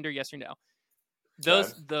transgender? Yes or no.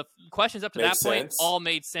 The questions up to that point all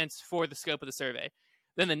made sense for the scope of the survey.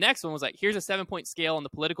 Then the next one was like, here's a 7-point scale on the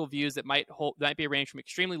political views that might be arranged from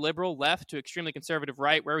extremely liberal left to extremely conservative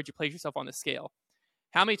right. Where would you place yourself on the scale?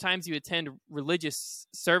 How many times do you attend religious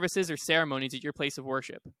services or ceremonies at your place of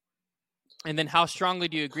worship? And then how strongly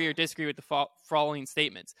do you agree or disagree with the following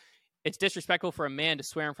statements? It's disrespectful for a man to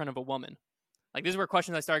swear in front of a woman. Like, these were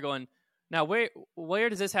questions I started going, now where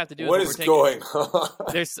does this have to do with what is going on?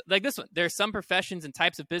 There's like this one. There's some professions and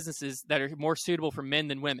types of businesses that are more suitable for men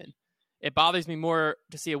than women. It bothers me more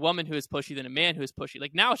to see a woman who is pushy than a man who is pushy.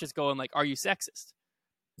 Like now it's just going like, are you sexist?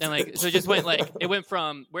 And like, so it just went like, it went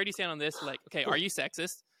from where do you stand on this? To like, okay, are you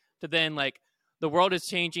sexist? To then like, the world is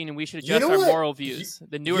changing and we should adjust our moral views.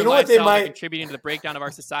 The newer lifestyles are contributing to the breakdown of our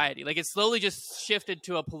society. Like it slowly just shifted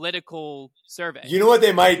to a political survey. You know what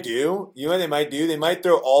they might do? They might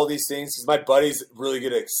throw all these things because my buddy's really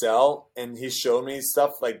good at Excel and he's shown me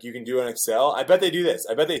stuff like you can do in Excel. I bet they do this.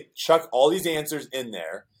 I bet they chuck all these answers in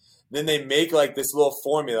there. Then they make like this little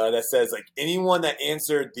formula that says like anyone that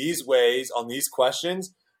answered these ways on these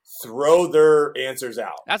questions, throw their answers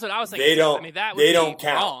out. That's what I was thinking. They don't. I mean, that would they be don't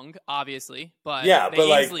count. Wrong, obviously, but yeah, but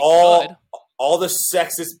like all the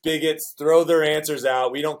sexist bigots throw their answers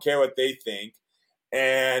out. We don't care what they think,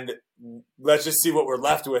 and let's just see what we're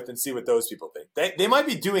left with and see what those people think. They might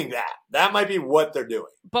be doing that. That might be what they're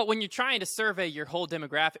doing. But when you're trying to survey your whole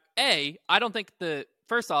demographic, I don't think the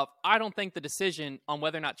decision on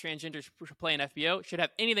whether or not transgenders should play in FBO should have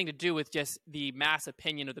anything to do with just the mass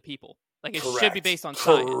opinion of the people. Like it should be based on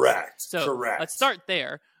science. So let's start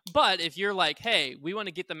there. But if you're like, hey, we want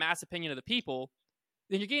to get the mass opinion of the people,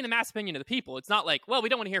 then you're getting the mass opinion of the people. It's not like, well, we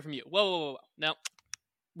don't want to hear from you. Whoa. No,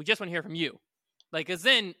 we just want to hear from you. Like, because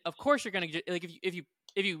then, of course, you're going to like if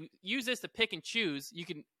you use this to pick and choose, you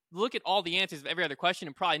can look at all the answers of every other question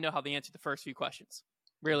and probably know how they answered the first few questions.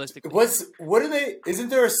 Realistically, what are they? Isn't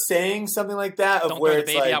there a saying something like that of don't where throw the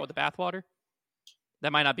it's baby like, out with the bathwater?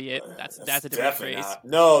 That might not be it. That's a different phrase. Not.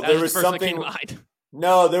 No, there was something.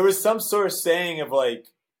 No, there was some sort of saying of like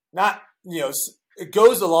not it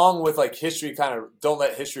goes along with like history kind of don't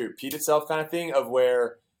let history repeat itself kind of thing of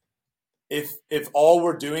where if all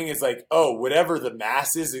we're doing is like whatever the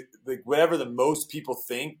masses like whatever the most people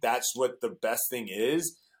think that's what the best thing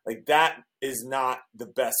is, like that is not the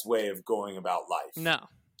best way of going about life. No.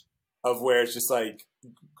 Of where it's just like,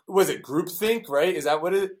 was it groupthink, right? Is that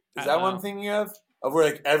what I'm thinking of? Of where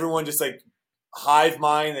like everyone just like hive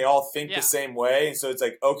mind, they all think the same way. And so it's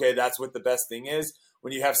like, okay, that's what the best thing is.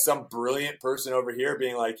 When you have some brilliant person over here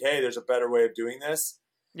being like, hey, there's a better way of doing this.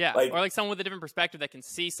 Yeah, or like someone with a different perspective that can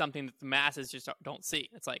see something that the masses just don't see.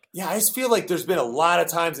 It's like... Yeah, I just feel like there's been a lot of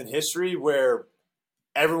times in history where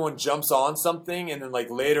everyone jumps on something and then like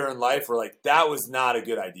later in life we're like, that was not a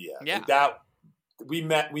good idea. Yeah. Like that we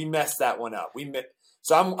messed that one up.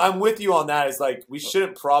 So I'm with you on that. Is like we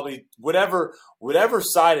shouldn't probably whatever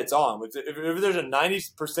side it's on. If there's a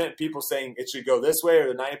 90% people saying it should go this way, or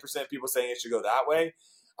the 90% people saying it should go that way,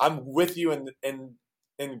 I'm with you in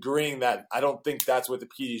agreeing that I don't think that's what the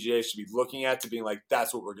PDGA should be looking at to being like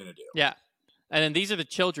that's what we're gonna do. Yeah, and then these are the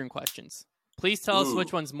children questions. Please tell us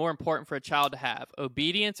which one's more important for a child to have: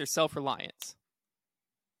 obedience or self-reliance.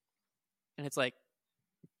 And it's like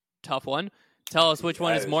tough one. Tell us which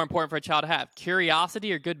one is more important for a child to have: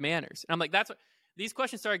 curiosity or good manners. And I'm like, that's what these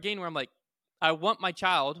questions started getting where I'm like, I want my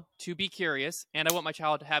child to be curious and I want my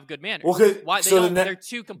child to have good manners. Well, they're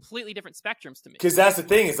two completely different spectrums to me. Because that's the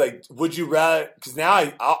thing is like, would you rather, because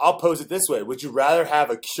now I'll pose it this way. Would you rather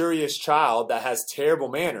have a curious child that has terrible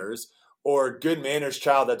manners or a good manners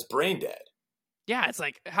child that's brain dead? Yeah, it's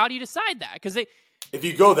like, how do you decide that? Because if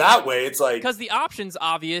you go that way, it's like because the option's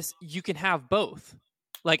obvious. You can have both.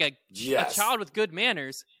 Like a child with good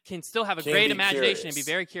manners can still have a great imagination and be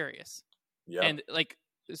very curious. Yep. And like,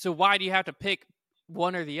 so why do you have to pick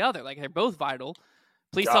one or the other? Like, they're both vital.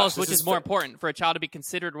 Please tell us which is more important for a child to be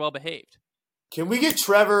considered well behaved. Can we get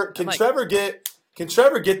Trevor? Can Trevor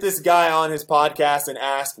get this guy on his podcast and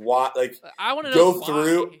ask why? Like, I want to go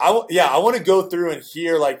through. I want to go through and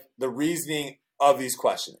hear like the reasoning of these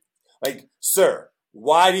questions. Like, sir,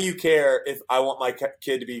 why do you care if I want my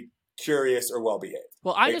kid to be curious or well behaved?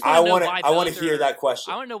 Well, I just want to hear that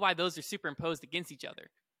question. I want to know why those are superimposed against each other.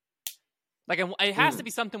 Like, it has to be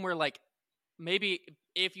something where, like, maybe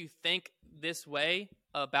if you think this way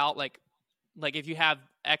about like if you have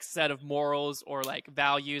X set of morals or like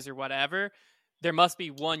values or whatever, there must be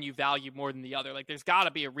one you value more than the other. Like, there's got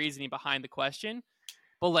to be a reasoning behind the question,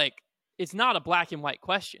 but like, it's not a black and white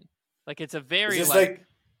question. Like, it's a very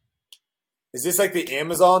is this like the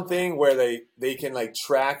Amazon thing where they can like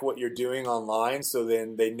track what you're doing online, so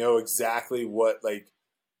then they know exactly what like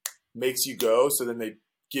makes you go, so then they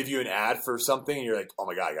give you an ad for something and you're like, oh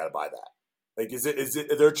my God, I got to buy that. Like, is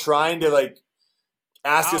it they're trying to like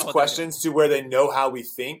ask us questions to where they know how we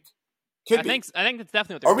think? I think that's definitely what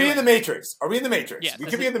they're doing. Are we in the Matrix? Yes, we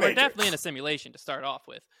could be in the Matrix. We're definitely in a simulation to start off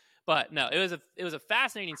with. But no, it was a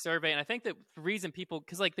fascinating survey, and I think that the reason people,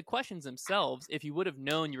 because like the questions themselves, if you would have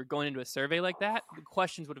known you were going into a survey like that, the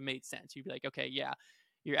questions would have made sense. You'd be like, okay, yeah,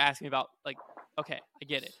 you're asking about like, okay, I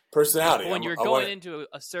get it. Personality. But when you're going into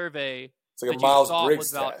a survey, it's like a Myers-Briggs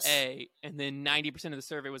was about test. A, and then 90% of the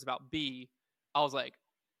survey was about B, I was like,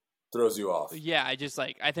 throws you off. Yeah, I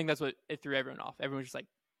think that's what it threw everyone off. Everyone was just like,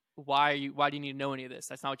 why do you need to know any of this?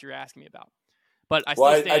 That's not what you're asking me about. But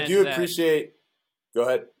I do appreciate. Go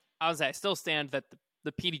ahead. I still stand that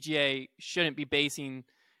the PDGA shouldn't be basing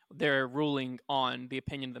their ruling on the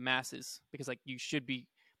opinion of the masses, because like they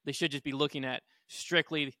should just be looking at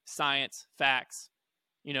strictly science, facts.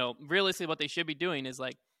 You know, realistically, what they should be doing is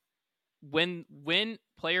like, when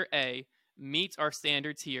player A meets our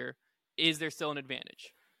standards here, is there still an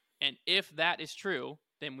advantage? And if that is true,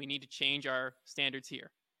 then we need to change our standards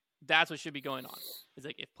here. That's what should be going on. It's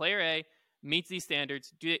like, if player A meets these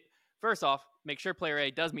standards, first off, make sure player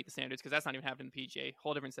A does meet the standards, because that's not even happening in the PGA.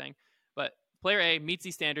 Whole different thing. But player A meets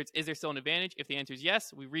these standards. Is there still an advantage? If the answer is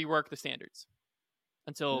yes, we rework the standards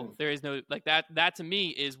until there is no, like that. That to me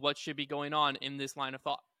is what should be going on in this line of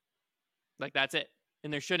thought. Like, that's it.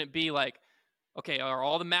 And there shouldn't be like, okay, are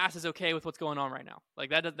all the masses okay with what's going on right now?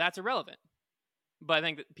 Like, that's irrelevant. But I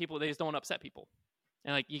think that they just don't want to upset people.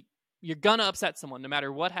 And like, you're going to upset someone. No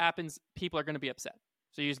matter what happens, people are going to be upset.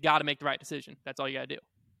 So you just got to make the right decision. That's all you got to do.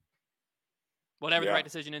 Whatever the right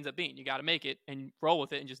decision ends up being, you got to make it and roll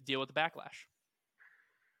with it and just deal with the backlash.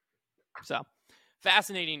 So,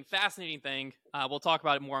 fascinating thing. We'll talk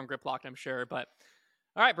about it more on Grip Locked, I'm sure. But,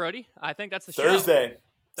 all right, Brody, I think that's the show. Thursday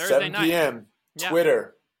 7 night. p.m.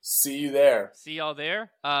 Twitter. See you there. See y'all there.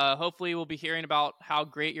 Hopefully we'll be hearing about how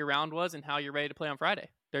great your round was and how you're ready to play on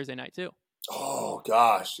Thursday night too. Oh,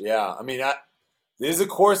 gosh, yeah. I mean, this is a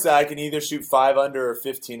course that I can either shoot 5 under or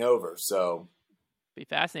 15 over, so. Be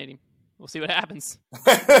fascinating. We'll see what happens.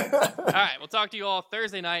 All right, we'll talk to you all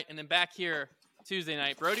Thursday night, and then back here Tuesday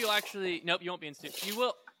night. Brody will actually – nope, you won't be in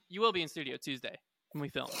studio. You will be in studio Tuesday when we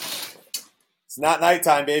film. It's not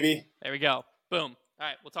nighttime, baby. There we go. Boom. All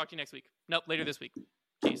right, we'll talk to you next week. Nope, later this week.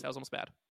 Jeez, that was almost bad.